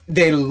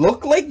 They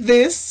look like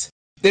this.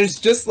 There's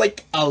just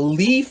like a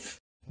leaf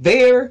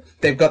there.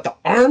 They've got the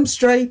arm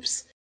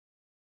stripes.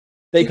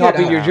 They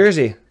copied your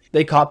jersey.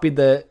 They copied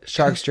the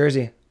Sharks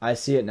jersey. I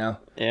see it now.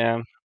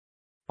 Yeah.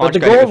 But the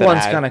gold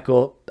one's kind of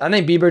cool. I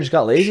think Bieber just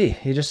got lazy.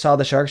 He just saw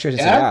the Sharks jersey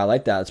and said, I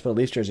like that. Let's put a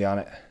Leafs jersey on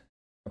it.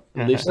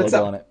 A Leafs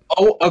logo on it.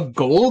 Oh, a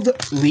gold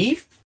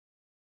leaf?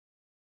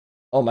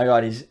 Oh my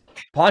god,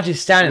 Ponchi's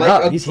standing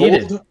up. He's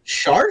heated.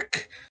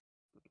 Shark?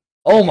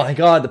 Oh my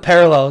god, the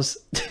parallels.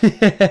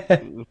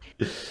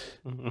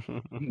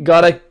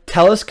 Got a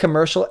TELUS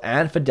commercial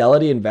and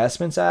Fidelity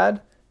Investments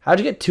ad. How'd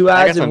you get 2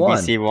 ads in one?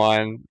 BC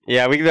one.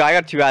 Yeah, I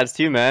got 2 ads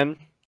too, man.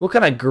 What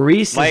kind of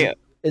grease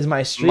is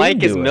my stream Mike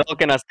doing? is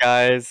milking us,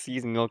 guys.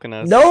 He's milking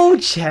us. No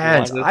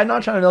chance. I'm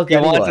not trying to milk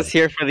anyone. He wants us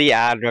here for the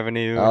ad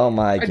revenue. Oh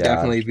my god. I'd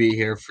definitely be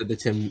here for the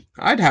Tim.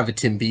 I'd have a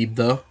Tim Beeb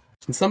though.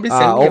 Can somebody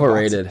send me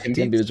overrated.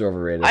 Tim Beebs are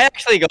overrated. I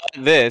actually got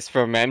this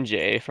from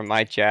MJ from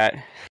my chat.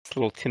 This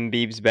little Tim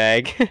Beebs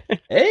bag.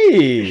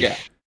 Hey. Yeah.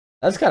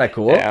 That's kind of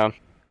cool. Yeah.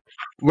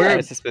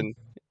 It's just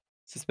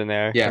been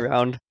there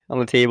around on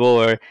the table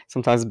or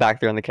sometimes back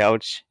there on the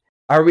couch.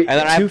 Are we? And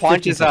then I have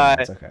Ponch's.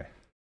 Okay.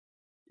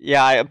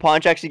 Yeah,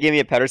 Ponch actually gave me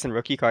a Pedersen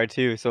rookie card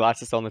too, so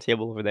that's just on the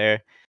table over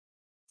there.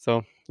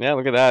 So yeah,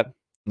 look at that.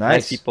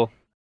 Nice people,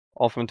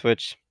 all from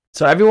Twitch.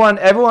 So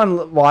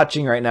everyone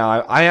watching right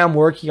now, I am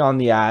working on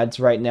the ads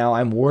right now.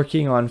 I'm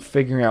working on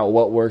figuring out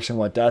what works and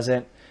what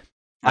doesn't.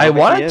 I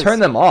want to turn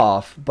them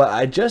off,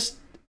 but it just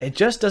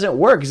doesn't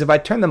work. Because if I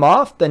turn them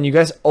off, then you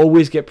guys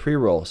always get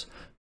pre-rolls.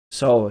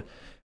 So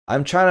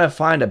I'm trying to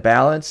find a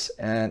balance,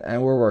 and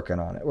we're working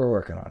on it. We're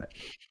working on it.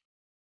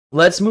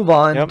 Let's move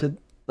on to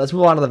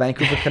the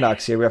Vancouver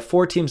Canucks here. We have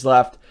 4 teams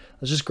left.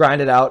 Let's just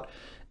grind it out.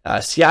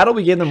 Seattle,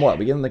 we gave them what?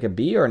 We gave them like a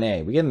B or an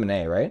A? We gave them an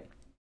A, right?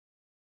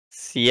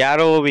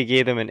 Seattle, we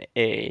gave them an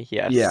A.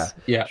 Yes.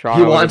 Yeah.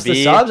 Toronto, He wants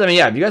the subs. I mean,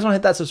 yeah. If you guys want to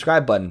hit that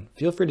subscribe button,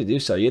 feel free to do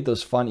so. You get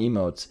those fun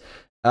emotes.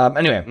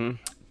 Anyway,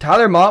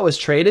 Tyler Mott was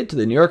traded to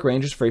the New York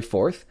Rangers for a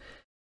 4th.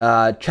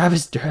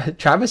 Travis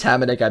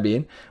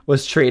Hamonic,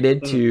 was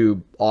traded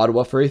to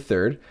Ottawa for a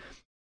 3rd.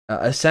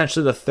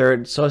 Essentially the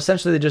 3rd. So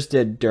essentially they just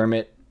did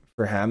Dermott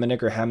for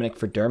Hamonic or Hamonic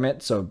for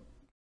Dermott. So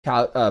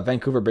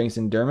Vancouver brings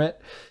in Dermott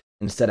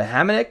instead of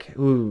Hamonic,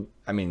 who,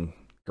 I mean,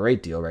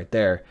 great deal right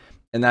there.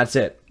 And that's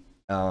it.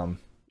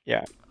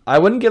 Yeah. I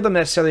wouldn't give them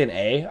necessarily an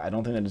A. I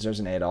don't think that deserves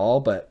an A at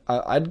all, but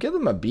I'd give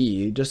them a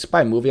B just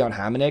by moving on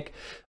Hamonic.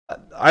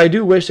 I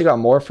do wish they got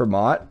more for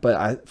Mott,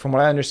 but from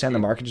what I understand, the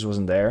market just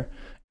wasn't there,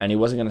 and he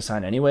wasn't going to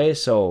sign anyway.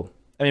 So,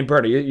 I mean,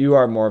 Berta, you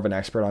are more of an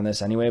expert on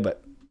this anyway,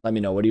 but let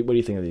me know. What do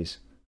you think of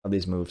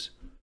these moves?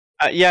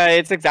 Yeah,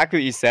 it's exactly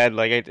what you said.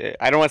 Like,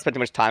 I don't want to spend too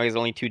much time. There's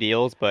only 2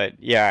 deals, but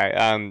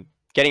yeah,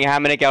 getting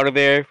Hamonic out of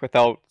there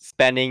without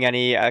spending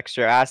any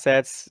extra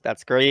assets,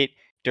 that's great.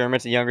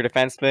 Dermott's a younger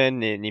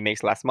defenseman, and he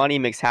makes less money,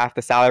 makes half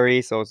the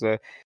salary, so it's a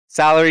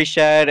salary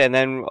shed. And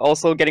then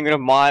also getting rid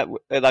of Mott.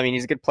 I mean,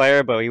 he's a good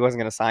player, but he wasn't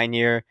going to sign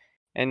here.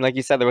 And like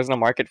you said, there wasn't a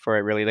market for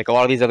it, really. Like, a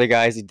lot of these other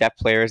guys, these depth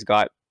players,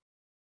 got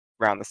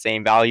around the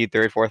same value,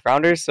 3rd, 4th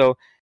rounders. So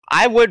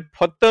I would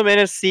put them in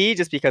a C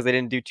just because they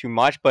didn't do too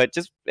much, but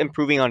just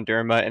improving on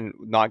Dermott and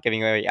not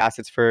giving away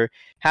assets for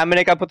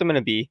Hamonic, I'd put them in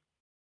a B.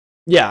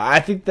 Yeah, I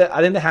think the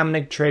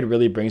Hamonic trade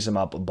really brings them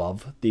up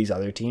above these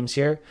other teams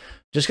here.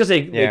 Just because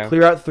they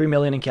clear out $3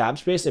 million in cap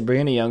space, they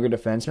bring in a younger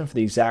defenseman for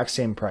the exact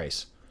same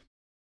price.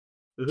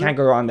 Can't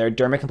go wrong there.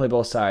 Dermott can play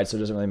both sides, so it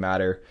doesn't really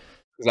matter.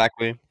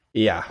 Exactly.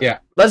 Yeah.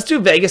 Let's do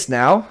Vegas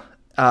now,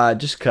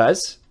 just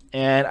because.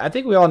 And I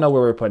think we all know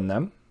where we're putting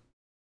them.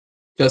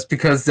 Just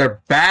because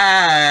they're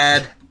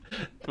bad.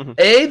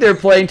 A, they're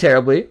playing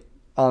terribly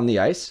on the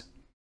ice.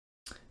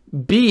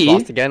 B,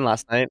 lost again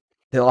last night.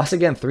 They lost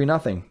again,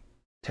 3-0.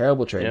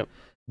 Terrible trade. Yep.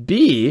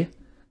 B,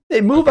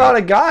 they move out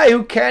a guy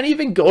who can't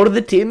even go to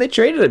the team they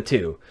traded him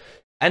to.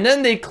 And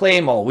then they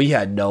claim, oh, we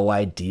had no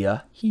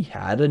idea. He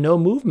had a no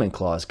movement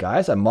clause,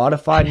 guys. A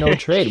modified no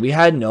trade. We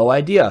had no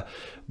idea.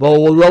 But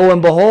lo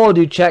and behold,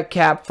 you check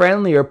Cap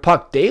Friendly or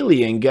Puck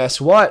Daily, and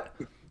guess what?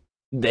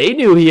 They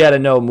knew he had a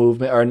no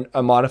movement or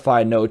a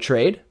modified no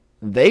trade.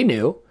 They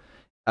knew.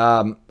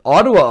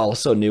 Ottawa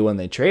also knew when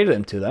they traded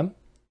him to them.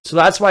 So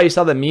that's why you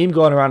saw the meme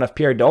going around of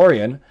Pierre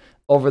Dorian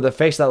over the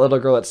face of that little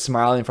girl that's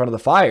smiling in front of the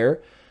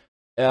fire.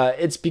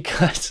 It's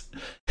because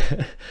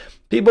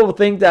people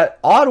think that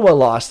Ottawa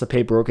lost the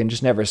paperwork and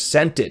just never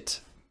sent it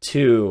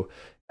to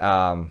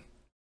the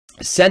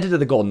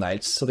Golden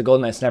Knights, so the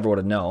Golden Knights never would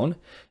have known.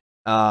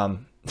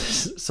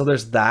 So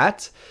there's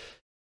that.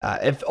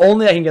 If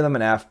only I can give them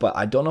an F, but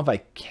I don't know if I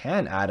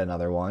can add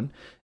another one.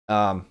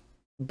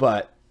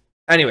 But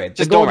anyway,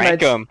 just don't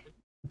rank them.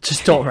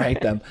 Just don't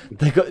rank them.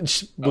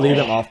 Just leave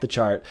them off the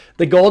chart.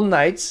 The Golden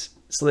Knights,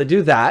 so they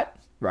do that,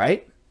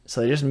 right?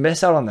 So they just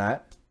miss out on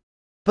that.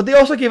 But they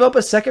also gave up a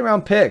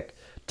 2nd-round pick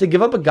to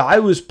give up a guy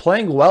who was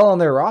playing well on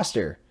their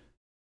roster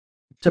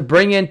to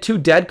bring in 2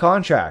 dead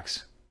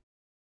contracts.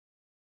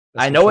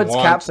 I know it's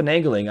cap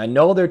finagling. I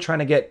know they're trying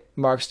to get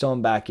Mark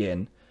Stone back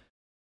in.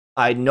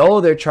 I know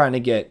they're trying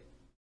to get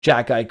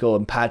Jack Eichel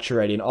and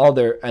Pacioretty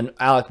and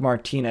Alec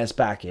Martinez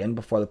back in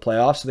before the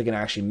playoffs so they can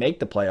actually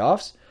make the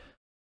playoffs.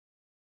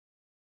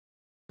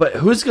 But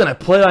who's going to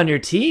play on your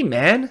team,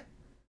 man?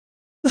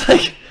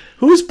 Like,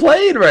 who's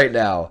playing right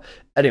now?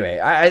 Anyway,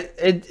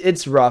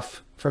 it's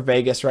rough for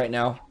Vegas right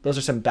now. Those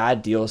are some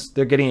bad deals.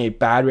 They're getting a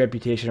bad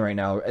reputation right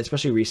now,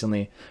 especially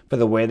recently, for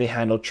the way they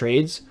handle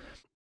trades,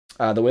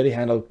 the way they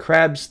handled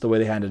Krebs, the way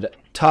they handled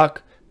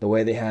Tuck, the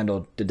way they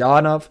handled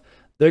Dodonov.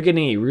 They're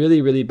getting a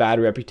really, really bad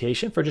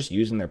reputation for just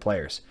using their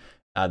players.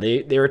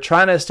 They were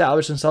trying to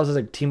establish themselves as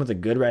a team with a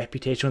good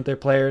reputation with their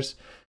players,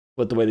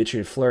 with the way they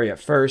treated Fleury at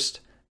first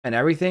and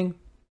everything.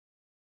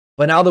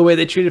 But now the way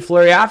they treated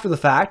Fleury after the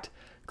fact,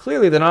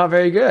 clearly they're not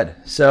very good.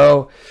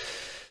 So,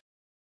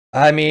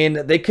 I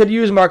mean, they could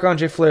use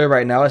Marc-Andre Fleury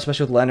right now,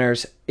 especially with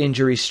Leonard's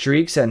injury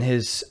streaks and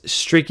his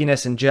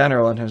streakiness in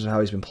general in terms of how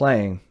he's been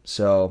playing.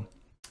 So,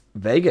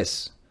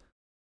 Vegas,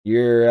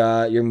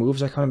 your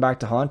moves are coming back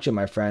to haunt you,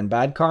 my friend.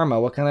 Bad karma,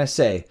 what can I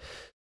say?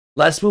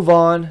 Let's move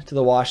on to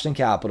the Washington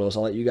Capitals.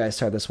 I'll let you guys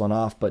start this one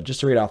off, but just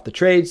to read off the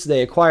trades,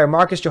 they acquire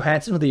Marcus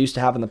Johansson, who they used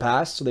to have in the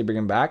past, so they bring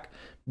him back,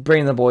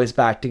 bring the boys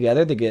back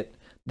together. They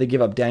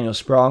give up Daniel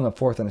Sprong, a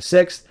 4th and a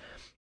 6th.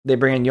 They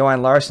bring in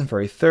Johan Larsson for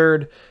a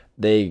 3rd.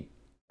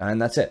 And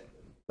that's it.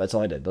 That's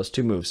all I did. Those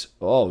 2 moves.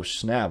 Oh,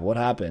 snap. What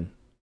happened?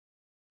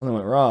 Something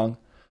went wrong.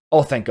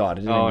 Oh, thank God.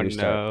 It didn't make me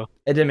restart. No.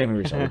 It didn't make me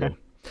restart.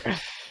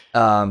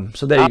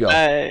 So there you go.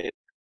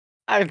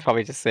 I would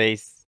probably just say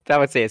I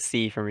would say a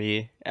C for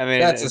me. I mean,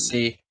 That's a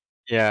C.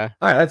 yeah.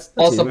 All right, that's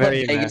Also easy. put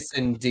Very Vegas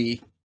in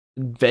D.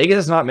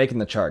 Vegas is not making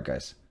the chart,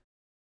 guys.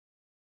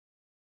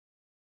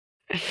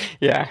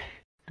 Yeah.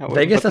 I wouldn't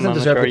Vegas put them doesn't on the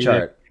deserve the either.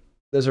 chart.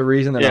 There's a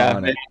reason they're Yeah, not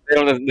on it. they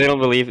don't. They don't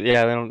believe.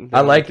 Yeah, they don't. They I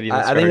don't like. have to be in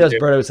the I think chart,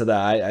 that's Berto said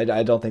that.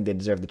 I don't think they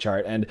deserve the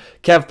chart. And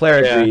Kev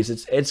Player Yeah. agrees.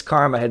 It's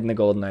karma hitting the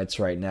Golden Knights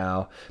right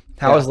now.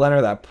 How is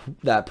Leonard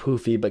that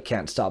poofy but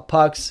can't stop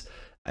pucks?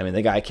 I mean,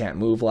 the guy can't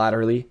move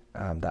laterally.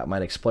 That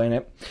might explain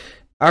it.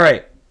 All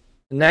right.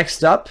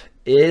 Next up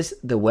is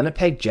the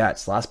Winnipeg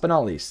Jets. Last but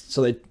not least,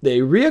 so they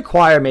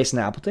reacquire Mason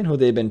Appleton, who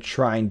they've been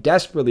trying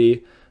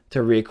desperately to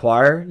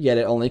reacquire. Yet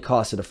it only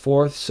costed a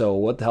fourth. So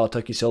what the hell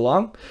took you so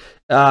long?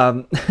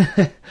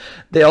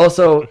 They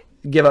also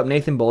give up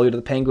Nathan Beaulieu to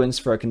the Penguins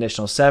for a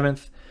conditional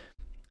seventh.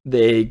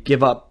 They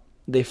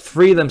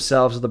free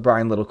themselves of the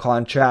Brian Little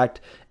contract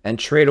and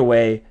trade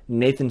away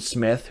Nathan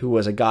Smith, who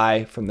was a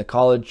guy from the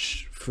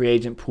college free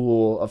agent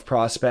pool of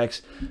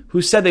prospects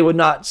who said they would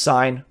not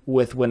sign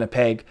with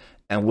Winnipeg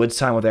and would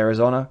sign with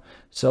Arizona.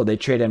 So they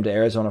trade him to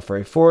Arizona for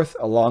a fourth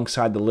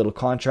alongside the Little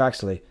contract.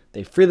 So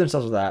they free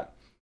themselves of that.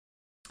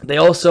 They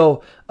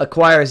also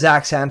acquire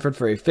Zach Sanford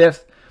for a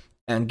fifth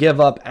and give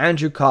up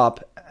Andrew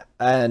Kopp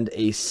and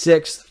a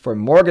sixth for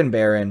Morgan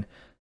Barron,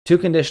 2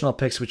 conditional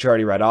picks, which you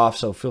already read off.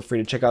 So feel free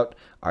to check out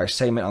our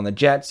segment on the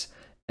Jets,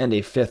 and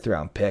a 5th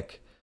round pick.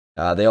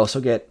 They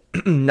also get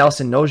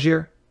Nelson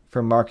Nogier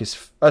for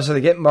Marcus. So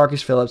they get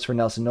Marcus Phillips for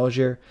Nelson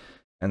Nogier,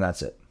 and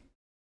that's it.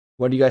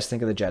 What do you guys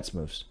think of the Jets'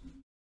 moves?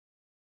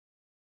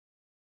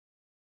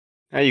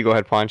 You go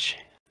ahead, Punch.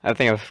 I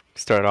think I've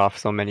started off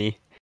so many.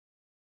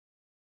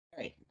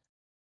 Right.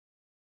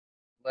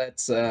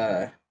 Let's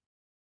if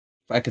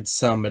I could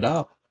sum it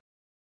up.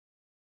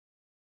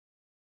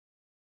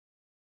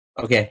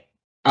 Okay.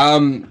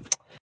 Andrew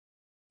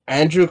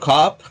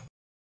Kopp.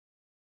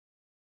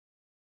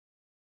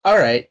 All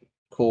right,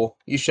 cool.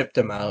 You shipped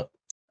him out.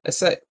 I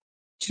said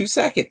 2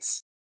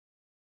 seconds.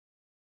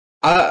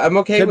 I'm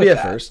okay Could with be a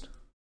that. first.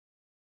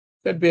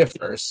 Could be a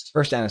first.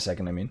 First and a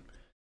second, I mean.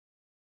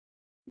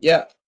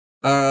 Yeah.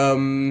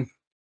 Shout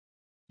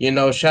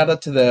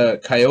out to the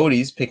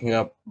Coyotes picking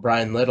up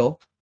Brian Little.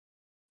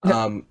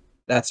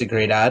 That's a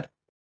great ad.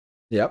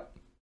 Yep.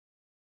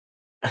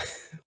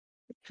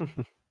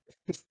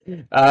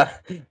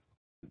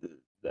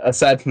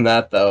 Aside from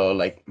that, though,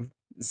 like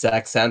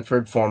Zach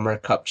Sanford, former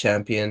Cup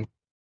champion,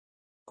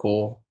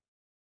 cool.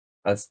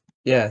 I'm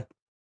a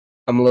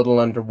little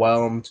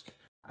underwhelmed.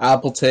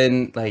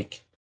 Appleton,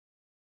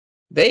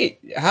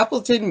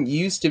 Appleton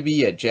used to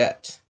be a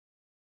Jet.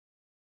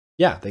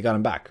 Yeah, they got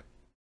him back.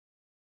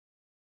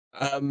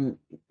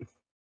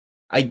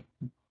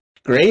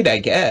 Great, I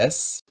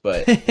guess,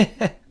 but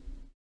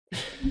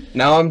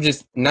now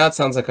it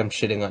sounds like I'm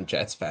shitting on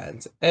Jets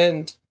fans,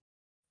 and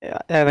Yeah,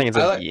 I think it's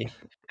a B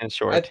in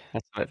short.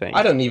 That's what I think.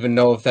 I don't even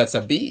know if that's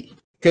a B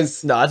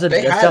because No, that's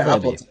definitely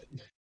Appleton. a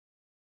B.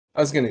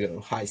 I was gonna go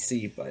high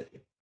C, but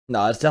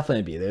No, it's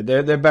definitely a B.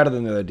 They're better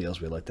than the other deals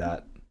we looked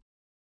at.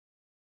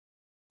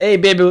 Hey,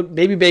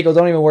 baby bagel,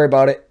 don't even worry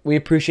about it. We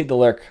appreciate the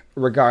lurk,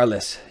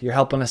 regardless. You're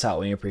helping us out,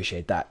 and we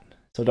appreciate that.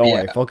 So don't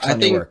worry. Focus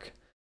on your work.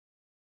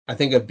 I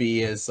think a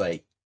B is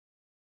I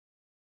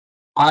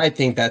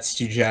think that's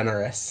too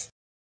generous.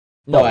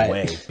 No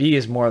way. B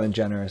is more than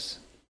generous.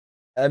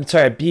 I'm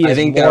sorry. B is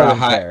more than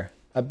fair.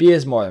 A B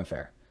is more than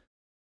fair.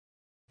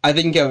 I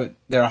think they're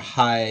a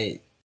high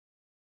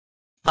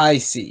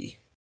C.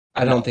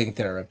 I don't think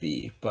they're a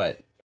B, but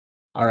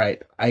all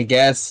right. I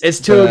guess it's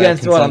 2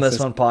 against 1 on this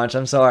one, Ponch.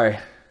 I'm sorry.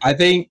 I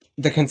think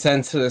the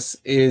consensus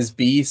is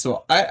B,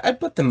 so I'd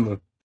put them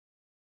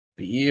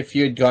B. If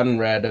you had gotten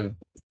rid of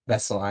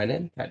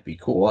Vesalainen, that'd be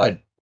cool.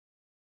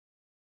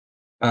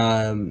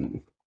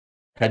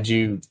 Had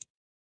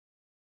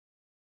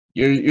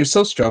you're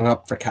so strung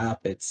up for cap,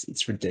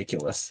 it's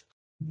ridiculous.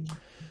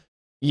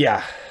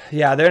 Yeah,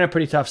 they're in a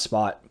pretty tough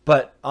spot.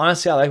 But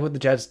honestly, I like what the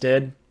Jets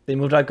did. They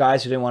moved out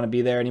guys who didn't want to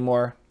be there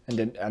anymore,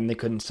 and they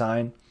couldn't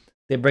sign.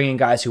 They bring in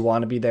guys who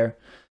want to be there.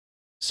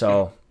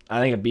 So I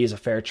think a B is a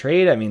fair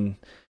trade. I mean,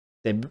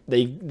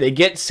 they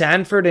get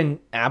Sanford and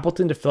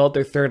Appleton to fill out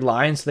their third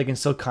line, so they can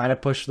still kind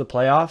of push for the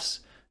playoffs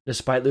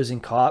despite losing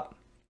Kopp.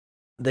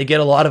 They get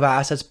a lot of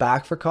assets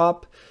back for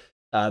Kopp.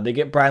 They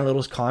get Brian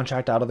Little's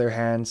contract out of their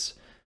hands.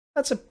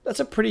 That's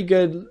a pretty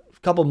good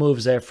couple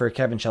moves there for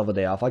Kevin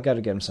Cheveldayoff. I got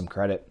to give him some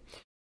credit.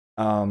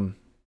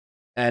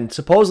 And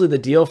supposedly the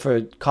deal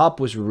for Kopp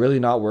was really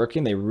not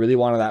working. They really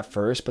wanted that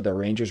first, but the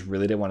Rangers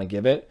really didn't want to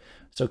give it.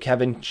 So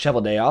Kevin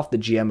Cheveldayoff, the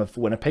GM of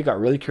Winnipeg, got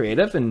really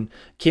creative and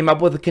came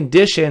up with a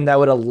condition that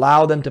would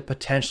allow them to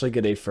potentially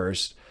get a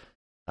first.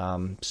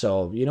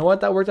 So you know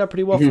what? That worked out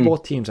pretty well for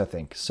both teams, I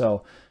think.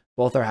 So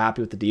both are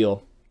happy with the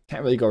deal.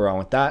 Can't really go wrong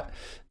with that.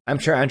 I'm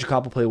sure Andrew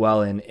Kopp will play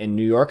well in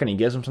New York, and he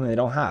gives them something they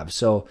don't have.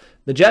 So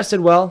the Jets did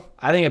well.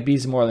 I think a B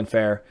is more than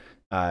fair.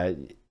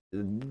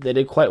 They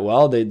did quite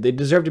well. They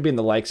deserve to be in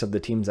the likes of the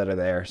teams that are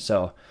there.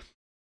 So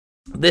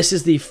this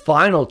is the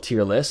final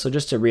tier list. So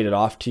just to read it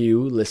off to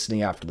you,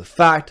 listening after the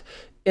fact,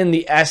 in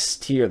the S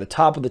tier, the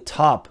top of the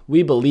top,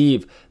 we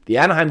believe the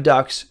Anaheim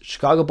Ducks,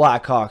 Chicago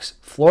Blackhawks,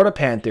 Florida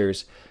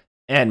Panthers,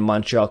 and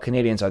Montreal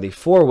Canadiens are the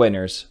 4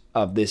 winners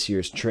of this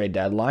year's trade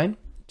deadline.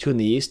 2 in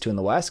the East, 2 in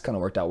the West. Kind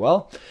of worked out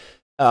well.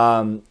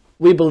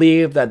 We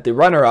believe that the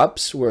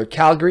runner-ups were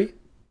Calgary,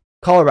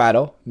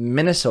 Colorado,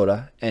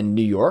 Minnesota, and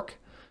New York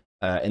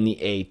in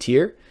the A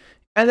tier.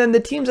 And then the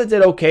teams that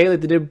did okay,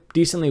 like they did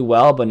decently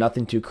well, but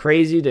nothing too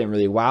crazy, didn't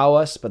really wow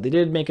us, but they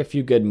did make a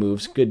few good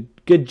moves, good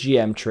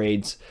GM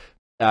trades.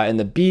 In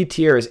the B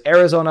tier is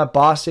Arizona,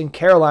 Boston,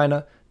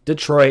 Carolina,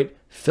 Detroit,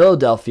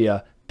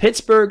 Philadelphia,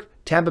 Pittsburgh,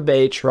 Tampa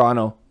Bay,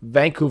 Toronto,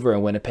 Vancouver,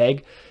 and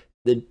Winnipeg.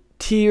 The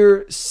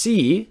tier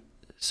C,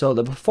 so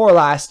the before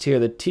last tier,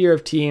 the tier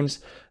of teams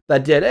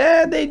that did,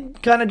 they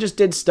kind of just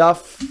did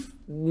stuff.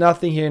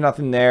 Nothing here,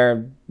 nothing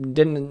there.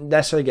 Didn't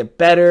necessarily get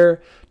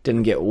better,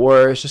 didn't get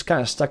worse, just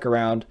kind of stuck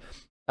around.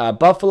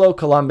 Buffalo,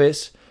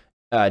 Columbus,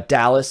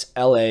 Dallas,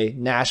 LA,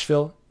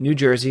 Nashville, New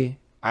Jersey,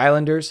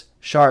 Islanders,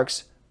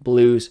 Sharks,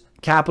 Blues,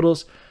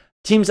 Capitals.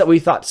 Teams that we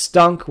thought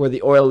stunk were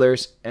the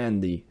Oilers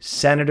and the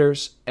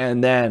Senators.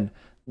 And then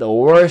the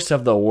worst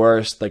of the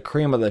worst, the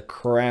cream of the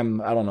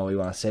creme, I don't know what you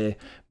want to say,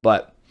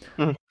 but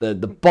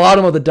the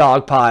bottom of the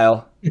dog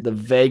pile, the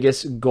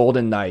Vegas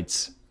Golden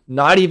Knights.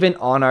 Not even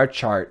on our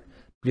chart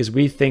because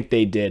we think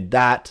they did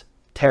that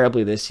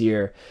terribly this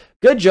year.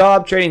 Good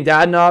job trading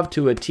Dadonov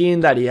to a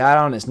team that he had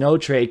on his no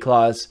trade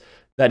clause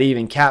that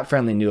even Cap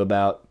Friendly knew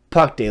about,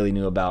 Puck Daily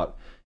knew about.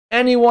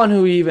 Anyone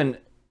who even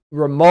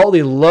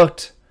remotely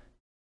looked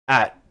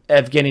at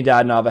Evgeny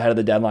Dadonov ahead of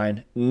the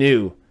deadline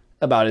knew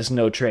about his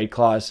no trade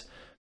clause.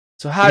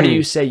 So how do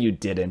you say you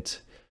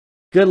didn't?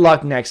 Good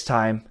luck next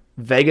time,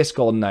 Vegas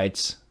Golden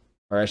Knights,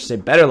 or I should say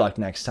better luck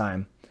next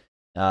time.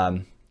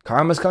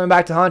 Karma's coming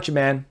back to haunt you,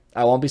 man.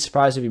 I won't be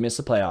surprised if you miss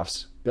the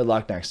playoffs. Good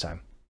luck next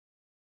time.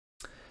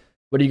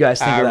 What do you guys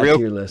think of that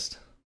tier list?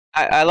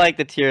 I like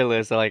the tier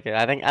list. I like it.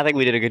 I think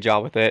we did a good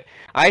job with it.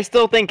 I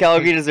still think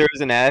Calgary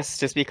deserves an S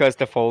just because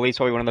Toffoli's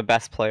probably one of the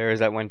best players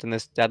that went in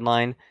this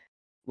deadline.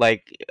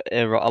 Like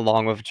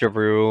along with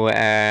Giroux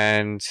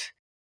and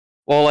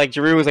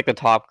Giroux was like the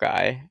top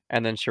guy,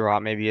 and then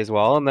Sherratt maybe as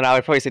well, and then I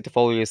would probably say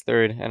Toffoli is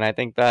third. And I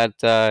think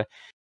that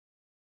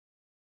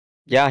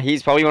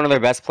he's probably one of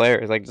their best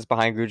players, like just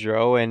behind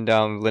Gaudreau and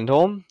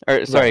Lindholm.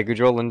 Or sorry,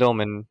 Gaudreau,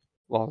 Lindholm, and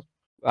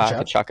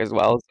Kachuk as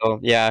well. So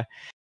yeah.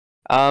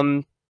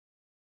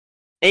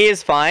 A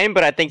is fine,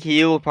 but I think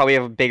he will probably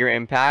have a bigger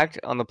impact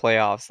on the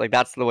playoffs. Like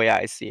that's the way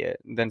I see it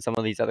than some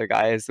of these other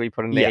guys we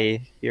put in the A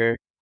here.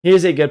 He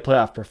is a good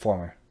playoff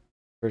performer,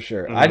 for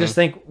sure. I just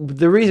think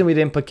the reason we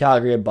didn't put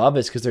Calgary above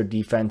is because their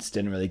defense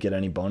didn't really get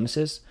any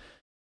bonuses,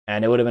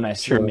 and it would have been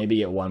nice to maybe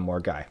get one more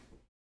guy.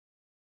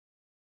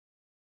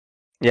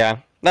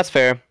 Yeah, that's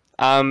fair.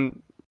 I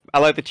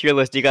like the tier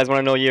list. Do you guys want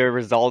to know your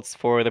results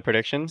for the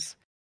predictions?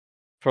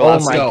 Oh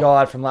my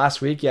god, from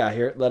last week? Yeah,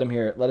 here, let him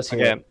hear it. Let us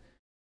hear it.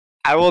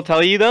 I will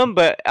tell you them,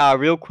 but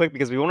real quick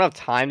because we won't have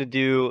time to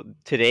do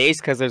today's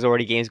because there's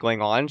already games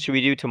going on. Should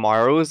we do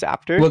tomorrow's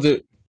after?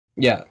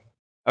 Yeah.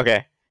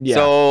 Okay. Yeah.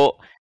 So,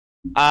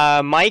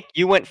 Mike,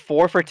 you went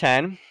 4 for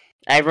 10.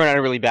 Everyone had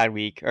a really bad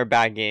week or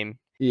bad game.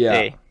 Yeah.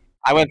 Today.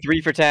 I went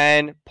 3 for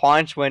 10.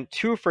 Paunch went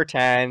 2 for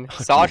 10.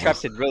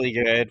 Sawtrap did really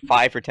good,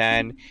 5 for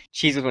 10.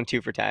 Cheeses went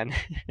 2 for 10.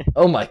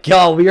 Oh my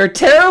god, we are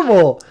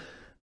terrible.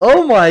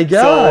 Oh my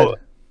god.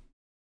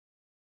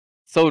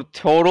 So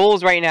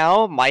totals right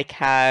now, Mike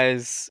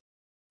has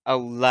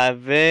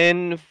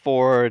 11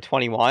 for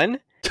 21.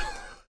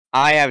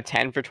 I have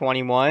 10 for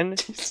 21.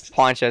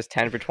 Paunch has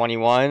 10 for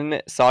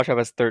 21. Sawtrap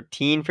has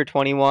 13 for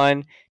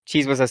 21.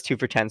 Cheese has 2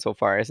 for 10 so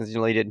far since you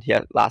only did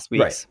last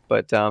week's.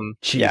 Right. But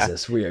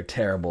Jesus, we are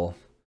terrible.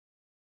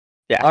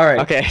 Yeah. All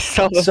right. Okay.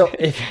 So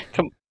if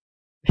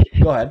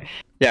go ahead.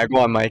 Yeah, go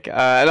on, Mike. No,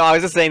 I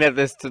was just saying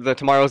that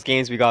tomorrow's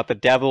games we got the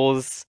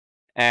Devils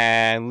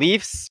and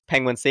Leafs,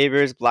 Penguins,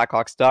 Sabres,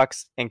 Blackhawks,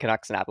 Ducks, and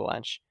Canucks and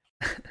Avalanche.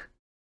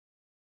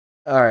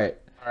 All right.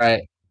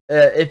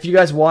 If you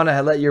guys want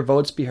to let your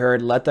votes be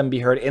heard, let them be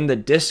heard in the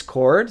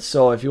Discord.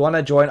 So if you want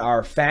to join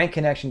our Fan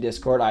Connection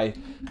Discord, I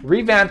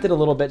revamped it a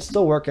little bit,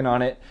 still working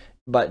on it.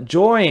 But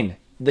join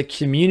the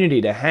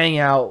community to hang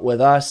out with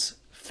us,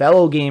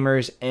 fellow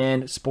gamers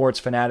and sports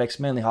fanatics,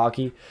 mainly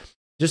hockey.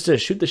 Just to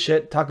shoot the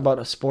shit, talk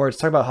about sports,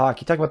 talk about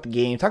hockey, talk about the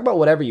game, talk about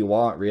whatever you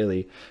want,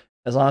 really.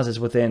 As long as it's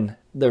within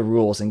the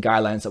rules and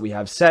guidelines that we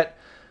have set.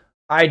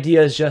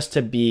 Idea is just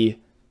to be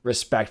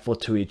respectful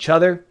to each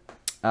other.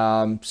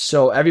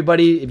 So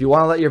everybody, if you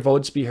want to let your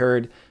votes be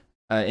heard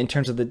in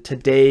terms of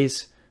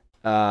today's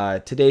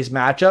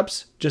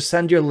matchups, just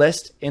send your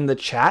list in the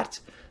chat,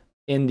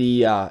 in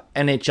the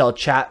NHL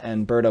chat,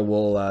 and Berta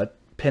will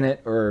pin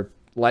it or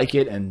like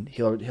it, and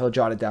he'll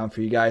jot it down for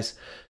you guys.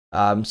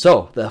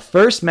 So the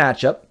first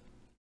matchup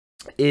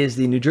is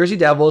the New Jersey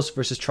Devils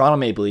versus Toronto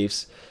Maple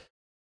Leafs.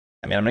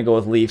 I mean, I'm going to go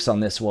with Leafs on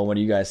this one. What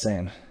are you guys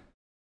saying?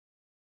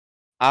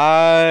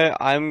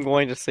 I'm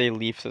going to say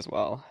Leafs as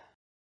well.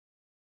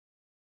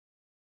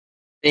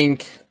 I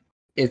think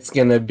it's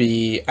going to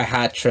be a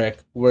hat trick.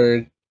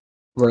 We're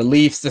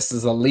Leafs. This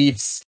is a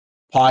Leafs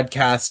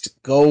podcast.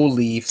 Go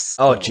Leafs.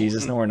 Oh, go.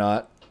 Jesus, no, we're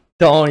not.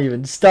 Don't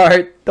even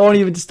start. Don't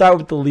even start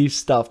with the Leaf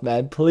stuff,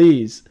 man.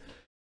 Please.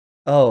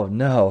 Oh,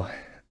 no.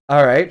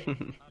 All right.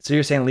 So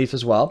you're saying Leafs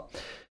as well.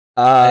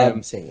 I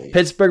am saying Leafs.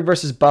 Pittsburgh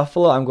versus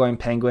Buffalo. I'm going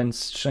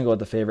Penguins. Just going to go with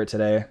the favorite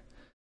today.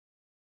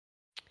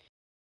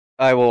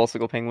 I will also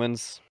go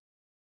Penguins.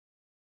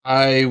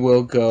 I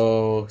will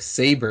go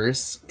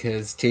Sabres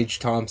because Tage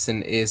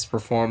Thompson is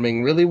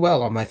performing really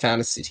well on my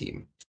fantasy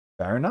team.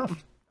 Fair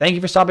enough. Thank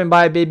you for stopping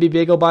by, Baby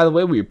Bagel, by the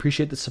way. We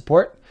appreciate the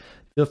support.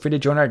 Feel free to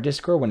join our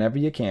Discord whenever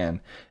you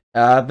can.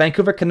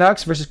 Vancouver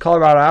Canucks versus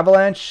Colorado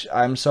Avalanche.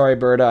 I'm sorry,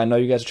 Berta. I know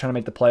you guys are trying to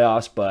make the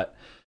playoffs, but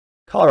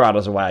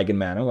Colorado's a wagon,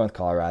 man. I'm going with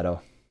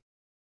Colorado.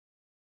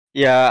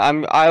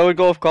 Yeah, I would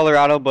go with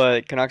Colorado,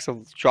 but Canucks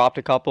have dropped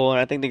a couple, and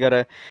I think they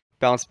gotta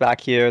bounce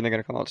back here, and they're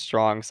gonna come out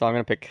strong. So I'm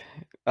gonna pick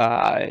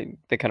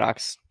the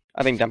Canucks.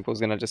 I think Demko's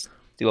gonna just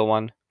steal a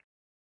one.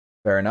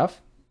 Fair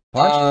enough.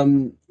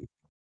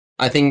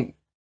 I think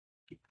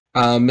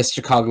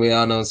Mr.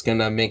 Cogliano is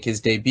gonna make his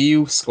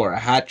debut, score a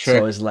hat trick.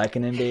 So is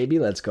Lehkonen, baby.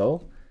 Let's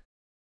go.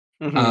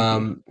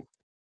 I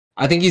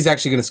think he's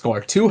actually gonna score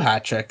 2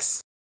 hat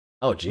tricks.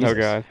 Oh, Jesus. Oh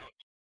god.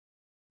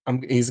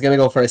 He's gonna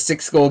go for a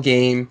 6-goal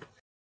game.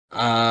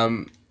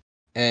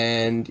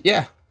 And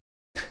yeah.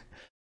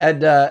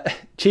 And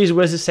Cheese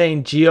Wiz is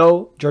saying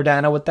Gio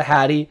Giordano with the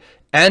Hattie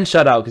and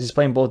shutout because he's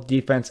playing both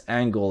defense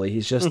and goalie.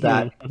 He's just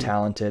that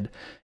talented.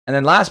 And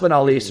then last but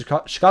not least,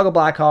 Chicago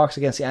Blackhawks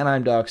against the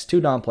Anaheim Ducks,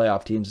 2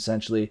 non-playoff teams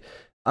essentially.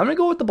 I'm going to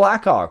go with the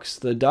Blackhawks.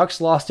 The Ducks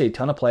lost a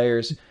ton of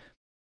players.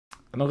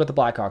 I'm going to go with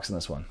the Blackhawks in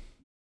this one.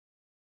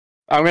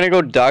 I'm gonna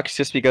go Ducks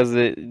just because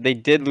they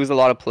did lose a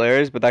lot of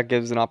players, but that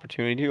gives an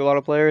opportunity to a lot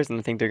of players, and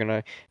I think they're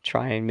gonna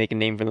try and make a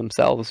name for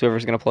themselves.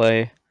 Whoever's gonna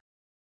play.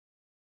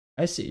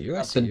 I see you.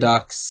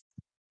 Ducks.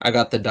 I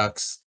got the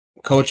Ducks.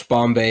 Coach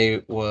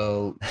Bombay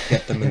will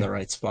get them in the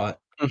right spot.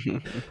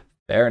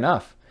 Fair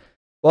enough.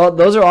 Well,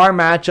 those are our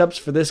matchups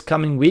for this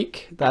coming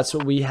week. That's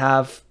what we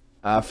have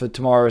for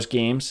tomorrow's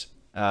games.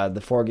 The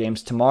 4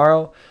 games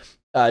tomorrow.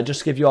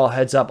 Just to give you all a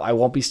heads up, I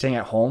won't be staying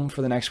at home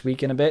for the next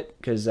week in a bit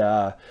because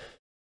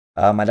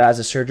my dad has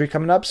a surgery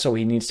coming up, so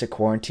he needs to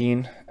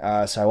quarantine.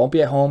 So I won't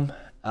be at home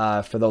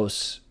for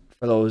those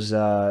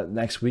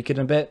next week in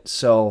a bit.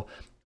 So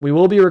we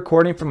will be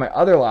recording from my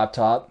other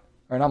laptop,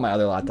 or not my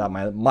other laptop,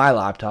 my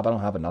laptop. I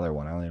don't have another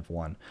one. I only have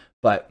one.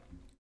 But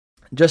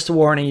just to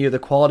warning you, the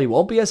quality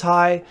won't be as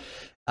high,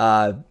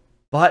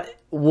 but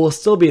we'll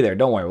still be there.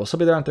 Don't worry. We'll still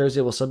be there on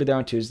Thursday. We'll still be there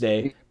on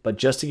Tuesday. But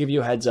just to give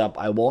you a heads up,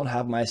 I won't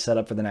have my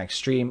setup for the next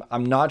stream.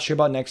 I'm not sure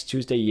about next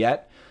Tuesday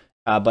yet.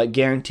 But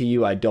guarantee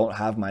you I don't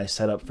have my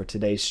setup for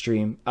today's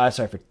stream.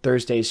 For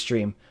Thursday's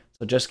stream.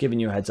 So just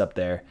giving you a heads up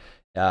there.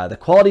 The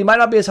quality might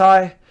not be as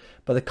high,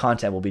 but the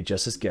content will be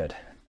just as good.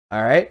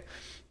 All right.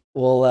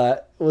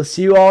 We'll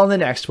see you all in the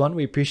next one.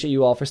 We appreciate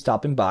you all for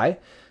stopping by.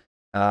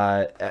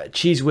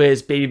 Cheese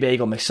Whiz, Baby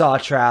Bagel,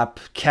 McSaw Trap,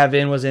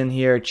 Kevin was in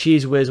here.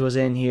 Cheese Whiz was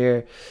in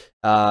here.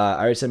 I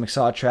already said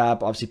McSaw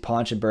Trap. Obviously,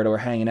 Ponch and Berto were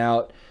hanging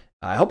out.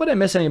 I hope I didn't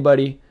miss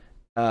anybody.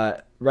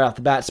 Right off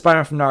the bat,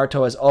 Spider-Man from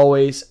Naruto as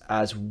always,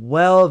 as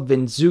well.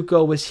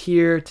 Vinzuko was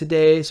here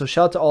today, so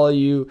shout out to all of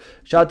you.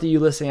 Shout out to you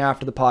listening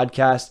after the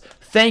podcast.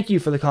 Thank you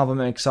for the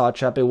compliment, Saw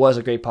Trap. It was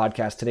a great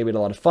podcast today. We had a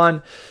lot of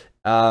fun.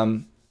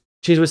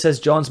 Cheesewood says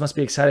Jones must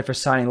be excited for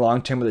signing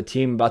long-term with the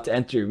team, about to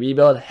enter a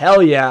rebuild.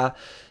 Hell yeah.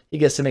 He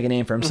gets to make a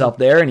name for himself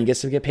there, and he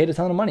gets to get paid a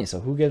ton of money, so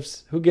who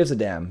gives a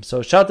damn?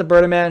 So shout out to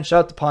Bertaman,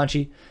 shout out to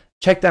Paunchy.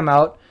 Check them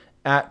out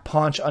at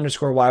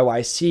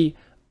Paunch_YYC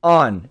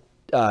on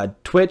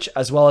Twitch,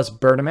 as well as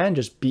Berdaman,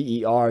 just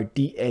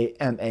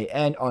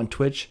BERDAMAN on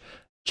Twitch.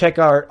 Check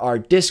out our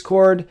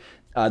Discord.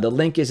 The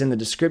link is in the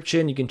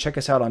description. You can check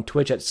us out on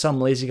Twitch at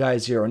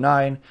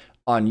SomeLazyGuy09,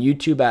 on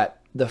YouTube at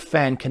The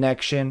Fan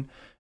Connection,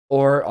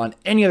 or on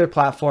any other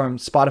platform,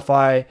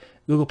 Spotify,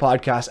 Google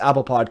Podcasts,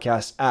 Apple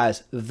Podcasts,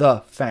 as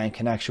The Fan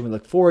Connection. We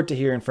look forward to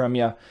hearing from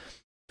you.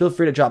 Feel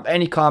free to drop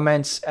any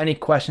comments, any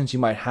questions you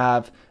might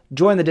have.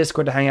 Join the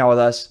Discord to hang out with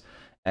us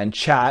and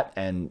chat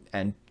and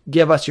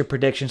give us your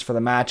predictions for the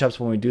matchups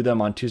when we do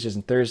them on Tuesdays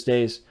and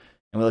Thursdays.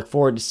 And we look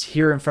forward to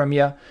hearing from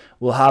you.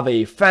 We'll have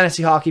a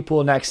fantasy hockey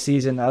pool next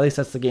season. At least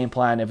that's the game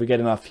plan if we get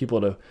enough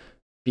people to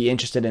be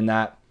interested in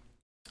that,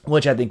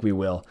 which I think we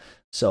will.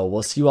 So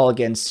we'll see you all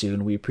again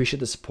soon. We appreciate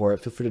the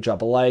support. Feel free to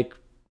drop a like,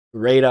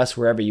 rate us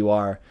wherever you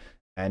are,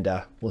 and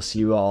we'll see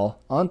you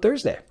all on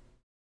Thursday.